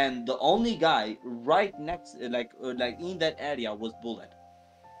 and the only guy right next, like in that area, was Bullet.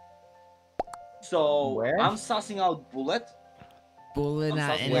 So I'm sussing out Bullet. Bullet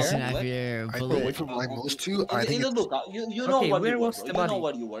not innocent, I fear. I Bullet. away from like most two. I think In the it's lookout, you know Okay, what where you were. was Bro. the You know body?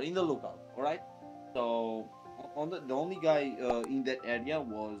 what you were in the lookout. All right. So on the only guy in that area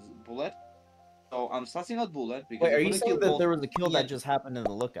was Bullet. So I'm sussing out Bullet because. wait, are I'm you gonna saying kill that both there was a kill that Ian- just happened in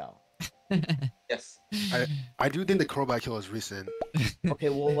the lookout? Yes. I do think the crowbar kill is recent. Okay,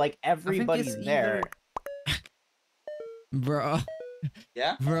 well, like everybody's it's there. Bro.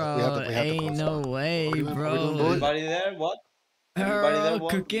 Yeah. Bro, we have to ain't no way, Are we doing bro. Bullet? Everybody there? What? Everybody there? Earl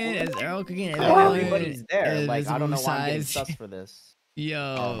What? cooking? Is Earl cooking? Everybody's there. Like I don't know why I'm getting Size. sus for this.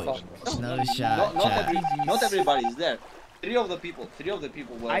 Yo, no shot. Not everybody is there. Three of the people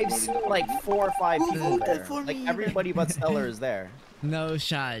were. I've were in seen the like fucking 4 or 5 people voted there. for Like me? everybody but Stellar is there. No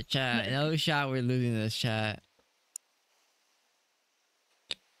shot, chat. No shot. We're losing this chat.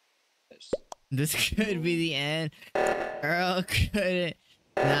 This could be the end. Earl couldn't.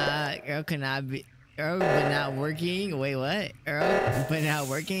 Nah, Earl could not be. Earl but not working. Wait, what? Earl but not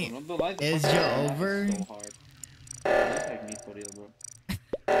working. Is Joe over? So hard. Just like me for real, bro.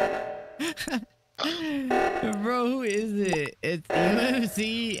 Bro, who is it? It's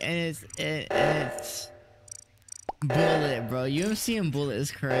UMC and it's Bullet, bro. UMC and Bullet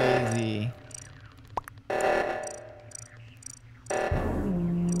is crazy.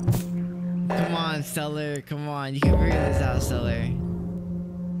 Come on, Stellar. Come on, you can figure this out, Stellar.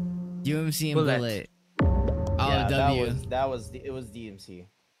 UMC and Bullet. Oh, yeah, W. it was DMC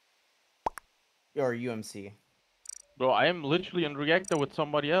or UMC. Bro, I am literally in reactor with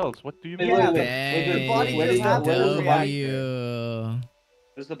somebody else. What do you mean? Dang, Where's the body? W.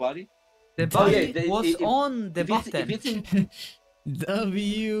 Where's the body? The body was on the button.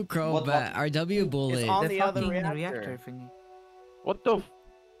 W Crowbat or W Bullet. It's on The the other fucking reactor. thingy. What the?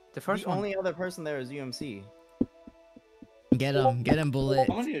 The first The one. only other person there is UMC. Get him, Bullet.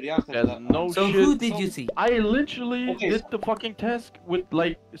 How many reactors? There's no So shit. who did you see? I literally Okay, did the fucking task with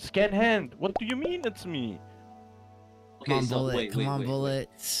like scan hand. What do you mean it's me? Okay, Come on, so Bullet. wait, Come wait, on, wait, Bullet.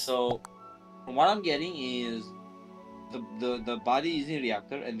 wait. So, from what I'm getting is the body is in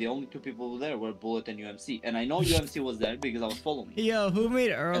reactor, and the only two people there were Bullet and UMC. And I know UMC was there because I was following. Yo, who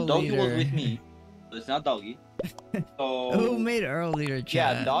made Earl And Doggy leader? was with me, so it's not Doggy. So Who made Earl leader?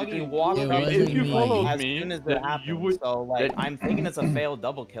 Chat? Yeah, Doggy walked It up wasn't to me followed as me, soon as then it happened. you would- So like, I'm thinking it's a failed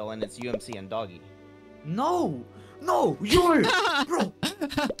double kill, and it's UMC and Doggy. No! No! You're... Bro!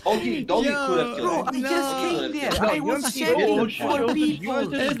 Doggy could have killed Bro, him. I just came there. No, I was UMC checking did. for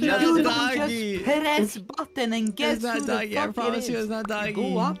people. It's You not don't Doggy. just press button and guess It's not who Doggy. the I fuck promise it you is. it's not You Doggy.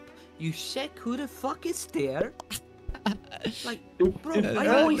 go up, you check who the fuck is there. Like, bro, If I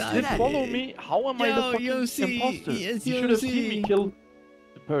Earl always do did that. follow me, how am I the Yo, fucking UMC, imposter? it's You should have seen me UMC. kill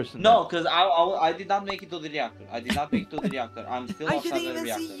the person. No, because I did not make it to the reactor. I did not make it to the reactor. I'm still I outside didn't the even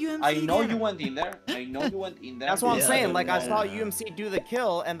reactor. see UMC I know there. you went in there. I know you went in there. That's what I'm Yeah, saying. Like, I no, saw no, no. UMC do the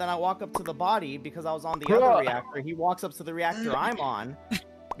kill, and then I walk up to the body because I was on the Bro. other reactor. He walks up to the reactor I'm on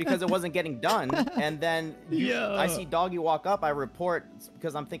because it wasn't getting done, and then Yo. I see Doggy walk up. I report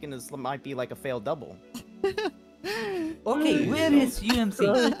because I'm thinking this might be like a failed double. Okay, where is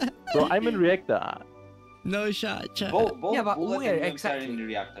UMC? Bro, I'm in reactor. No shot, chat. Both Yeah, but Bullet where and UMC are exactly? in the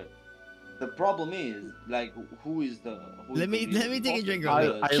reactor. The problem is, like, who is the? Let me take a drink real I,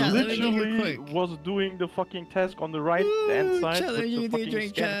 quick. I Chat, let me drink real literally quick. was doing the fucking task on the right hand side chat, let with me the take a fucking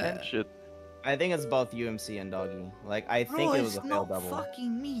drink, scan chat. hand shit. I think it's both UMC and Doggy. Like, I Bro, think it was it's a failed not double.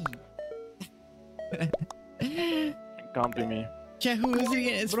 fucking me. Can't be me. Chat, who is it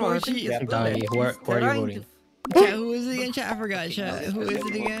again? It's Bro, I think Forshi. it's It's Doggy, who are you voting? Chat, who is it again? Chat, I forgot. Chat, who is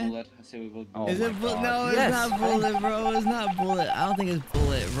it again? Bullet. I say we vote Oh Is Bullet. it my Bullet? God. No, it's Yes. not Bullet, bro. It's not Bullet. I don't think it's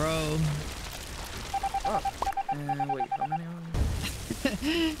Bullet, bro. Wait, how many are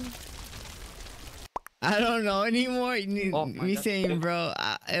I don't know anymore. Oh my Me God. saying, bro,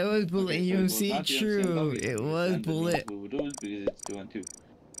 it was Bullet Okay, and so UMC. not UMC and True, Doggy. it So was that Bullet. means we would lose because it's 2-2.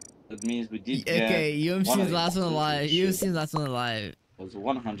 That means we did Okay, get one UMC's of last one the alive. shit. UMC's last one alive. Was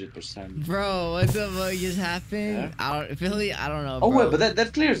 100%. Bro, what the fuck just happened? Yeah. I don't, Philly, I don't know. Oh bro. wait, but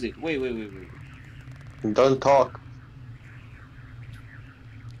that clears it. Wait. Don't talk.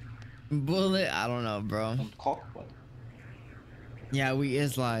 Bullet, I don't know, bro. Don't cock what? Yeah, we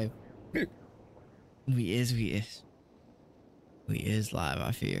is live. We is live,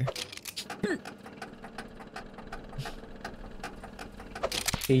 I fear.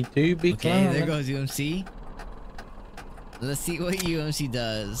 He do be Okay, there clown. goes UMC. Let's see what UMC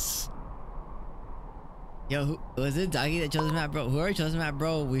does. Yo, who, was it Doggy that chose the map, bro? Whoever chose the map,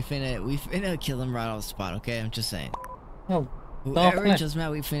 bro, we finna kill him right on the spot, okay? I'm just saying. Oh, Whoever okay. chose the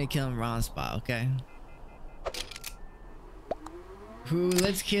map, we finna kill him right on the spot, okay? Who,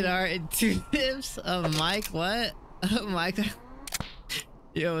 let's kid our 2 tips of Mike, what? Mike.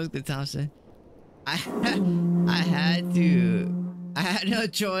 Yo, what's good, Thompson? I had no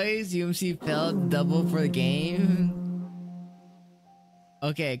choice. UMC failed double for the game.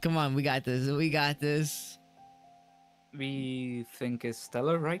 Okay, come on, we got this. We think it's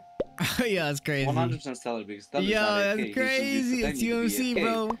Stellar, right? Yeah, that's crazy. 100% Stellar because Stellar Yo, is not that's AFK. He's crazy. It's pretending to be UMC, AFK.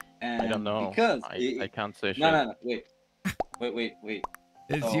 bro. And I don't know. Because I can't say shit. No, wait.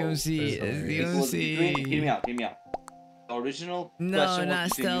 It's So, UMC. It's It was between, UMC. hear me out. The original No, question not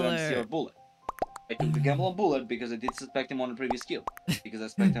was between UMC Stellar. or Bullet. I took the gamble on Bullet because I did suspect him on a previous kill. Because I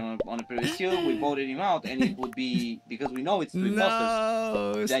suspected him on a previous kill, we voted him out, and it would be because we know it's 2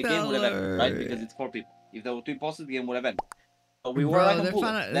 imposters. That game would have ended, right? Because it's 4 people. If there were 2 imposters, the game would have ended. So we were Bro, right on they're Bullet.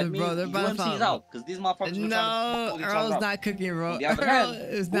 finna- That bro, means they're finna UMC is find- out because these motherfuckers were trying to No, pull each other Earl's out. not cooking, bro. On the other Earl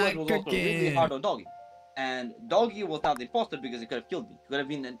hand, is Bullet not was also really cooking. hard on Doggy. And Doggy was not the imposter because he could have killed me. He could have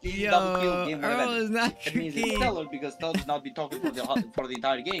been an easy Yo, double kill, game would have Earl ended. is not That means it's cooking. Stellar because Stellar does not be talking for the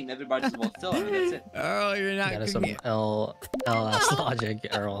entire game. Everybody just wants Stellar, and that's it. Earl, you're not That is some cooking. LS logic,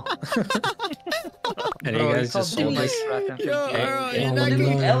 Earl. And Bro, you guys it's just all sold like this. Stratton. Yo, Earl, you're Oh not my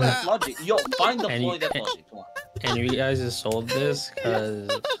cooking. God. LS logic. Yo, find the And flaw you- in that logic. Come on. And you guys just sold this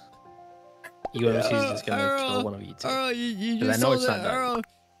because UMC is just gonna kill one of you two. Earl, you 'Cause I just know sold it's it, not Doggy. Earl.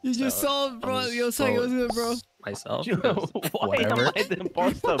 You just So, sold, bro. I'm just Yo, sorry, what's good, bro? Myself. Yo, because why whatever. am I the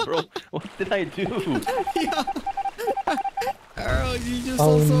imposter, bro? What did I do? Earl, you just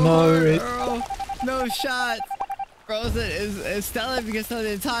Oh, sold so no, hard, it- Earl. No shots. Bro said, is Stella because Stella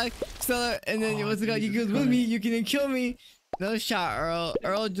didn't talk. Stella, and then what's it called? You goes with me, you can kill me. No shot, Earl.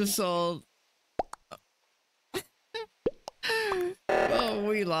 Earl just sold. Oh,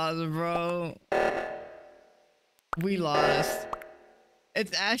 we lost, bro. We lost.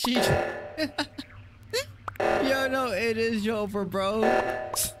 It's actually. Yo, no, it is Joper, bro.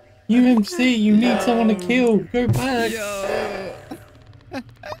 UMC, you need someone to kill. Go back. Yo.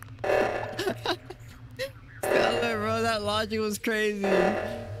 Stella, bro, that logic was crazy.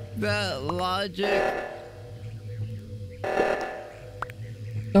 That logic.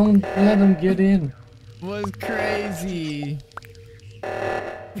 Don't let them get in. Was crazy.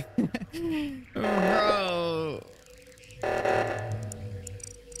 Bro.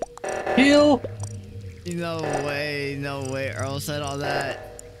 Kill. No way. Earl said all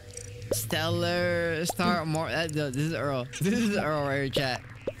that. Stellar, start more. This is Earl. This is Earl right here, chat.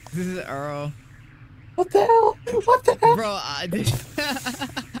 This is Earl. What the hell? What the hell? Bro,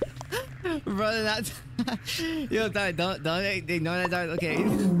 bro, that's. Yo, don't ignore that, dog. Okay,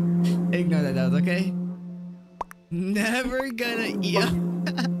 ignore that, dog. Okay. Never gonna. Yeah.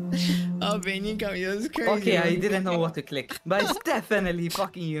 Opinion coming. It was crazy. Okay, I didn't know what to click, but it's definitely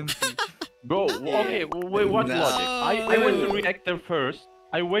fucking UMC. Bro, okay, wait, what logic? I went to reactor first.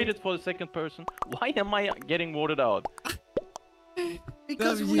 I waited for the second person. Why am I getting voted out?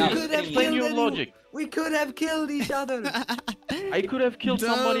 Because we could have killed your logic. We could have killed each other. I could have killed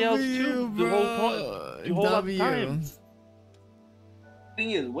somebody else too. The whole time.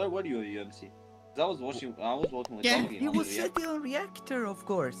 Thing is, where were you, UMC? I was watching with Donkey. He was sitting on reactor, of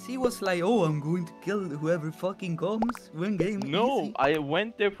course. He was like, "Oh, I'm going to kill whoever fucking comes. Win game." No, easy. I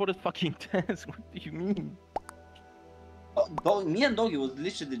went there for the fucking test. What do you mean? Me and Doggy was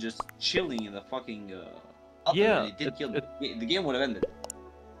literally just chilling in the fucking. Yeah, it did kill. The game would have ended.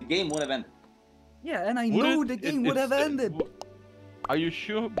 The game would have ended. Yeah, and I know the game would have ended. Are you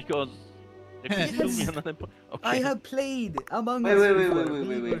sure? Because there could still be another. Okay. I have played Among Us before.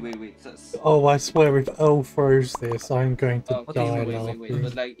 Wait. Oh, I swear if Earl throws this, I'm going to die wait.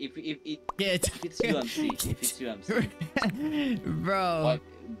 But like, if it's UMC, bro.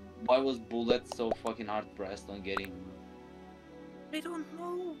 Why was Bullet so fucking hard pressed on getting? I don't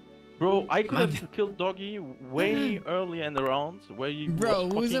know. Bro, I could have killed Doggy way earlier in the rounds where you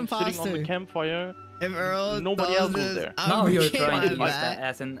was fucking sitting on the campfire. If Earl nobody else was there. Now you're trying to use that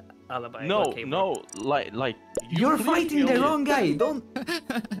as an alibi. No, like you're fighting the wrong guy. Don't.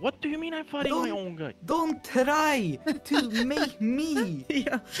 What do you mean I'm fighting my own guy? Don't try to make me.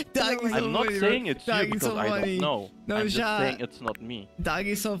 I'm not saying it's you because so I funny. don't know. No I'm just shot. saying it's not me.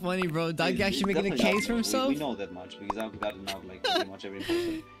 Doggy's so funny, bro. Doggy actually making a case for himself. We know that much because I've gotten out like pretty much every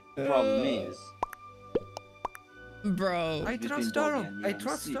person. The problem is, bro. I trust Doro. I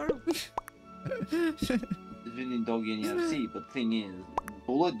trust Doro. Between Doggy and UMC, but the thing is,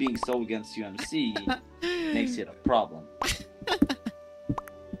 Bullet being so against UMC makes it a problem.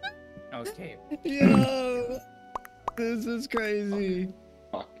 Okay. Yo, this is crazy.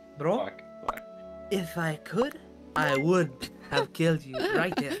 Fuck. Bro, if I could, I would have killed you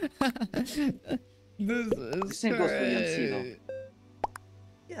right there. This is same goes for UMC though.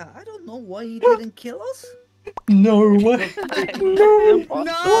 Yeah, I don't know why he didn't kill us. No way. No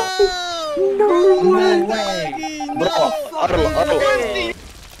way. Bro,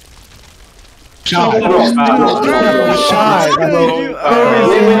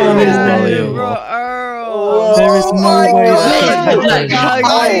 There is no way.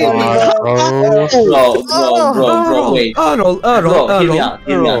 Bro, wait.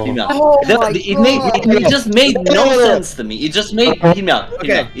 It just made no sense to me. It just made hear me out.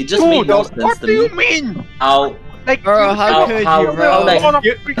 It just made no sense to me. What do you mean? How? Like, bro, how could you, bro?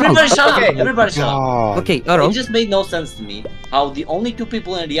 Everybody shut up! Everybody shut up! Okay, Aro. It just made no sense to me how the only two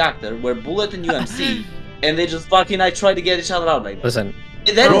people in the reactor were Bullet and UMC, and they just fucking tried to get each other out like that. Listen.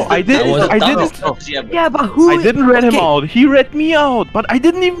 Bro, I didn't. Yeah, but who? I didn't read him out. He read me out, but I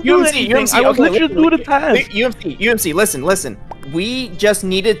didn't even do anything. I was literally doing the task. UMC, listen. We just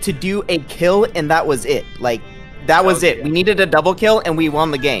needed to do a kill, and that was it. Like, that was it. We needed a double kill, and we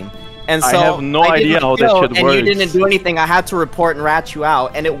won the game. And so I have no idea how this shit works. And you didn't do anything. I had to report and rat you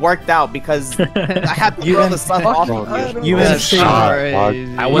out, and it worked out because I had to throw the sun off of you. I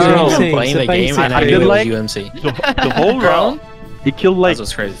wasn't even playing the game, and I knew it was UMC. The whole round, he killed like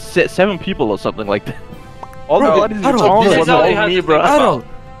 7 people or something like that. All the bodies was on me, bro.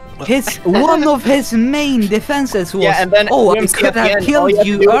 One of his main defenses was, and then I could have killed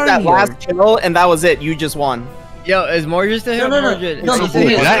you earlier. That last kill, and that was it. You just won. Yo, is Morgan still here? No. Did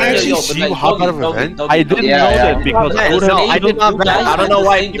I actually see you hop out of a vent? I didn't know that because I did not. I don't know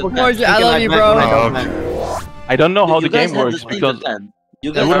why people. Morgan, I love you, bro. I don't know how You the guys game had the works same because defense.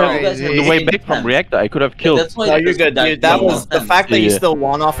 You I guys, would you have guys had on the the way same back from defense. reactor. I could have Yeah, killed. that's why No, the you're good, died dude. That same was the defense. fact that you Yeah. still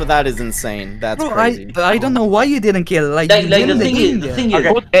won off of that is insane. That's Bro, crazy. I don't know why you didn't kill. Like, Like, you like win the the thing game is, the there. thing is,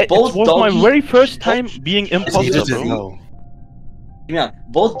 It both was my Doggy, very first time being He imposter, doesn't bro. know. yeah,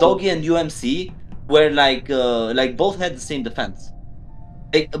 both Doggy and UMC were like both had the same defense.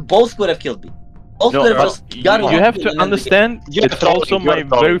 Like, both could have killed me. Both No, could have just you got one have kill to and then the game. understand. You're It's trolling, also you're my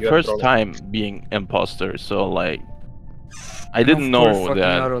trolling, very you're first trolling. time being imposter, so like, I And didn't of course, know fucking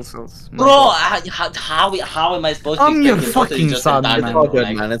that. Aerosols. My Bro, God. how am I supposed to I'm your expect imposter fucking just son, died It's man. all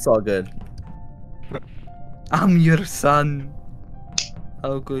good, man. It's all good. I'm your son.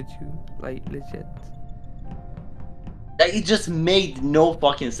 How could you? Like, legit. Like, it just made no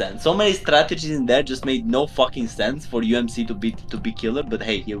fucking sense. So many strategies in there just made no fucking sense for UMC to be killer. But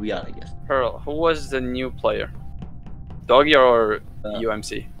hey, here we are, I guess. Pearl, who was the new player? Doggy or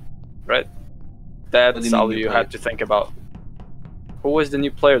UMC? Right? What do That's you mean all new you player? had to think about. Who was the new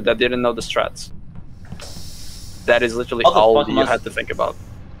player that didn't know the strats? That is literally How the all fuck you must- had to think about.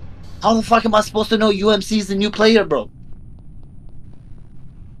 How the fuck am I supposed to know UMC is the new player, bro?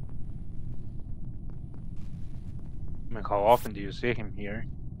 Like, how often do you see him here?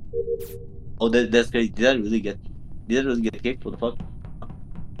 Oh, that's crazy. Did I really get kicked? What the fuck?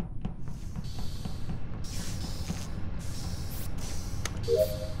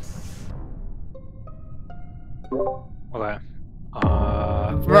 Okay.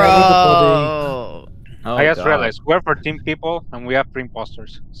 Bro. I just God. realized we're 14 people and we have 3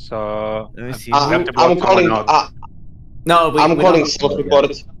 imposters. So Let me see. we have to vote I'm calling. someone out. No, I'm we calling don't-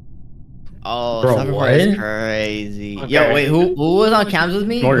 self-report. Oh, Bro, self-report is what? crazy. Okay. Yo, wait, who was on cams with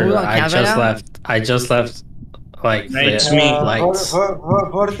me? Who Mortar, was on I cams right just now? left. I just left. Like It's the me. lights.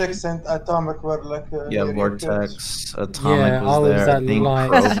 Vortex and Atomic were like. Yeah, near each other. Vortex, Atomic Yeah, I was was there. at I think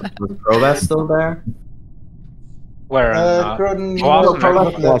lights. was Crobat still there? Where? Croydon, who else Crobat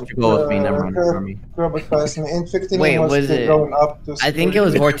left? Well, you go with me, never mind. Ignore me. Crobat passed me. And 15 Wait, was was still it? going up to I think it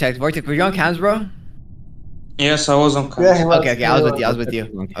was Vortex. Vortex, were you on cams, bro? Yes, I was on cams. Yeah, he was. Okay, I was with you. I was with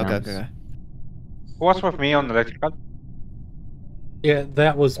you. Okay, okay. Who was with me on electrical? Yeah,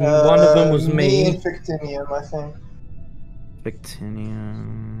 that was one of them was Me me. and Victinium, I think.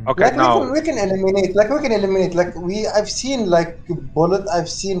 Victinium. Okay, Like now we can eliminate. Like I've seen like Bullet. I've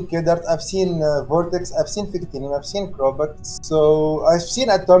seen Kedart. I've seen Vortex. I've seen Victinium. I've seen Crobat. So I've seen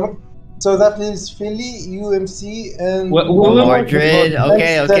Atomic. So that leaves Philly, UMC, and Mordred.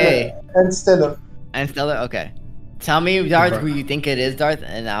 Okay, and Stellar, okay. and Stellar. And Stellar. Okay. Tell me, Darth, who you think it is, Darth,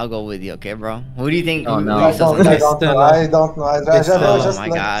 and I'll go with you. Okay, bro. Who do you think? Oh, who no. you I don't know. I don't know. I Oh just my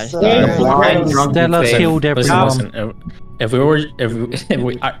like, gosh. Stella killed everyone. Listen, if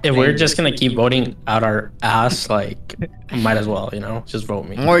we're just gonna keep voting out our ass, like, might as well, just vote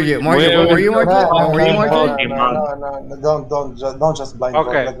me. Mordred, were you Mordred? Were you Mordred? No, don't just blind vote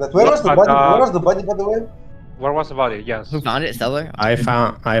Okay. like that. Where was the But, body? Where was the body, by the way? where was the body? Yes. Who found it? Stellar? I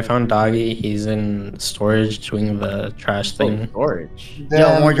found Doggy. He's in storage doing the trash thing. Storage.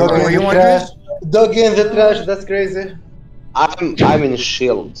 Damn, Mordred, doggy were in you the Mordred? trash. Doggy in the trash. That's crazy. I'm in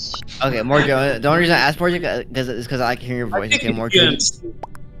shields. Okay, Mordred. The only reason I asked Mordred is because I can hear your voice. Okay, Mordred.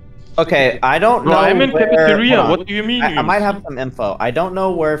 Okay, I don't Bro, know. I'm in where- cafeteria. hold on. What do you mean? I might have some info. I don't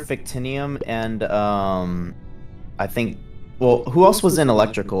know where Fictinium and I think. Well, who else was in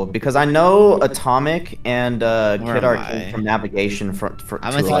electrical? Because I know Atomic and Kidar am came I? from navigation for.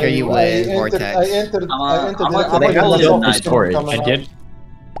 I'm gonna secure you with Vortex. I entered I'm the call it Night. night. Storage. I did.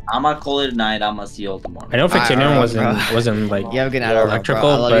 I'ma call it night. I'ma see you all tomorrow. I know Fictinium wasn't like You have a good night, Earl, bro. electrical,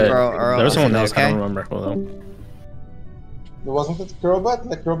 I love you, but bro. Earl, there was I'll someone see you else. later, I okay? don't remember who though. Wasn't it Crobat?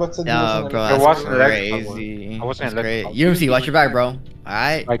 Like Crobat said. he No, wasn't bro, in There that's was an electrical crazy. I wasn't That's great. electrical. UMC, watch your back, bro.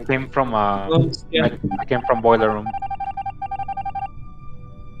 Alright? I came from I came from boiler room.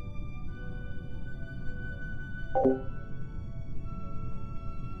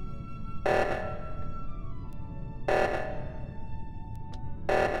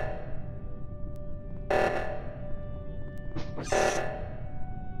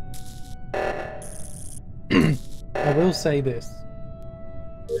 I will say this.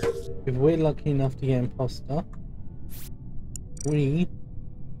 If we're lucky enough to get imposter, we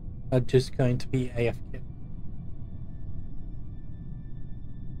are just going to be AFK.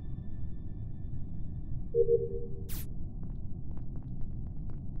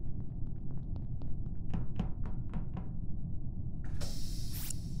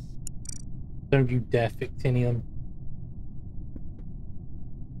 Don't you dare, Fictinium.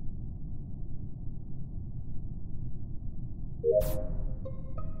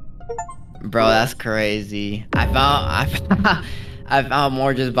 Bro, that's crazy. I I found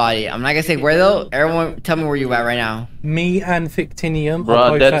Mordred's body. I'm not gonna say where though. Everyone, tell me where you at right now. Me and Fictinium are Bro,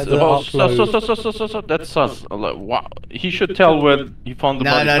 both that's at the upload. that's sus. Like, wow. He should tell where he found the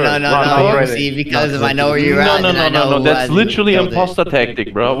No, body no, first. no, no. See, because if I know where you're No, at, no, then I no, know no, who that's has literally killed it. imposter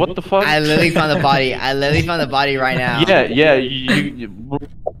tactic, bro. What the fuck? I literally found the body. I literally found the body right now. Yeah,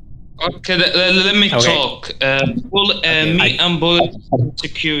 Okay, let me talk. Me and Bull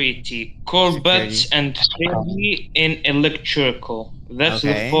security, Corbett and Freddy in electrical. That's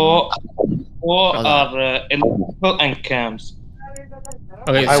the four are electrical and cams.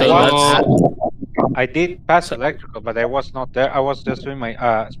 Okay, I did pass electrical, but I was not there. I was just doing my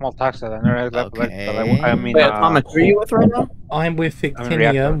small tasks and I left electrical. I mean, Wait, Atomic, who are you with right now? I'm with Reactor.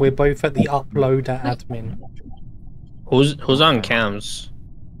 Fictinium. We're both at the uploader admin. Who's on cams?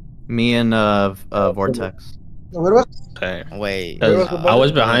 Me and Vortex. Okay. Wait. I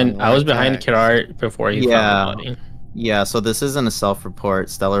was behind Kid Art before he found the body. Yeah, so this isn't a self-report.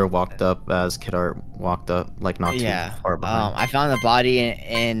 Stellar walked up as Kid Art walked up, like not too far behind. I found the body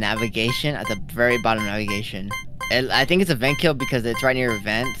in navigation at the very bottom of navigation. I think it's a vent kill because it's right near a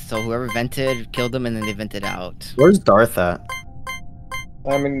vent. So whoever vented killed them and then they vented out. Where's Darth at?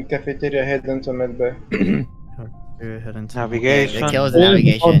 I'm in cafeteria, head into medbay. Navigation. The kill was in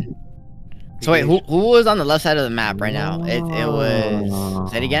navigation. So wait, who was on the left side of the map right now? It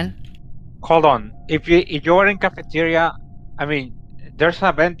was. Say it again. Hold on. If you are in cafeteria, I mean, there's an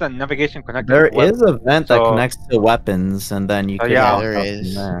event and navigation connected. There to weapons, is a vent that connects to weapons, and then you could. yeah, there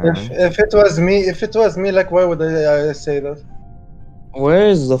is. If it was me, like, why would I say that? Where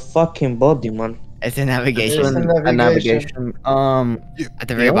is the fucking body, man? It's in navigation. It's in navigation. At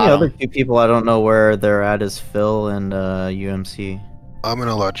the very only bottom. other two people I don't know where they're at is Phil and UMC. I'm in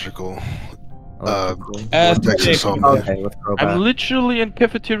electrical. Vortex is on okay, with I'm literally in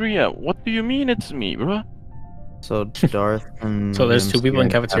cafeteria. What do you mean it's me, bro? So Darth and So there's two people in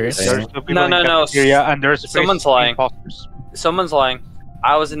cafeteria? There's two people No, in no, no. cafeteria and there's Someone's three lying. imposters. Someone's lying.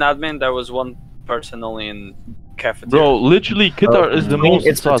 I was in admin. There was one person only in cafeteria. Bro, literally, Kitar is the most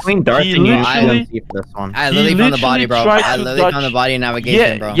It's sus. between Darth He and literally, UMC for this one. I literally found the body, bro. tried I to literally found the dodge- body in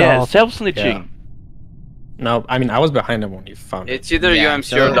navigation, bro. Yeah, self-snitching. No, I mean I was behind him when he found it. It's either Yeah,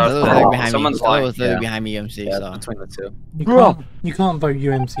 UMC or Darth. behind Someone's me. lying. Was literally behind me, UMC. So. Between the two. You can't vote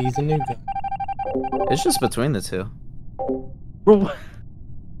UMC. He's a new guy. It's just between the two. Bro,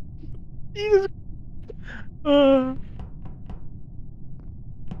 Jesus.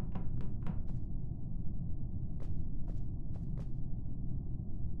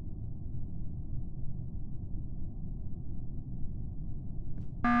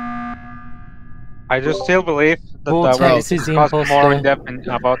 I just still believe that Vortex we'll is the discuss more imposter. in depth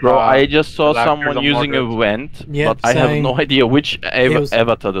about. Bro, I just saw the actors someone of using a Mordred. vent, Yep, but I have same. no idea which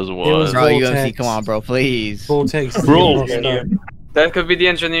avatar this was. Bro, Vortex. UMC, come on, bro, please. Vortex is Bro. the imposter. That could be the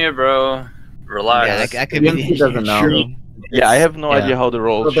engineer, bro. Relax. Yeah, that could be UMC the doesn't know. True. Yeah, I have no Yeah. idea how the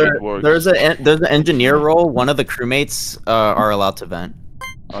role So shit works. there's an engineer role. One of the crewmates are allowed to vent.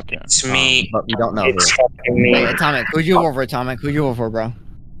 Okay. It's me. But we don't know who. It's fucking me. Wait, Atomic, who'd you vote for, Atomic? Who'd you vote for, bro?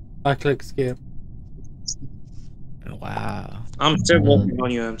 I click skip. Wow. I'm still working on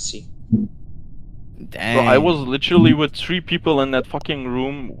UMC. Dang. Bro, I was literally with 3 people in that fucking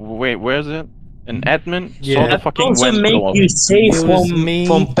room. Wait, where's it? An admin? Yeah. Saw the fucking Also vent make go off. you safe It was from me,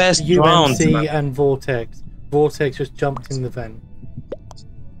 past rounds, UMC, man. and Vortex. Vortex just jumped in the vent.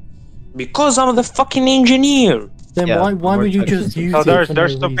 Because I'm the fucking engineer. Then Yeah, why would you Vortex just is- use So it there's for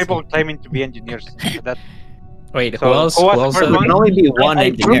there's no two people reason? claiming to be engineers. That Wait, So, who else? who was Who the else? first There one? can only be one I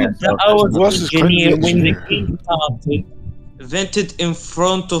engineer. proved that I was Who else the is claiming engineer when the engineer? game started. Vented in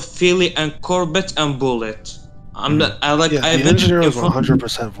front of Philly and Corbett and Bullet. I'm not. I like. Yeah, I the vented engineer in is front.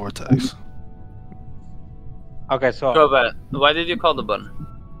 100% Vortex. okay, so Robert, why did you call the button?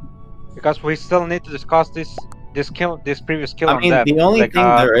 because we still need to discuss this previous kill I on mean, that. the only Like, thing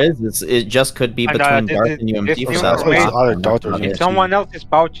there is it just could be and, between this- Darth this- and this UMC for information- that. That's why other doctors if someone else is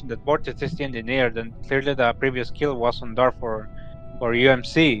vouching that Vortex is the engineer, then clearly the previous kill was on Darth for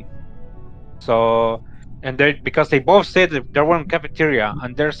UMC. So, and they because they both said that they were in cafeteria,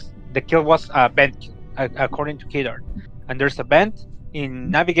 and the kill was a vent kill, according to Kedar, and there's a vent in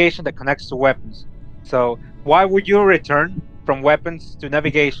navigation that connects to weapons. So why would you return from weapons to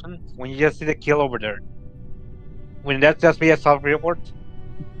navigation when you just see the kill over there? Wouldn't that just be a self-report?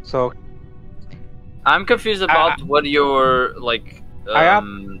 So I'm confused about what your like.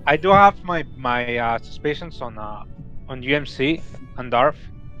 I do have my suspicions on UMC and Darth,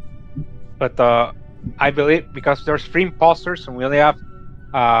 but I believe because there's 3 imposters and we only have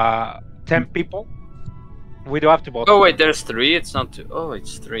 10 people, we do have to vote. Oh wait, there's 3. It's not 2. Oh,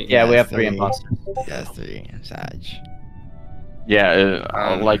 it's 3. Yeah, we have 3 imposters. Yeah, 3. Sag.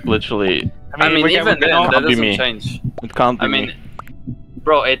 Yeah, like literally. I mean, even then, that can't be doesn't me. change. It can't be I mean, me.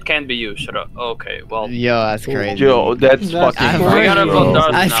 bro, it can't be you. Shut up. Okay, well. Yo, that's crazy. Yo, that's fucking We gotta vote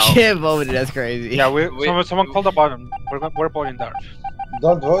Darth I now. can't vote it. That's crazy. Yeah, someone called the bottom. We're voting Darth.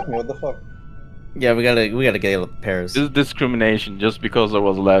 Don't vote me. What the fuck? Yeah, we gotta get pairs. This is discrimination just because I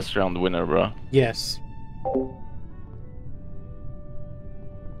was last round winner, bro. Yes.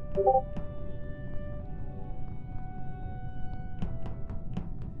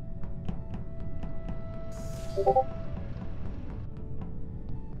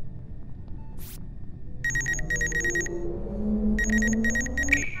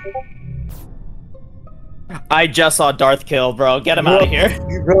 I just saw Darth kill, bro. Get him out of here.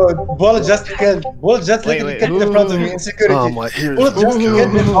 Bro, Bull just killed. Bull just literally killed in front of me in security. Oh my ears. Bull just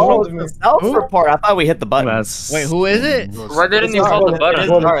killed in front of me. Self-report. I thought we hit the button. Wait, who is it? Why didn't you call the button?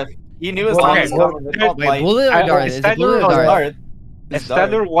 Darth. He knew his Okay, Wait, Bullet or Darth? Is it Bullet or Darth?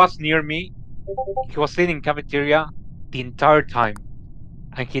 Stellar was near me. He was sitting in cafeteria the entire time,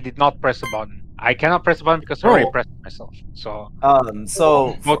 and he did not press the button. I cannot press the button because I already pressed it myself. So. I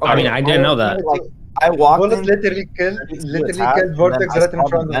mean, I didn't know that. I walked Bullet in. literally killed Vortex right in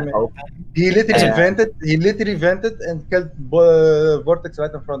front of me. He literally vented and killed Vortex right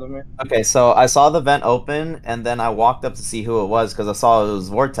in front of me. Okay, so I saw the vent open, and then I walked up to see who it was because I saw it was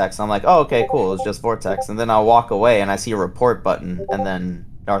Vortex. I'm like, oh, okay, cool, it's just Vortex. And then I walk away, and I see a report button, and then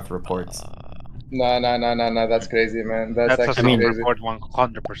Darth reports. No, that's crazy, man. That's actually crazy. Report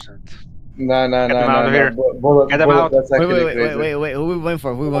 100%. No. Get them out of here. Get them out. Wait. Who we went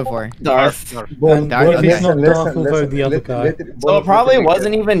for? Who we went for? Darth. If it's not Darth, we'll vote the other guy. So it probably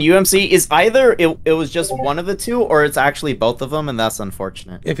wasn't even UMC. Is either it was just one of the two, or it's actually both of them, and that's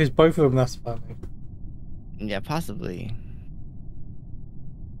unfortunate. If it's both of them, that's fine. Yeah, possibly.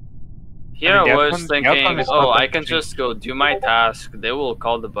 Here I was thinking, oh, I can just go do my task. They will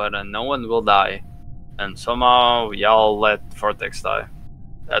call the button. No one will die, and somehow y'all let Vortex die.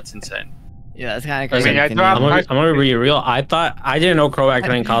 That's insane. Yeah, that's kind of crazy. I'm gonna be real. I didn't know Croak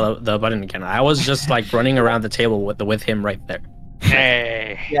couldn't call the button again. I was just like running around the table with him right there.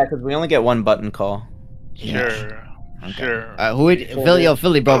 Hey. Yeah, because we only get one button call. Sure. Okay. Sure. Who would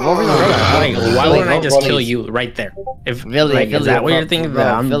Philly, bro? What were why wouldn't I just kill you right there? If Philly, is that what you're thinking?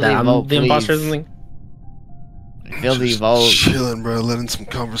 That I'm the imposter or something? Philly vote. Chilling, bro. Letting some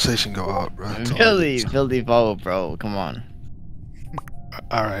conversation go out, bro. Philly vote, bro. Come on.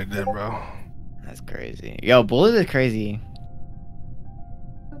 All right then, bro. That's crazy. Yo, Bullet is crazy.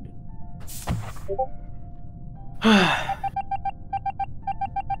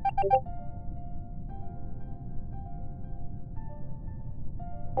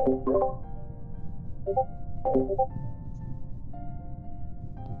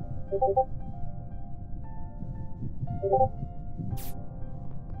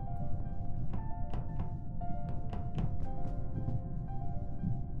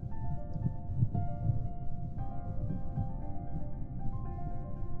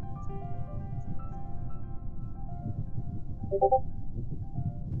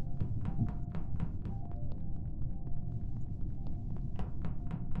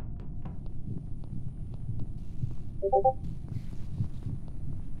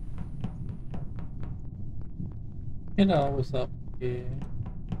 You know what's up here. Is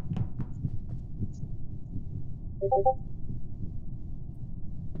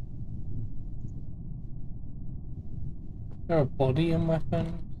there a body and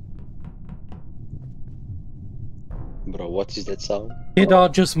weapon? Bro, what is that sound?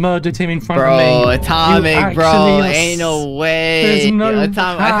 Kidar just murdered him in front bro, of me. Atomic, bro. Ain't no way. There's no I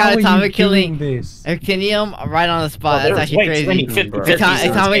got Atomic killing this. Actinium right on the spot. That's actually crazy.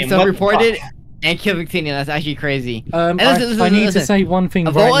 Atomic self-reported and killed Actinium. That's actually crazy. I need to say one thing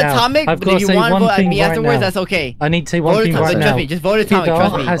vote right now. Atomic, I've but got if to you say want to one vote thing me right afterwards, now. that's okay. I need to say one thing right now. Trust me, just vote Atomic,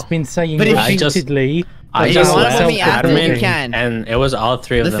 trust me. has been saying But if you- repeatedly. I just want left me after, you admin, can. and it was all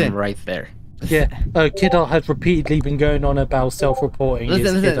three of Listen. them right there. Yeah, Kidar has repeatedly been going on about self-reporting.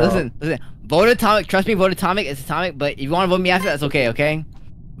 Listen. Vote Atomic. Trust me, vote Atomic. It's Atomic. But if you want to vote me after, that's okay. Okay.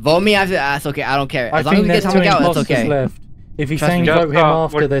 Vote me after. That's okay. I don't care. As long as we get Atomic out, that's okay. Left. If you're Trust saying me. vote him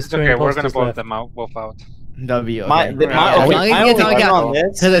after, there's two okay, we're imposters gonna vote left. them out, both out. W. My Okay. As long as we get Atomic out,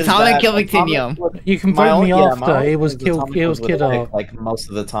 because Atomic killed Victinium. You can vote me after. It was Kidar. Like most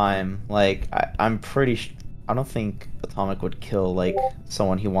of the time, like I'm pretty. I don't think Atomic would kill like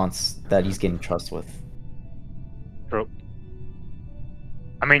someone he wants that he's getting trust with. True.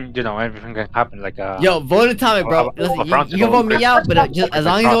 I mean, you know, everything can happen. Like Yo, vote Atomic, bro. Listen, you can vote me out, but just as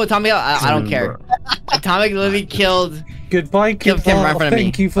long as you vote Atomic out, I don't care. Atomic literally killed. Goodbye, killed Tim right in front of me.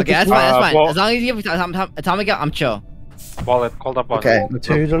 Thank you for okay, that's fine. That's fine. As long as you give Atomic out, I'm chill. Bullet, call the button. Okay.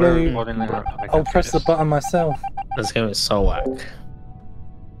 Toodaloo. We're voting on I'll press the button myself. This game is so whack.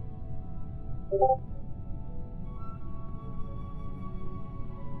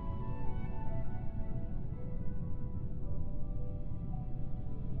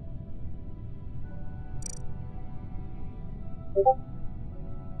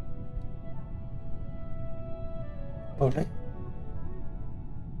 Okay.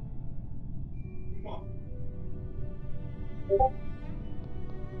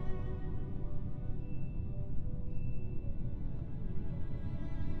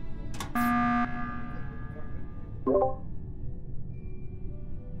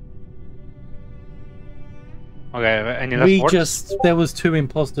 Okay, any last words? There was 2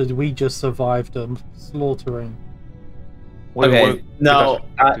 imposters, we just survived them slaughtering. Okay, no,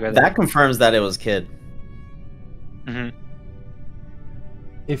 that confirms that it was Kid.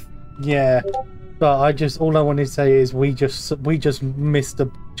 Yeah, but all I wanted to say is we just missed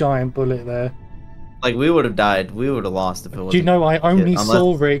a giant bullet there. Like, we would have died. We would have lost if it was. Do you know, I only Kid,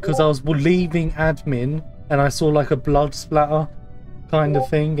 saw it because I was leaving admin and I saw like a blood splatter kind of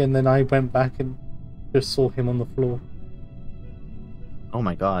thing, and then I went back and just saw him on the floor. Oh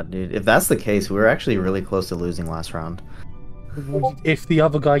my god, dude. If that's the case, we were actually really close to losing last round. If the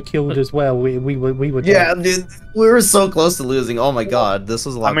other guy killed as well, we were Yeah, dead. dude. We were so close to losing. Oh my god, this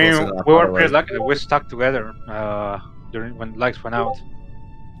was a lot closer than I we thought were it pretty was. lucky that we stuck together during when lights went out.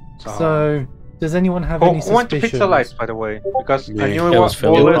 So, does anyone have who any who went to fix the suspicions? lights, by the way? Because I knew It was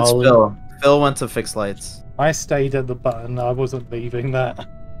Phil. Bullet. Phil went to fix lights. I stayed at the button. I wasn't leaving that.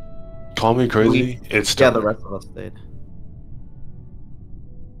 Call me crazy. It's Yeah, the rest of us stayed.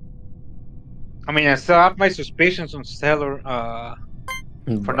 I mean, I still have my suspicions on Stellar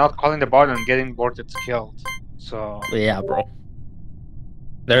for not calling the button and getting Vortex killed. So Yeah, bro.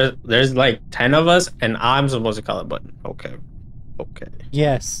 There's like 10 of us, and I'm supposed to call a button. Okay.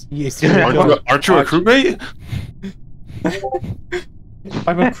 Yes. Aren't you a crewmate?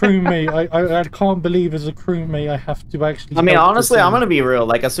 I'm a crewmate. I can't believe as a crewmate I have to actually. I mean, help the honestly, I'm team. gonna be real.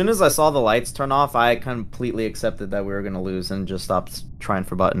 Like, as soon as I saw the lights turn off, I completely accepted that we were gonna lose and just stopped trying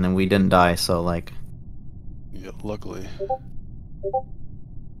for button, and we didn't die. So, like, yeah, luckily.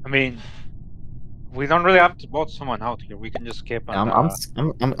 I mean, we don't really have to vote someone out here. We can just skip. And,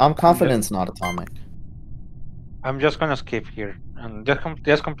 I'm confident it's not atomic. I'm just gonna skip here and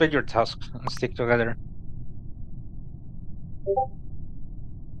just complete your tasks and stick together.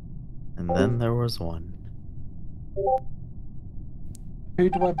 And then there was one. Who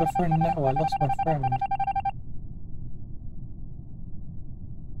do I befriend now? I lost my friend.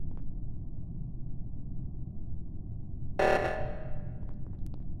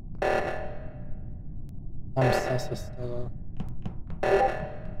 I'm Sessa Stella.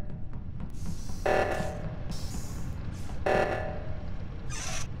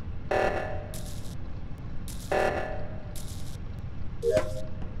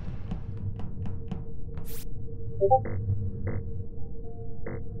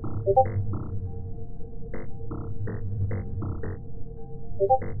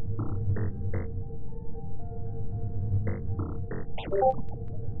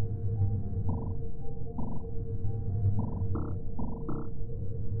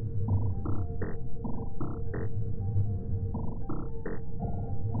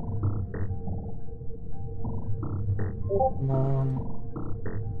 Come on.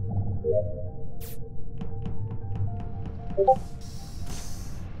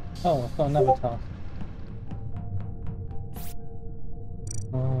 Oh, I've got another task.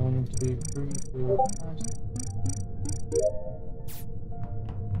 1, 2, 3, 4, 5.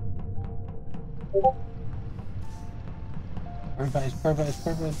 Probat.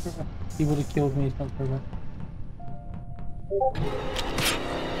 He would have killed me, it's not Probat.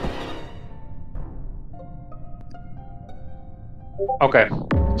 Okay,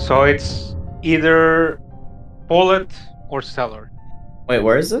 so it's either Bullet or Stellar. Wait,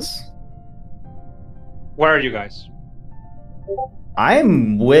 where is this? Where are you guys?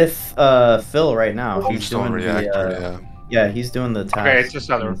 I'm with Phil right now. I'm He's still doing on reactor, the yeah, he's doing the task. Okay, it's a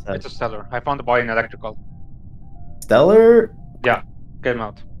Stellar. It's a Stellar. I found the body in electrical. Stellar. Yeah, get him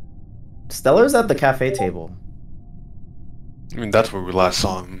out. Stellar's at the cafe table. I mean, that's where we last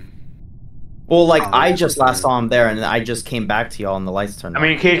saw him. Well, like, I just last saw him there, and I just came back to y'all, and the lights turned I on.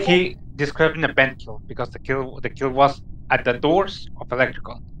 mean, he described in a bent kill because the kill was at the doors of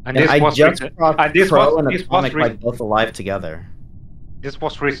electrical, and this I was just recent. brought And this Pro was and this Atomic, was like, both alive together. This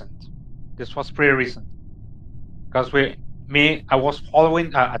was recent. This was pretty recent because I was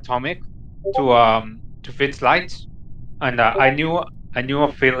following Atomic to fix lights, and I knew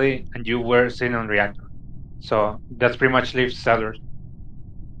of Philly and you were sitting on reactor, So that's pretty much leaves Stellar.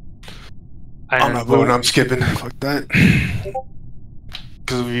 I'm not voting. I'm skipping. Fuck that.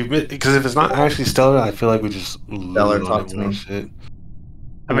 Because if it's not actually Stellar, I feel like we just Stellar, lose talk to me. shit.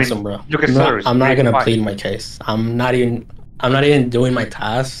 I mean, Listen, bro. look at I'm Stellar. not gonna plead my case. I'm not even doing my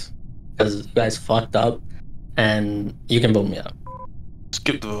task because you guys fucked up, and you can vote me out.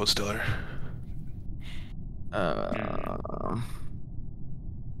 Skip the vote, Stellar.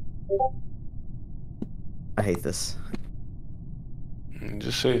 I hate this.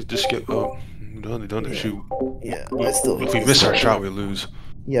 Just skip vote. Don't shoot. Yeah, I still hate If we this. miss our shot, we lose.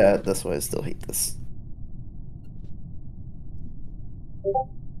 Yeah, that's why I still hate this.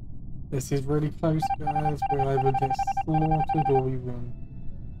 This is really close, guys. We either get slaughtered or we win.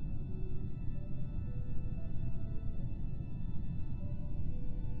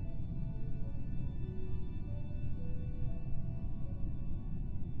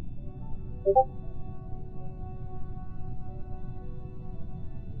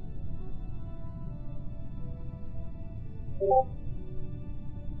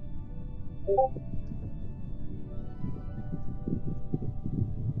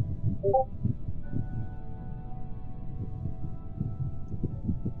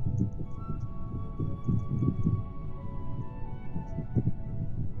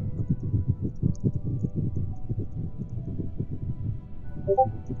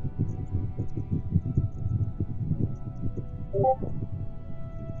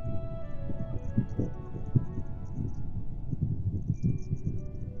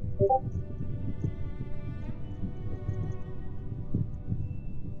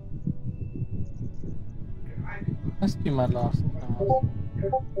 Let's do my last task.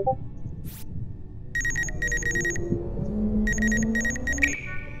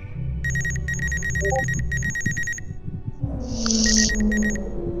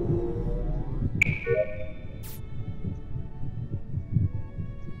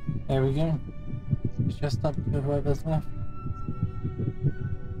 There we go. It's just up to whoever's left.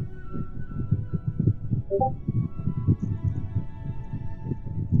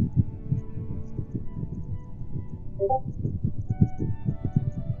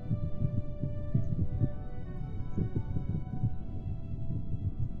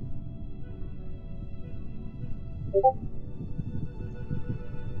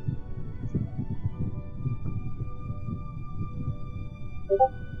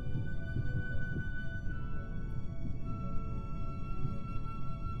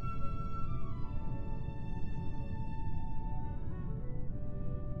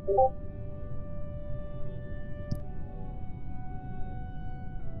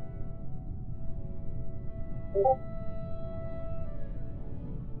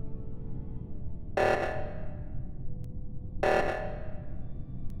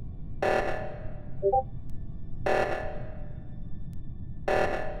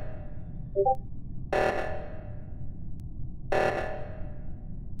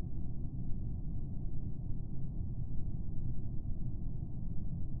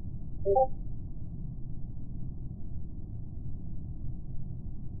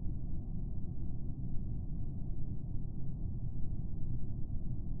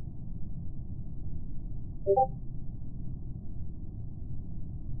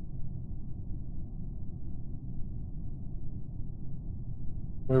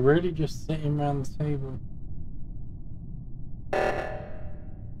 We're really just sitting around the table.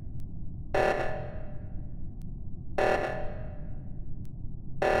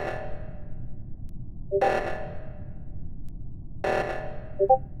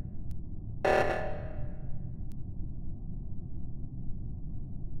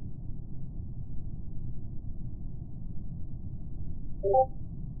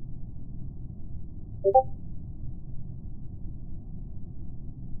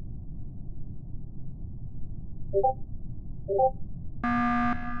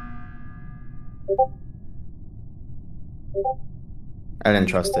 I didn't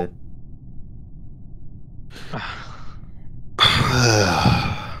trust it.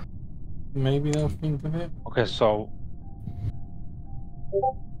 Maybe they'll think of it. Okay, so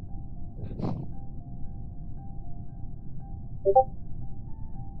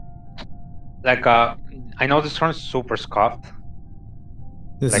like I know this one is super scuffed.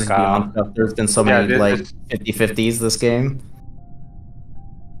 This Like, is beyond stuff. There's been so many like 50-50s this game.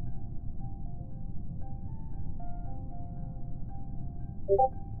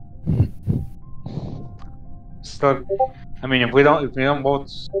 So, I mean, if we don't vote,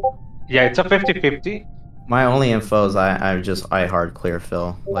 yeah, it's a 50-50. My only info is I hard clear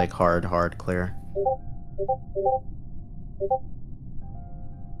Phil, like hard clear.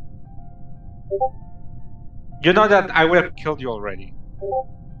 You know that I would have killed you already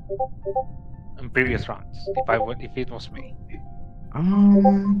in previous rounds if it was me.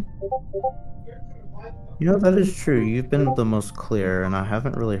 You know, that is true. You've been the most clear, and I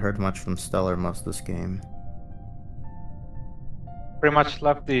haven't really heard much from Stellar most of this game. Pretty much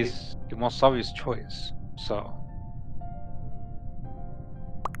left is the most obvious choice. So.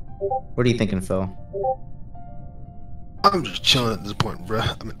 What are you thinking, Phil? I'm just chilling at this point, bro.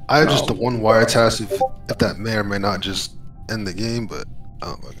 I mean, I just the one wiretap if that may or may not just end the game, but I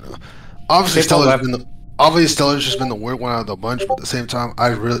don't fucking know. Obviously, Stellar's just been the weird one out of the bunch, but at the same time, I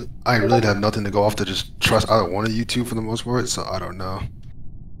really have nothing to go off to just trust either one of you two for the most part. So I don't know.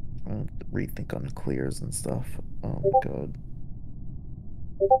 I'll rethink on clears and stuff. Oh my god.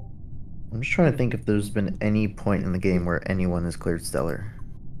 I'm just trying to think if there's been any point in the game where anyone has cleared Stellar.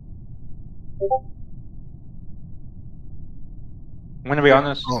 I'm gonna be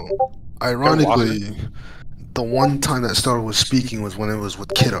honest. Ironically, the one time that Stellar was speaking was when it was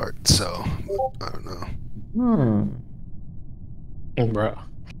with Kid Art, so I don't know. Bro,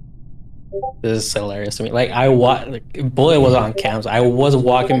 this is hilarious to me. Like Bullet was on cams. I was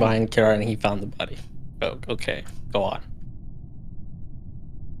walking behind Kid Art and he found the body. Oh, okay, go on.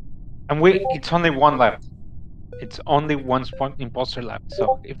 And it's only one left. It's only one imposter left.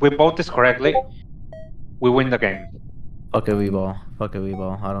 So if we vote this correctly, we win the game. Fuck it, Weeball. Fuck it,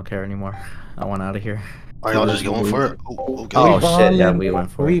 Weeball. I don't care anymore. I want out of here. Are y'all just going for it? Okay. Oh shit, yeah, we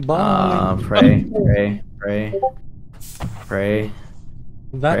went for it. Pray.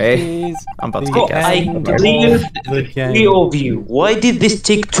 That Pray. is I'm about to the get gas. end cleared of the game. three of you. Why did this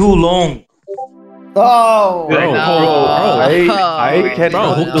take too long? Oh, Bro, I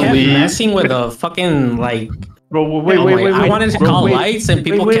cannot who kept believe. messing with a fucking like. Bro, wait. I wanted to call lights and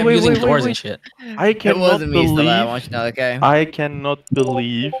people kept using doors and shit. I cannot believe. I want you to know, okay? I cannot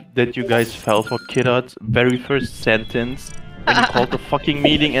believe that you guys fell for Kid Art's very first sentence when you called the fucking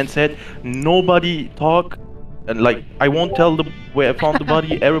meeting and said nobody talk. And like, I won't tell them where I found the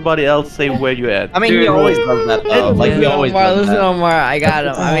body. Everybody else say where you at. I mean, he always does that though. Like, we always does Listen, that. Omar, I got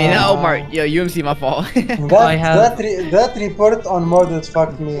him. I mean, Omar, yo, UMC, my fault. That report on Mordred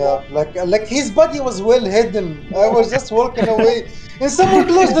fucked me up. Like his body was well hidden. I was just walking away, and someone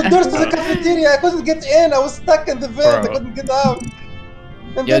closed the doors to the cafeteria. I couldn't get in. I was stuck in the vent. I couldn't get out.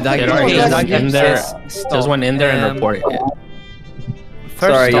 And Yo, then just went in there and reported it.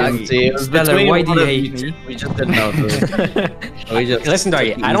 Sorry, Stellar, why do you hate me? We just didn't know. Listen,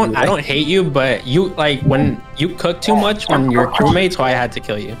 Doggy, I don't hate you, but you like when you cook too much when you're crewmates, so I had to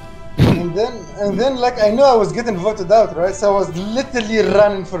kill you. And then like I knew I was getting voted out, right? So I was literally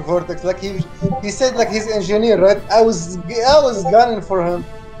running for Vortex. Like he said like he's engineer, right? I was gunning for him.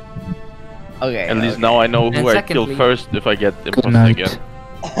 Okay. At least now I know who I killed first if I get imposter again.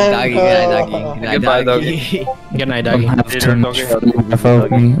 Doggy, good night, Doggy. Good night, Doggy. About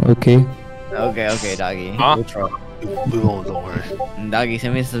me, okay? Okay, Doggy. We won't, don't worry. Doggy,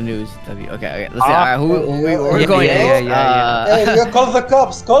 send me some news. Okay. Let's see. Alright, who we're going next? Hey, you call the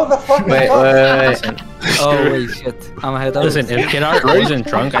cops. Call the fucking cops. Wait. Oh wait, shit. I'm ahead of Listen, if Kid Art wasn't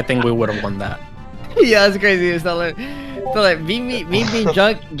drunk, I think we would have won that. Yeah, that's crazy. So like, me being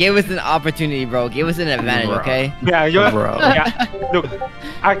drunk gave us an opportunity, bro. Gave us an advantage, okay? Yeah, Bro. yeah. Look,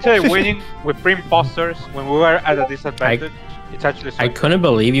 actually winning with three imposters when we were at a disadvantage, it's actually. I couldn't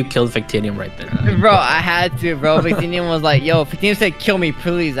believe you killed Victinium right there. Bro, I had to, bro. Victinium was like, yo, Victinium said, kill me,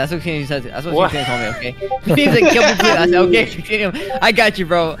 please. That's what Victinium said. That's what Victinium told me, okay? Victinium said, kill me, please. I said, okay, Victinium, I got you,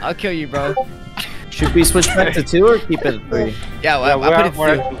 bro. I'll kill you, bro. Should we switch back to 2 or keep it at 3? Yeah, well, I put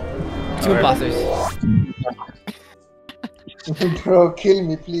it to 2 imposters. Bro, kill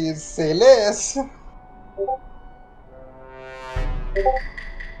me, please. Say less.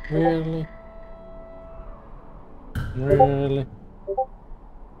 Really?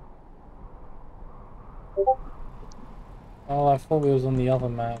 Oh, I thought we was on the other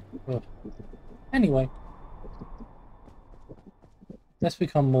map. Ugh. Anyway. Let's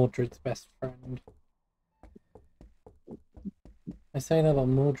become Mordred's best friend. I say that, but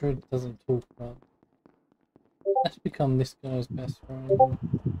Mordred doesn't talk about. Let's become this guy's best friend.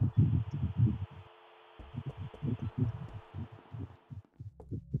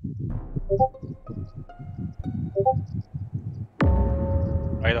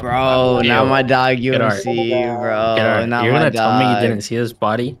 Bro, now my dog UMC, bro. Now You're my gonna dog. tell me you didn't see his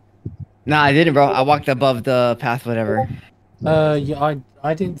body? Nah, I didn't, bro. I walked above the path, whatever. Yeah,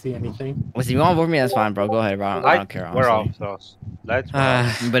 I didn't see anything. Well, if you want to vote for me, that's fine, bro. Go ahead, bro. I don't care, We're honestly. off, so let's.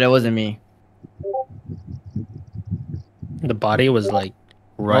 But it wasn't me. The body was like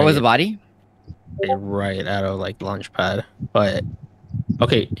right. What was the body? Right out of like launch pad. But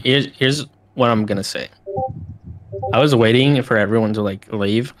okay, here's what I'm gonna say. I was waiting for everyone to like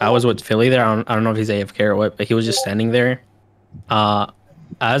leave. I was with Philly there. I don't know if he's AFK or what, but he was just standing there.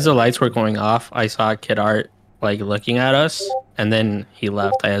 As the lights were going off, I saw Kid Art like looking at us, and then he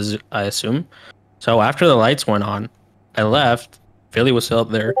left. I assume. So after the lights went on, I left. Philly was still up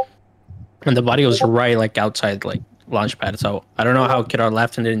there, and the body was right like outside like launchpad. So I don't know how Kid Art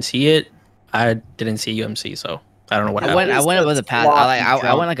left and didn't see it. I didn't see UMC, so I don't know what happened. I went above the path.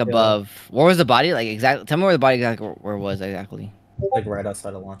 I went like above. Where was the body? Like exactly. Tell me where the body exactly where it was exactly. Like right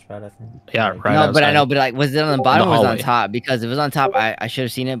outside of launchpad, I think. Yeah, right. No, outside. but I know. But like, was it on the bottom or was it on hallway. top? Because if it was on top, I should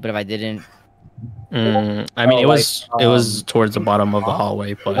have seen it. But if I didn't, I mean, it was towards the bottom of the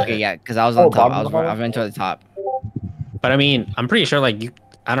hallway, but okay, yeah, because I was on top. I was running toward the top. But I mean, I'm pretty sure like you.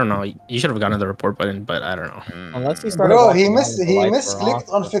 I don't know. You should have gotten the report button, but I don't know. Unless he started. Bro, he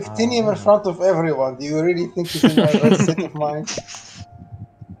misclicked on Fictinium in front of everyone. Do you really think he's in my right state of mind?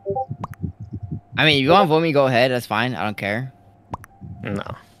 I mean, if you want to vote me, go ahead. That's fine. I don't care. No,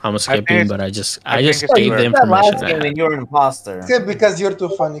 I'm skipping, but I just gave the That last information. game and you're an imposter. Skip because you're too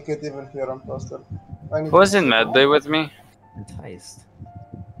funny, kid, even if you're an imposter. Who was in medbay with me? Enticed.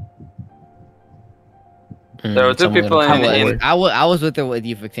 There were two people in. I was with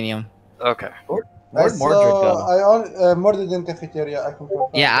you, Victinium. Okay. Mordred in cafeteria. I can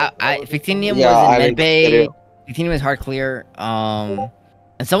confirm. Yeah, Victinium was in medbay. Victinium was hard clear. And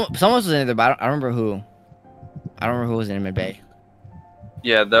someone was in there, but I don't remember who. I don't remember who was in medbay.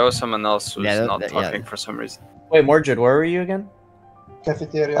 Yeah, there was someone else who's not talking for some reason. Wait, Mordred, where were you again?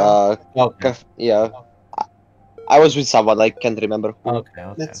 Cafeteria. Yeah. I was with someone, I can't remember.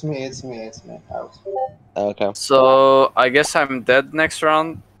 Okay. It's me. Okay. So I guess I'm dead next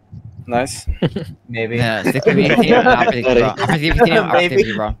round. Nice. Maybe. Yeah, stick with me, Victinium. I'll protect you, bro. I'll protect you, Victinium. I'll protect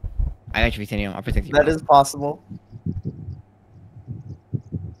you, bro. I got you, Victinium. I'll protect you. That is possible.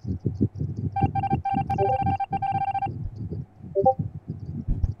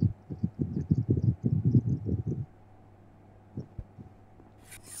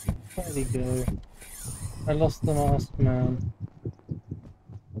 Where'd he go? I lost the last man.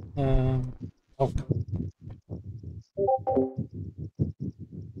 Oh.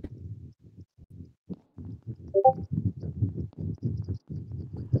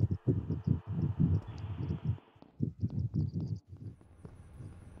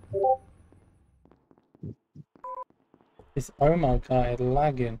 This Omar guy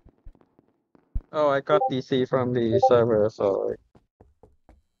lagging. Oh, I got DC from the server, so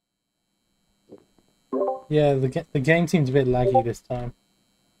Yeah, the game seems a bit laggy this time.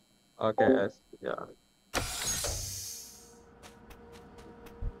 okay, yeah.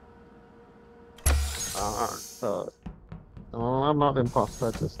 So no, I'm not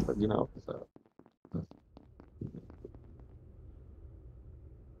imposter, just you know. So.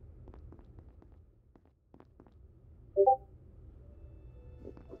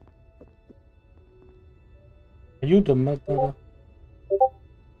 Are you the mother?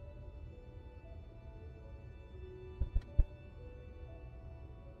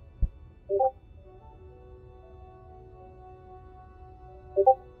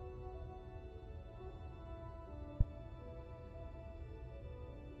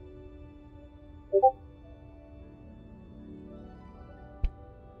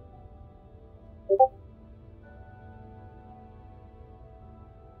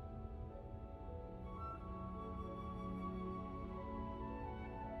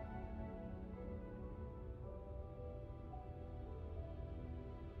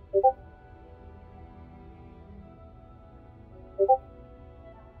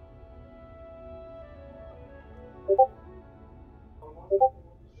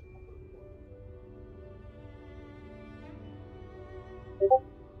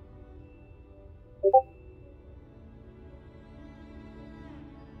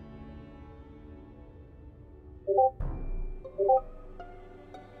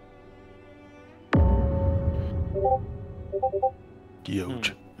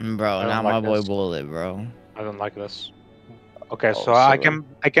 Huge. Bro, not my boy Bullet, bro. I don't like this. Okay, so I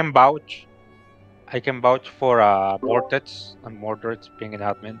can vouch. I can vouch for Mortets and Mordred being an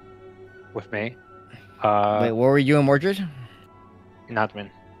admin with me. Wait, where were you and Mordred? In admin.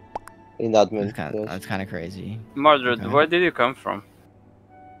 In admin. That's kind of crazy. Mordred, where did you come from?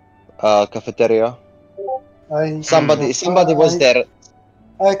 Cafeteria. Somebody was there.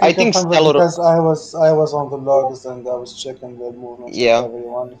 I think confirm Stellar. because I was on the logs and I was checking the movements of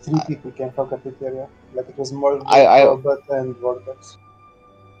everyone. 3 people came from cafeteria. Like it was more Robert and Vortex.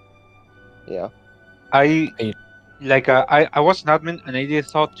 Yeah. I was an admin and I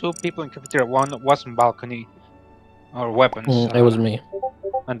saw 2 people in cafeteria. One was in balcony or weapons. It was me.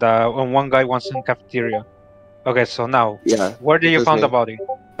 And one guy was in cafeteria. Okay, so now, Yeah. where did you was find me. the body?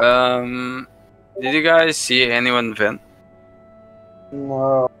 Did you guys see anyone vent?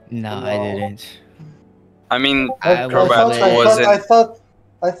 No. No, I didn't. I mean, I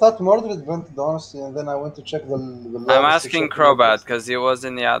I thought Mordred went to honestly, and then I went to check the I'm lava asking section. Crobat because he was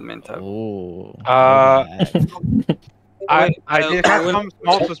in the admin tab. Oh. I did have some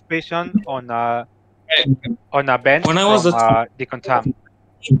small suspicion on a bench When I was from at Decontam.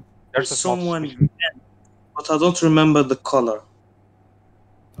 There's a small someone, suspicion. but I don't remember the color.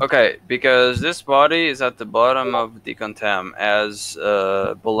 Okay, because this body is at the bottom of Decontam as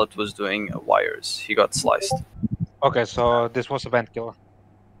Bullet was doing wires. He got sliced. Okay, so this was a vent killer.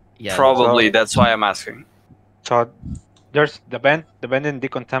 Yeah. Probably, that's why I'm asking. So there's the vent in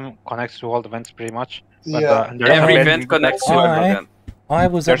Decontam connects to all the vents pretty much. But, Yeah. there's a Every vent vent in- connects to every vent. I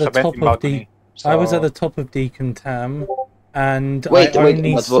was at There's the a vent top in of balcony, I was at so- the top of Decontam, and Wait, I wait,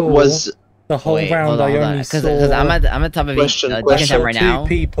 only but saw was- the whole Wait, round. hold on, I hold on. only Because saw. I'm at top of Question, I Decontam saw right two now.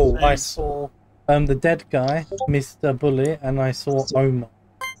 people. I saw the dead guy, Mr. Bullet, and I saw Omar.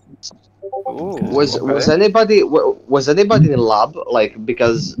 Was anybody in lab, like,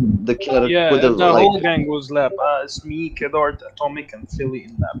 because the killer Yeah, could have, the like, whole gang was lab. It's me, Kedart, Atomic, and Philly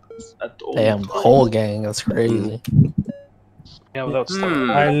in lab at all Damn, the times. whole gang. That's crazy. Yeah, without Hmm. stopping.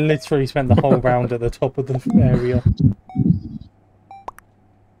 I literally spent the whole round at the top of the area.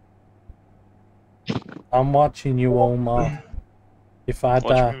 I'm watching you, Omar. If I Watch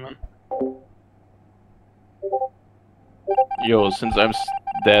die. me, man. Yo, since I'm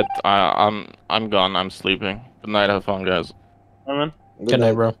dead, I'm gone. I'm sleeping. Good night. Have fun, guys. Alright, man. Good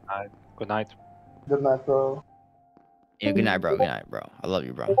night, bro. Good night. Good night, bro. Yeah, good night, bro. Good night, bro. I love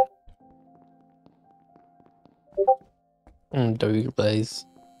you, bro. Doggy plays.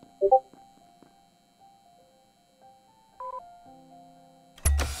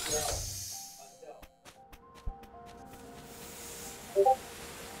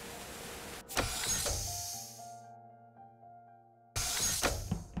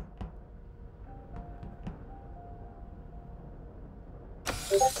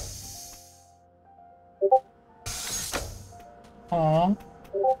 Aww.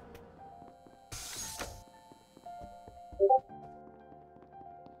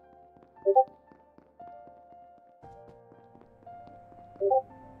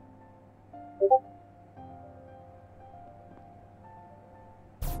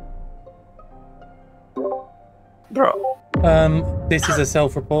 Bro. This is a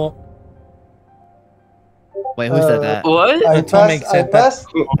self-report. Wait, who said that? What? Atomic said that.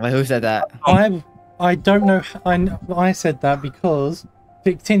 Wait, who said that? I don't know. I said that because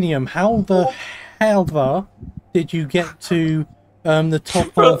Victinium. How the hell did you get to the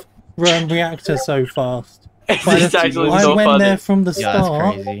top of reactor so fast? It's actually I so went funny. there from the Yeah, that's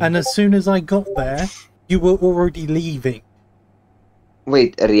start, crazy. and as soon as I got there, you were already leaving.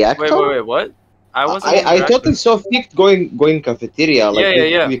 wait, a reactor? Wait, what? I wasn't. I thought I saw Fick going cafeteria, like,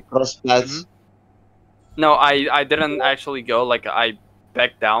 Yeah. we crossed paths. No, I didn't actually go. Like I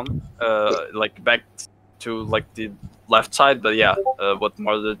backed down, like back to like the left side. But yeah, what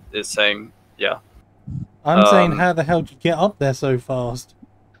Mordred is saying, yeah. I'm saying, how the hell did you get up there so fast?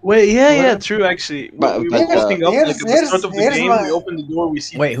 Wait, yeah, true. Actually, we were walking up like at the start of the here's game. my- We opened the door. We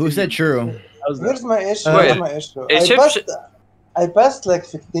see. Wait, who said true? Here's my issue. Wait. Here's my issue. It I passed like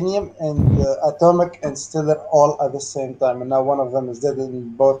Fictinium and Atomic and Stellar all at the same time, and now one of them is dead,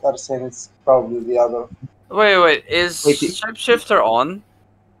 and both are saying it's probably the other. Wait, is Shapeshifter on?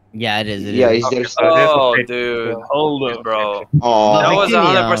 Yeah, it is. Yeah, is there? Oh, dude. Hold up, bro. Oh, That was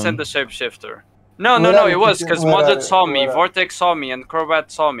Victinium. 100% the Shapeshifter. No, Where are it you, was Victinium? because Where are Mordred you? saw me, Where are you? Vortex saw me, and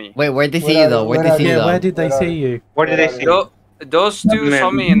Crobat saw me. Wait, where'd they see Where you are though? you? Where'd Where they are see you? you Yeah, though? where did they Where are see you? you? Where did they see you? Those two saw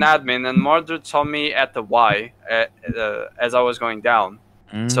me in admin, and Mordred saw me at the Y as I was going down.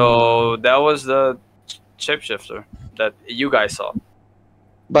 So that was the shapeshifter that you guys saw.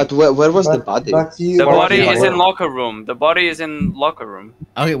 But where was the body? The body is in locker room. The body is in locker room.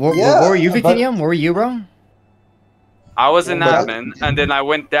 Okay, where were you, Victinium? Where were you, bro? I was in But- admin, and then I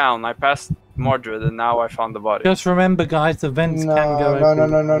went down. I passed Mordred, and now I found the body. Just remember, guys, the vents No, can go. no, everywhere no,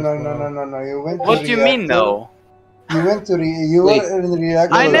 no, as no, well. no, no, no, no. You went. What to do you mean, reactor. no? You went to you Wait. were in the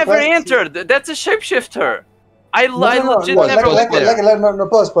reactor. I you never passed- entered. That's a shapeshifter. I No, legit never like, went there. no,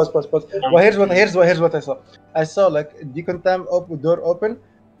 pause. Well, here's what I saw. I saw like Decontam door open.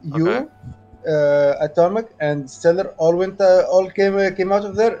 You, Atomic, and Stellar all came out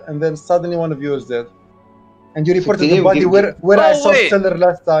of there, and then suddenly one of you was dead. And you reported the body where I saw Stellar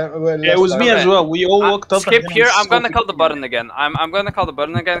last time. Yeah, it was me as well. We all walked up. Skip and then here. I I'm gonna saw call the button again. I'm gonna call the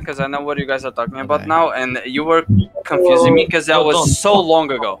button again because I know what you guys are talking about now, and you were confusing me because that was so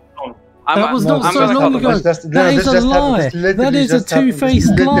long ago. That was not so long ago. That is a lie. That is a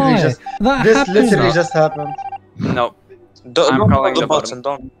two-faced lie. That This happened. literally just happened. No. I'm calling the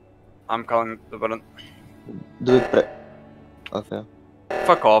button. I'm calling the button. Do it. Okay.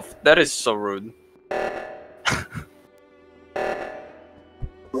 Fuck off. That is so rude.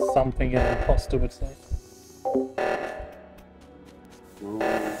 Something an imposter would say.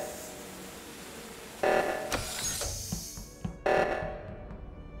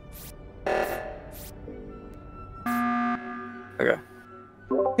 Okay.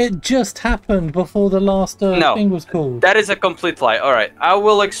 It just happened before the last thing was called. That is a complete lie. Alright, I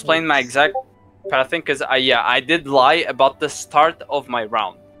will explain my exact pathing because I did lie about the start of my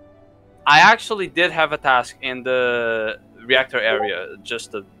round. I actually did have a task in the reactor area,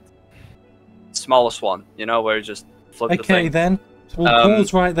 just the smallest one, you know, where you just flip the thing. Okay, then. We'll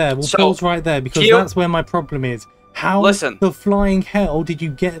pause right there. We'll pause right there because that's where my problem is. How the flying hell did you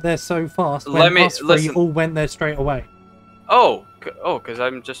get there so fast when us three all went there straight away? Oh, because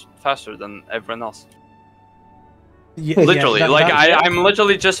I'm just faster than everyone else. Yeah, literally, I'm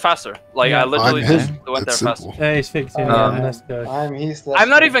literally just faster. Like I literally just went there faster. Yeah, he's fixing it. Let's go. I'm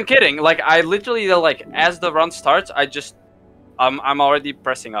not even kidding. Like I literally as the run starts, I'm already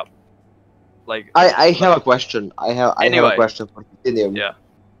pressing up. Like I have a question. I have a question for Titanium. Yeah.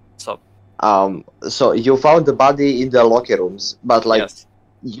 So. So you found the body in the locker rooms, but like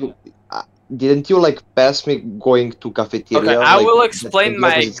you didn't you like pass me going to cafeteria? Okay, I like, will explain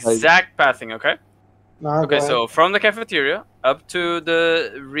my exact pathing. Okay. Okay, so from the cafeteria up to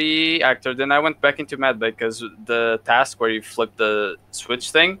the reactor, then I went back into medbay because the task where you flip the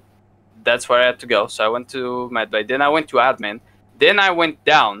switch thing, that's where I had to go. So I went to medbay. Then I went to admin. Then I went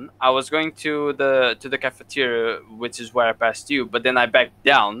down. I was going to the cafeteria, which is where I passed you. But then I backed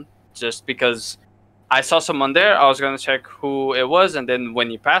down just because I saw someone there. I was gonna check who it was, and then when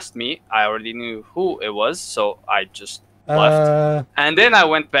you passed me, I already knew who it was, so I just left. And then I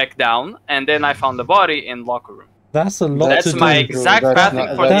went back down, and then I found the body in locker room. That's a lot That's to do. my exact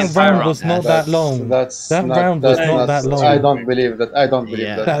pathing for the entire round. Was not that long. That round was not that long. I don't believe that. I don't believe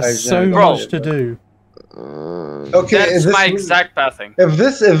that. That's so much to do. Okay, that's my exact pathing. If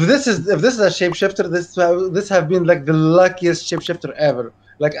this is a shapeshifter, this have been like the luckiest shapeshifter ever.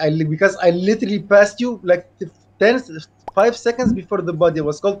 Like because I literally passed you like 5 seconds before the body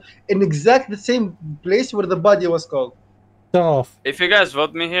was called in exact the same place where the body was called. Darth. If you guys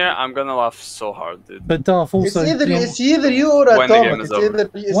vote me here, I'm gonna laugh so hard, dude. But Darth also. It's either you or Atomic.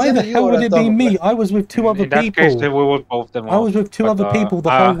 Why the hell would it be me? I was with two other people. In that case, we would both them I was with two other people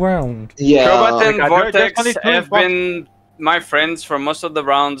the whole round. Yeah. Crobat and Vortex have been my friends for most of the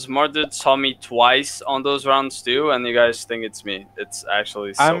rounds. Mordred saw me twice on those rounds too, and you guys think it's me. It's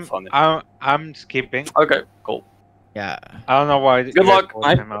actually so funny. I'm skipping. Okay, cool. Yeah. I don't know why. Good luck.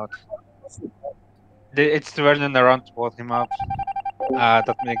 Him out. It's turning around to vote him out.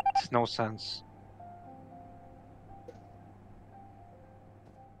 That makes no sense.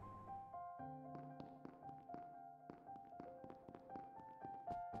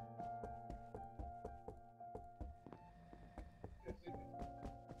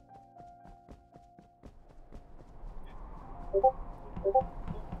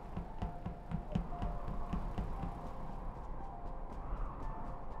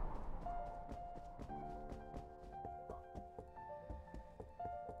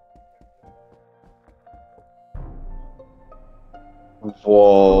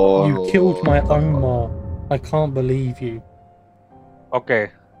 Whoa. You killed my Omar. I can't believe you.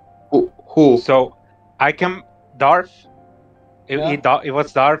 Okay. Who? So I can Darth. It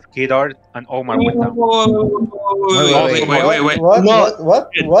was Darth, Kedar, and Omar went down. Wait. What?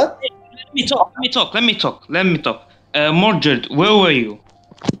 Let me talk. Mordred, where were you?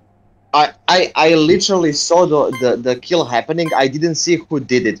 I literally saw the kill happening. I didn't see who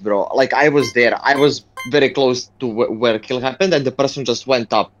did it, bro. Like I was there. I was very close to where kill happened, and the person just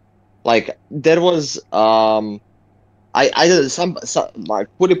went up. Like there was I did some like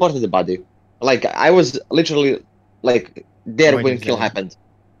who reported the body. Like I was literally like there when kill happened.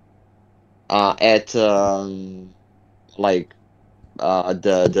 At like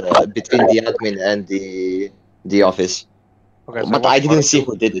the between the admin and the office. Okay, so but I didn't see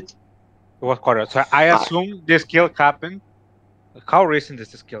who did it. It was quarter. So I assume this kill happened. How recent is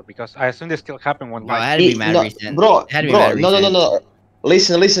this kill? Because I assume this kill happened when. Bro, it had to be mad recent. Bro, Had to be mad recent. no.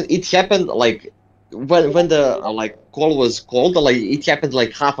 Listen. It happened like when the like call was called. Like it happened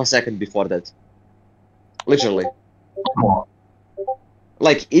like half a second before that. Literally.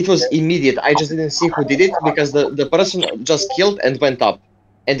 Like it was immediate. I just didn't see who did it because the person just killed and went up,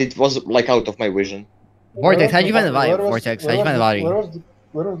 and it was like out of my vision. Vortex, how'd you find the body? Vortex, how'd you find the body?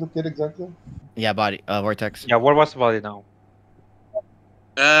 Where was the kid exactly? Yeah, body. Vortex. Yeah, where was the body now?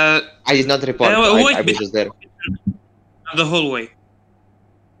 I did not report. wait, I was just there. The hallway.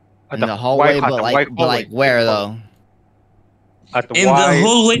 In the hallway, but like where though? At the In the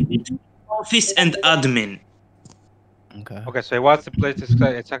hallway between office and admin. Okay. Okay, so it was the place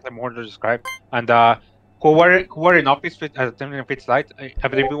exactly more to describe. And who were in office with at the time of its light? I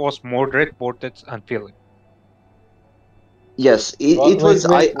believe it was Mordred, Vortex, and Philip. Yes, it was.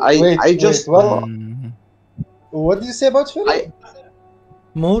 I just. What? What did you say about Philly?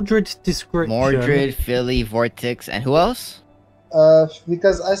 Mordred's description. Mordred, Philly, Vortex, and who else?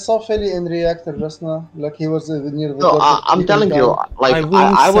 Because I saw Philly in reactor just now, like he was near the No, door. I'm telling you, like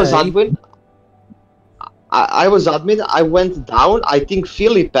I was admin. I was admin. I went down. I think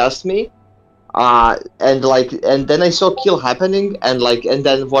Philly passed me. And then I saw kill happening, and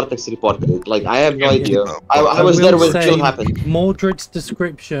then Vortex reported it. Like I have no idea. I was there when kill happened. Mordred's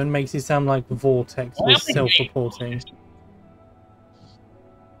description makes it sound like Vortex was self-reporting.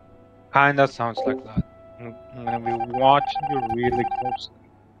 Kinda sounds like that. I'm gonna be watching you really closely.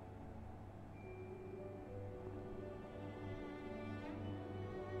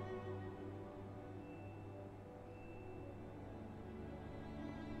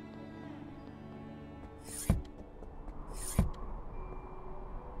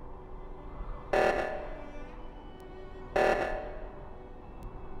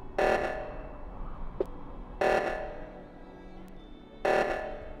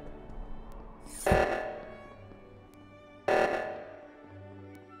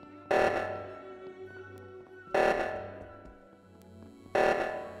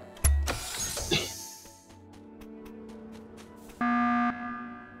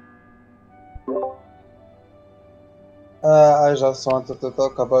 I just wanted to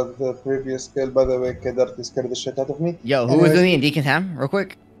talk about the previous kill. By the way, Kedart scared the shit out of me. Yo, who was with me in Deacon Ham, real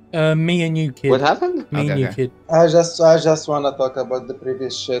quick? Me and you, kid. What happened? Me and you, kid. I just wanna talk about the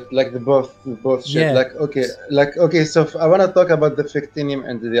previous shit, like the both shit. Yeah. Like okay. So I wanna talk about the fictinium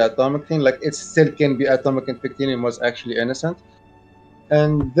and the atomic thing. Like it still can be atomic, and fictinium was actually innocent.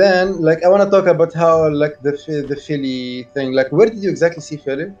 And then like I wanna talk about how like the Philly thing. Like where did you exactly see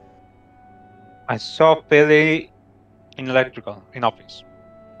Philly? I saw Philly in electrical in office.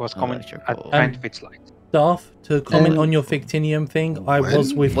 He was coming at trying to fix light. Staff, to comment on your fictinium thing, I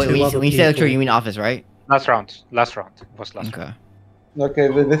was with two other people. When you say electrical, you mean office, right? Last round. It was last round. Okay,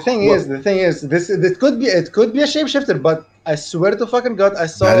 the thing is, this could be a shapeshifter, but I swear to fucking God, I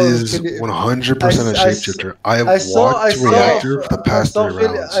saw That is 100% a shapeshifter. I have walked reactor for the past 3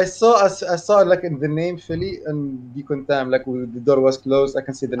 rounds. I saw like in the name Philly and Decontam, like the door was closed. I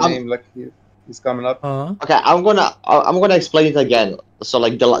can see the name, like he's coming up. Okay, I'm gonna explain it again. So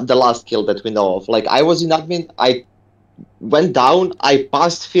like the last kill that we know of. Like I was in admin. I went down. I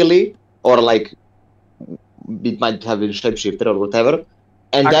passed Philly, or like it might have been shapeshifter or whatever.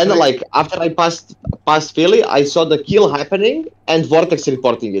 And then like after I passed Philly, I saw the kill happening and Vortex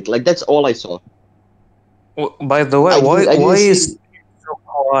reporting it. Like that's all I saw. By the way, why is so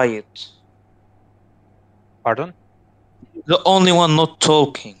quiet? Pardon? The only one not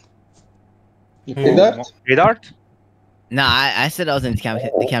talking. Redart? Nah, I said I was in the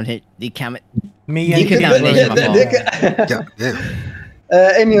cam. Me and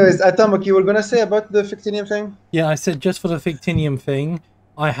anyways, Atomic, you were gonna say about the fictinium thing? Yeah, I said just for the fictinium thing,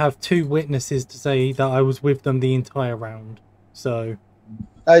 I have 2 witnesses to say that I was with them the entire round. So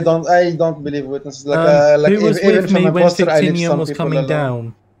I don't believe witnesses. who was with me when fictinium was coming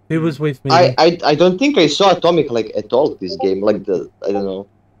down? Who was with me? I don't think I saw Atomic like at all this game. Like I don't know.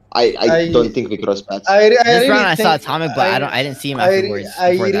 I don't think we crossed paths. This round I saw Atomic, but I didn't see him afterwards.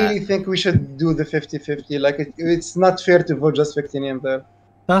 I really think we should do the 50-50. Like it's not fair to vote just fictinium there.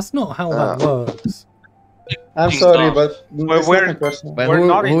 That's not how that works. I'm sorry, but we're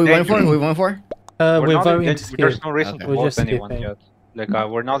not who we went for? Who we went for? We're voting to skip. There's no reason to We're vote just anyone skipping. yet. Like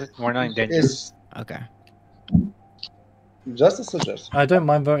we're not in danger. Okay. Just a suggestion. I don't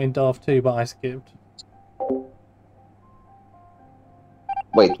mind voting Daft too, but I skipped.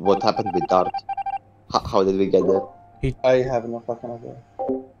 Wait, what happened with Dart? How did we get there? I have no fucking idea.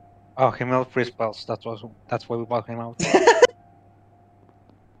 Oh, he made free spells. That's why we bought him out.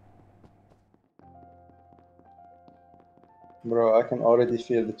 Bro, I can already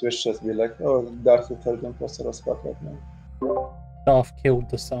feel the Twitch just be like, oh, Darth the third imposter was spot right now. Daft killed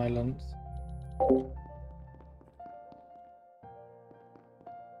the silence.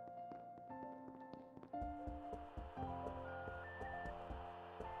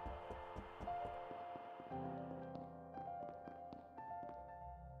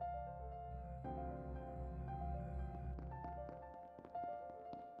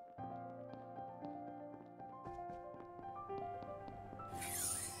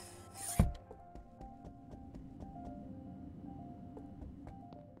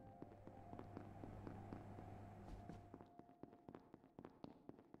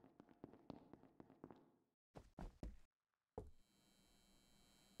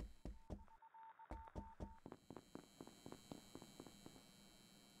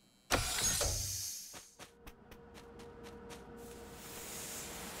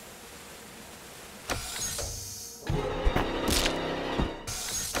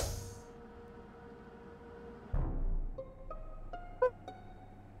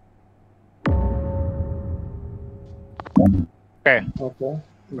 Okay. Okay.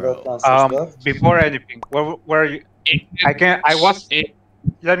 That answers that. Before anything, where you? I was.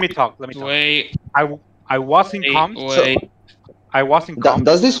 Let me talk. Let me talk. Wait. I was in comms. Wait. I was in comms.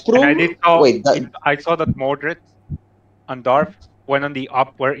 Does this prove? I saw that Mordred and Darth went on the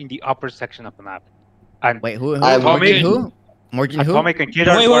were in the upper section of the map. And wait, who? Atomic, who? Morgan who? Atomic and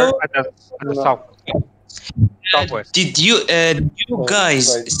Kidder were at the south. Southwest. Did you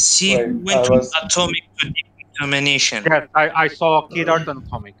guys see who went from Atomic to decontamination? Yes, I saw Kidder and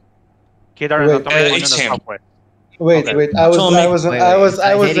Atomic. Kidder and Atomic went in the southwest. Wait, I was in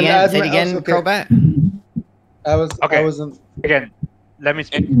admin. Say it again, okay. Crobat. I was in. Again, let me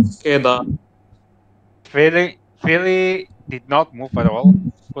speak. Philly did not move at all.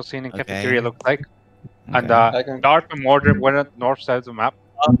 Was seen in cafeteria looked like. And Darth and Mordred went on the north side of the map.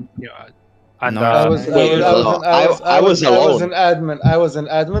 And I was an admin. I was an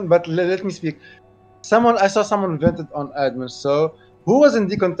admin, but let me speak. I saw someone vented on admin. So who was in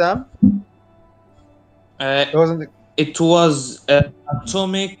decontam? It was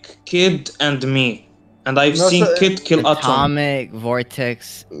Atomic, Kid, and me. And I've seen Kid kill Atomic,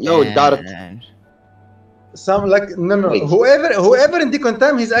 Vortex. No, Darth. Some whoever in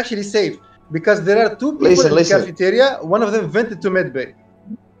decontam, he's actually safe because there are two people in the cafeteria. One of them vented to medbay.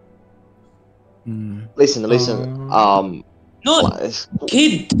 Listen. No,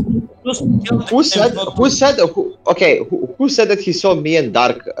 Kid. Who said that he saw me and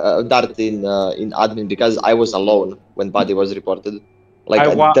Dart in admin because I was alone when body was reported?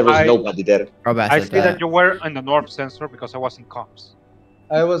 There was nobody there. I see that you were in the north sensor because I was in comms.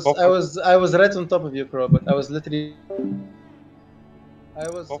 I was right on top of you, Crow, but I was literally I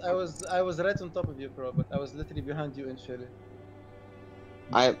was right on top of you, Crow, but I was literally behind you in Philly.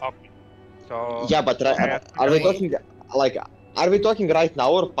 Yeah, but are we talking right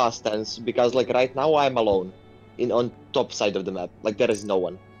now or past tense? Because right now I'm alone on top side of the map. There is no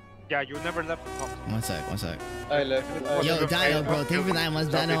one. Yeah, you never left the top. One sec. I left. Yo, Dino, bro, thank you for 9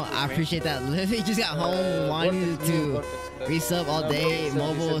 months, Dino. I appreciate that. Literally just got home, wanted to resub all day,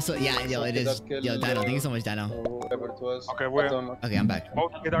 mobile. So yeah, yo, it is. Yo, Dino, thank you so much, Dino. Whatever it was. Okay, I'm back.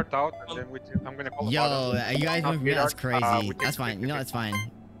 Both get our out, and then I'm gonna call. Yo, you guys moved me. That's crazy. That's fine. You know, that's fine.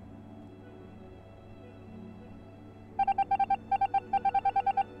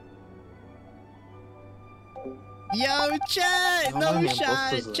 Yo, chat! No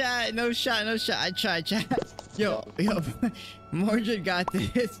shot, chat! No shot. I tried, chat. Yo, Mordred got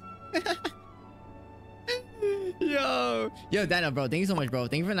this. Yo, Dino, bro, thank you so much, bro.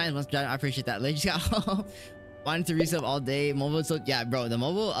 Thank you for 9 months, chat. I appreciate that. Just got home. Wanted to resub all day. Mobile, so yeah, bro. The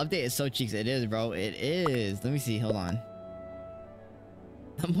mobile update is so cheeks. It is, bro. It is. Let me see. Hold on.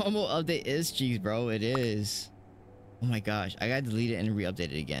 The mobile update is cheeks, bro. It is. Oh my gosh, I gotta delete it and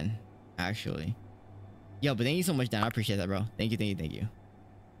re-update it again. Actually. Yo, but thank you so much, Dan. I appreciate that, bro. Thank you.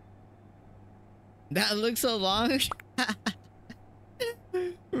 That looks so long.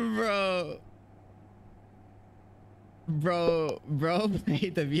 Bro, play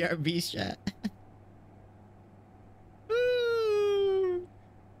the VRB chat.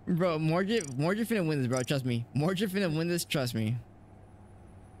 Bro, Mordred finna win this, bro. Trust me. Mordred finna win this. Trust me.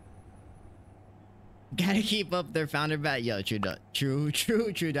 Gotta keep up their founder bat. Yo, true,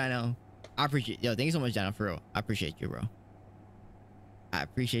 Dino. I appreciate. Yo, thank you so much, Dino. For real, I appreciate you, bro. I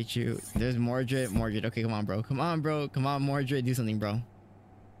appreciate you. There's Mordred. Okay, come on, bro. Come on, Mordred. Do something, bro.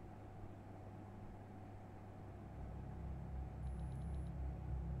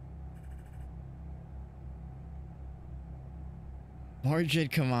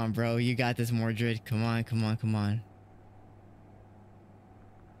 Mordred, come on, bro. You got this, Mordred. Come on.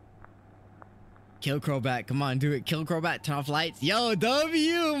 Kill Crowbat. Come on, do it. Kill Crowbat. Turn off lights. Yo,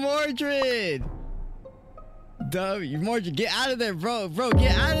 W, Mordred. Mordred, get out of there, bro.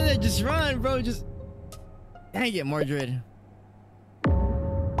 Get out of there. Just run, bro. Just... Dang it, Mordred.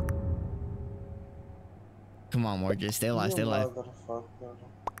 Come on, Mordred. Stay alive. Who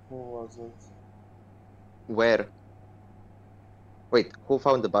was it? Where? Wait, who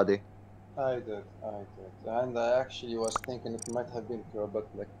found the body? I did. And I actually was thinking it might have been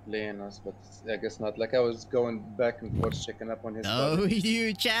Crowbat playing us, but I guess not. I was going back and forth checking up on his body.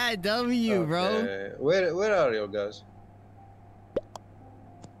 W, Chad, W, bro. Where are you guys?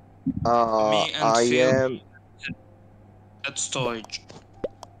 Me and I Phil am at storage.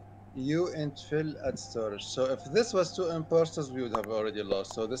 You and Phil at storage. So if this was 2 imposters, we would have already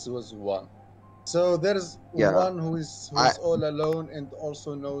lost. So this was 1. So there's one who's all alone and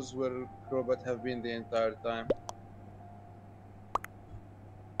also knows where Crowbat have been the entire time.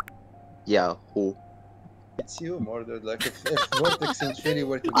 Yeah, who? It's you, Mordred. If Vortex and Philly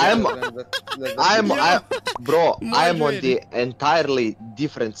were together, Bro, I'm on the entirely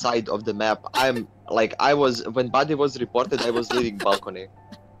different side of the map. I'm like, when Buddy was reported, I was leaving balcony.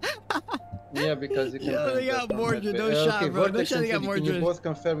 Yeah, because you can. Yeah, they got Mordred. No shot, okay, bro. No Vortex shot, and they got Philly, can Mordred. you both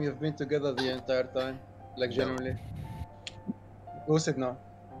confirm you've been together the entire time? Like, generally? Who said no?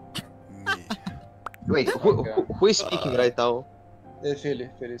 Wait, who is speaking right now? Philly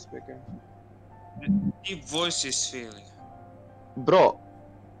speaking. Deep voice is feeling. Bro.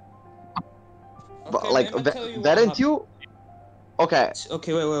 But, Okay, like, let me tell you what weren't happened. you? Okay.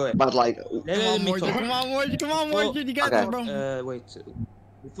 Okay, wait. But like, Let me talk. Come on, Mordred, you got this, bro. Wait.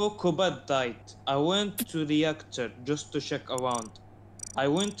 Before Kobat died, I went to the reactor just to check around. I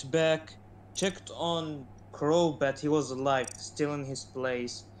went back, checked on Crobat, he was alive, still in his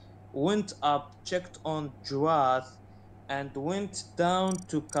place. Went up, checked on Jurath, and went down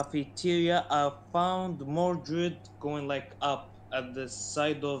to cafeteria. I found Mordred going like up at the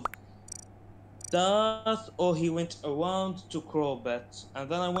side of Darth, or he went around to Crobat, and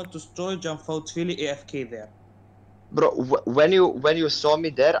then I went to storage and found Philly AFK there. Bro, when you saw me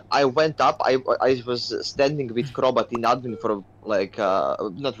there, I went up. I was standing with Crobat in admin for like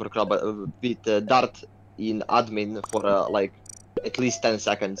not for Crobat, with Dart in admin for like at least 10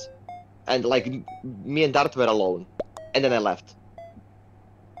 seconds, and like me and Dart were alone, and then I left.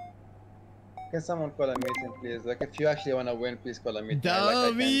 Can someone call a meeting, please? Like, if you actually wanna win, please call a meeting.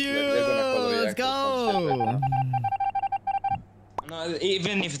 Let's go. No,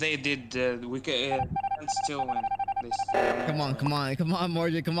 even if they did, we can still win. Come on,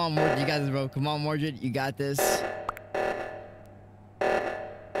 Mordred. Come on, Mordred. You got this, bro. Come on, Mordred. You got this.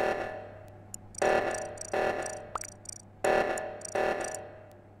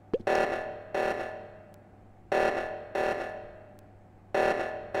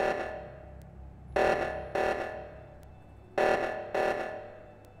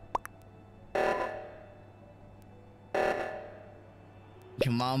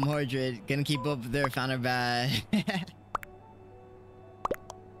 Come on, Mordred. Gonna keep up there, found her bad.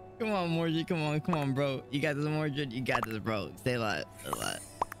 Come on, Mordred. Come on, bro. You got this, Mordred. You got this, bro. Stay alive.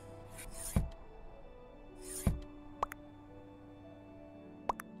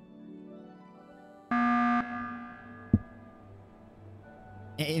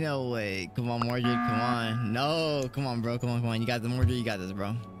 Ain't no way. Come on, Mordred. Come on. No. Come on, bro. Come on. You got this, Mordred. You got this,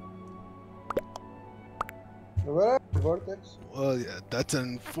 bro. Where are you, Vortex? Well, yeah, that's an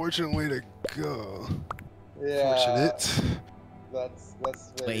unfortunate way to go. Yeah. Fortunate. That's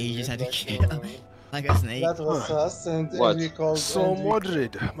Wait, he just had to kill like a snake. That was us, and What? we called. So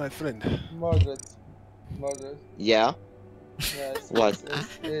Mordred, my friend. Mordred. Yeah. Yes, What?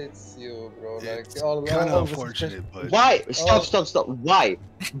 It's you, bro. Like all unfortunate, but why? Stop. Why,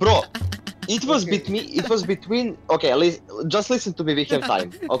 bro? It was between. Okay, just listen to me. We have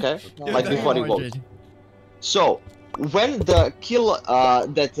time, okay? Like before you vote. So when the kill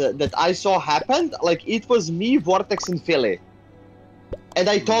that I saw happened, like it was me, Vortex, and Philly, and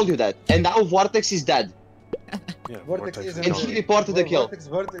I told you that. And now Vortex is dead. Yeah, Vortex isn't and he reported the kill.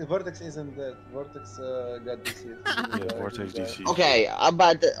 Vortex isn't dead. Vortex got deceased. Yeah, Vortex deceased. Okay,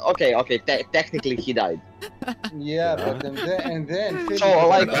 but technically he died. Yeah, but and then Philly so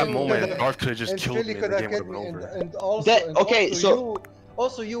like at that moment, Darth could have just killed me. Philly And the game would have been over. And also,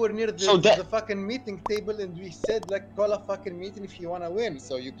 also you were near the fucking meeting table, and we said like call a fucking meeting if you wanna win.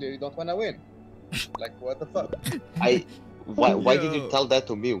 So you clearly don't wanna win. Like what the fuck? Why did you tell that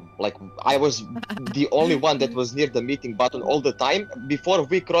to me? Like I was the only one that was near the meeting button all the time before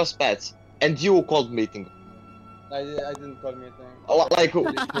we crossed paths, and you called meeting. I didn't call meeting. Like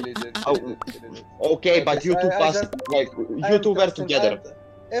Philly did. Okay, but you two passed. Like you two were together.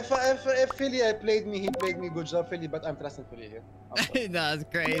 If Philly played me, he played me. Good job, Philly. But I'm trusting Philly here. That's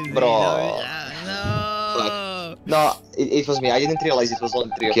crazy. Bro. No, it was me. I didn't realize it was only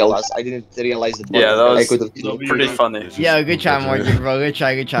 3 of us. I didn't realize it. Yeah, that was I pretty funny. Yeah, good try, Morgan, bro. Good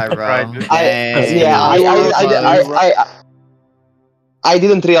try, bro. I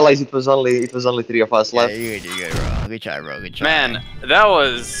didn't realize it was only 3 of us left. Yeah, you're good, bro. Good try, bro. Good try. Man, that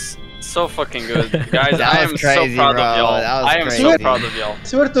was so fucking good, guys. I am crazy, so proud bro. of y'all. I am so proud of y'all.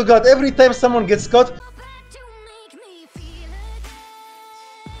 Swear to God, every time someone gets caught,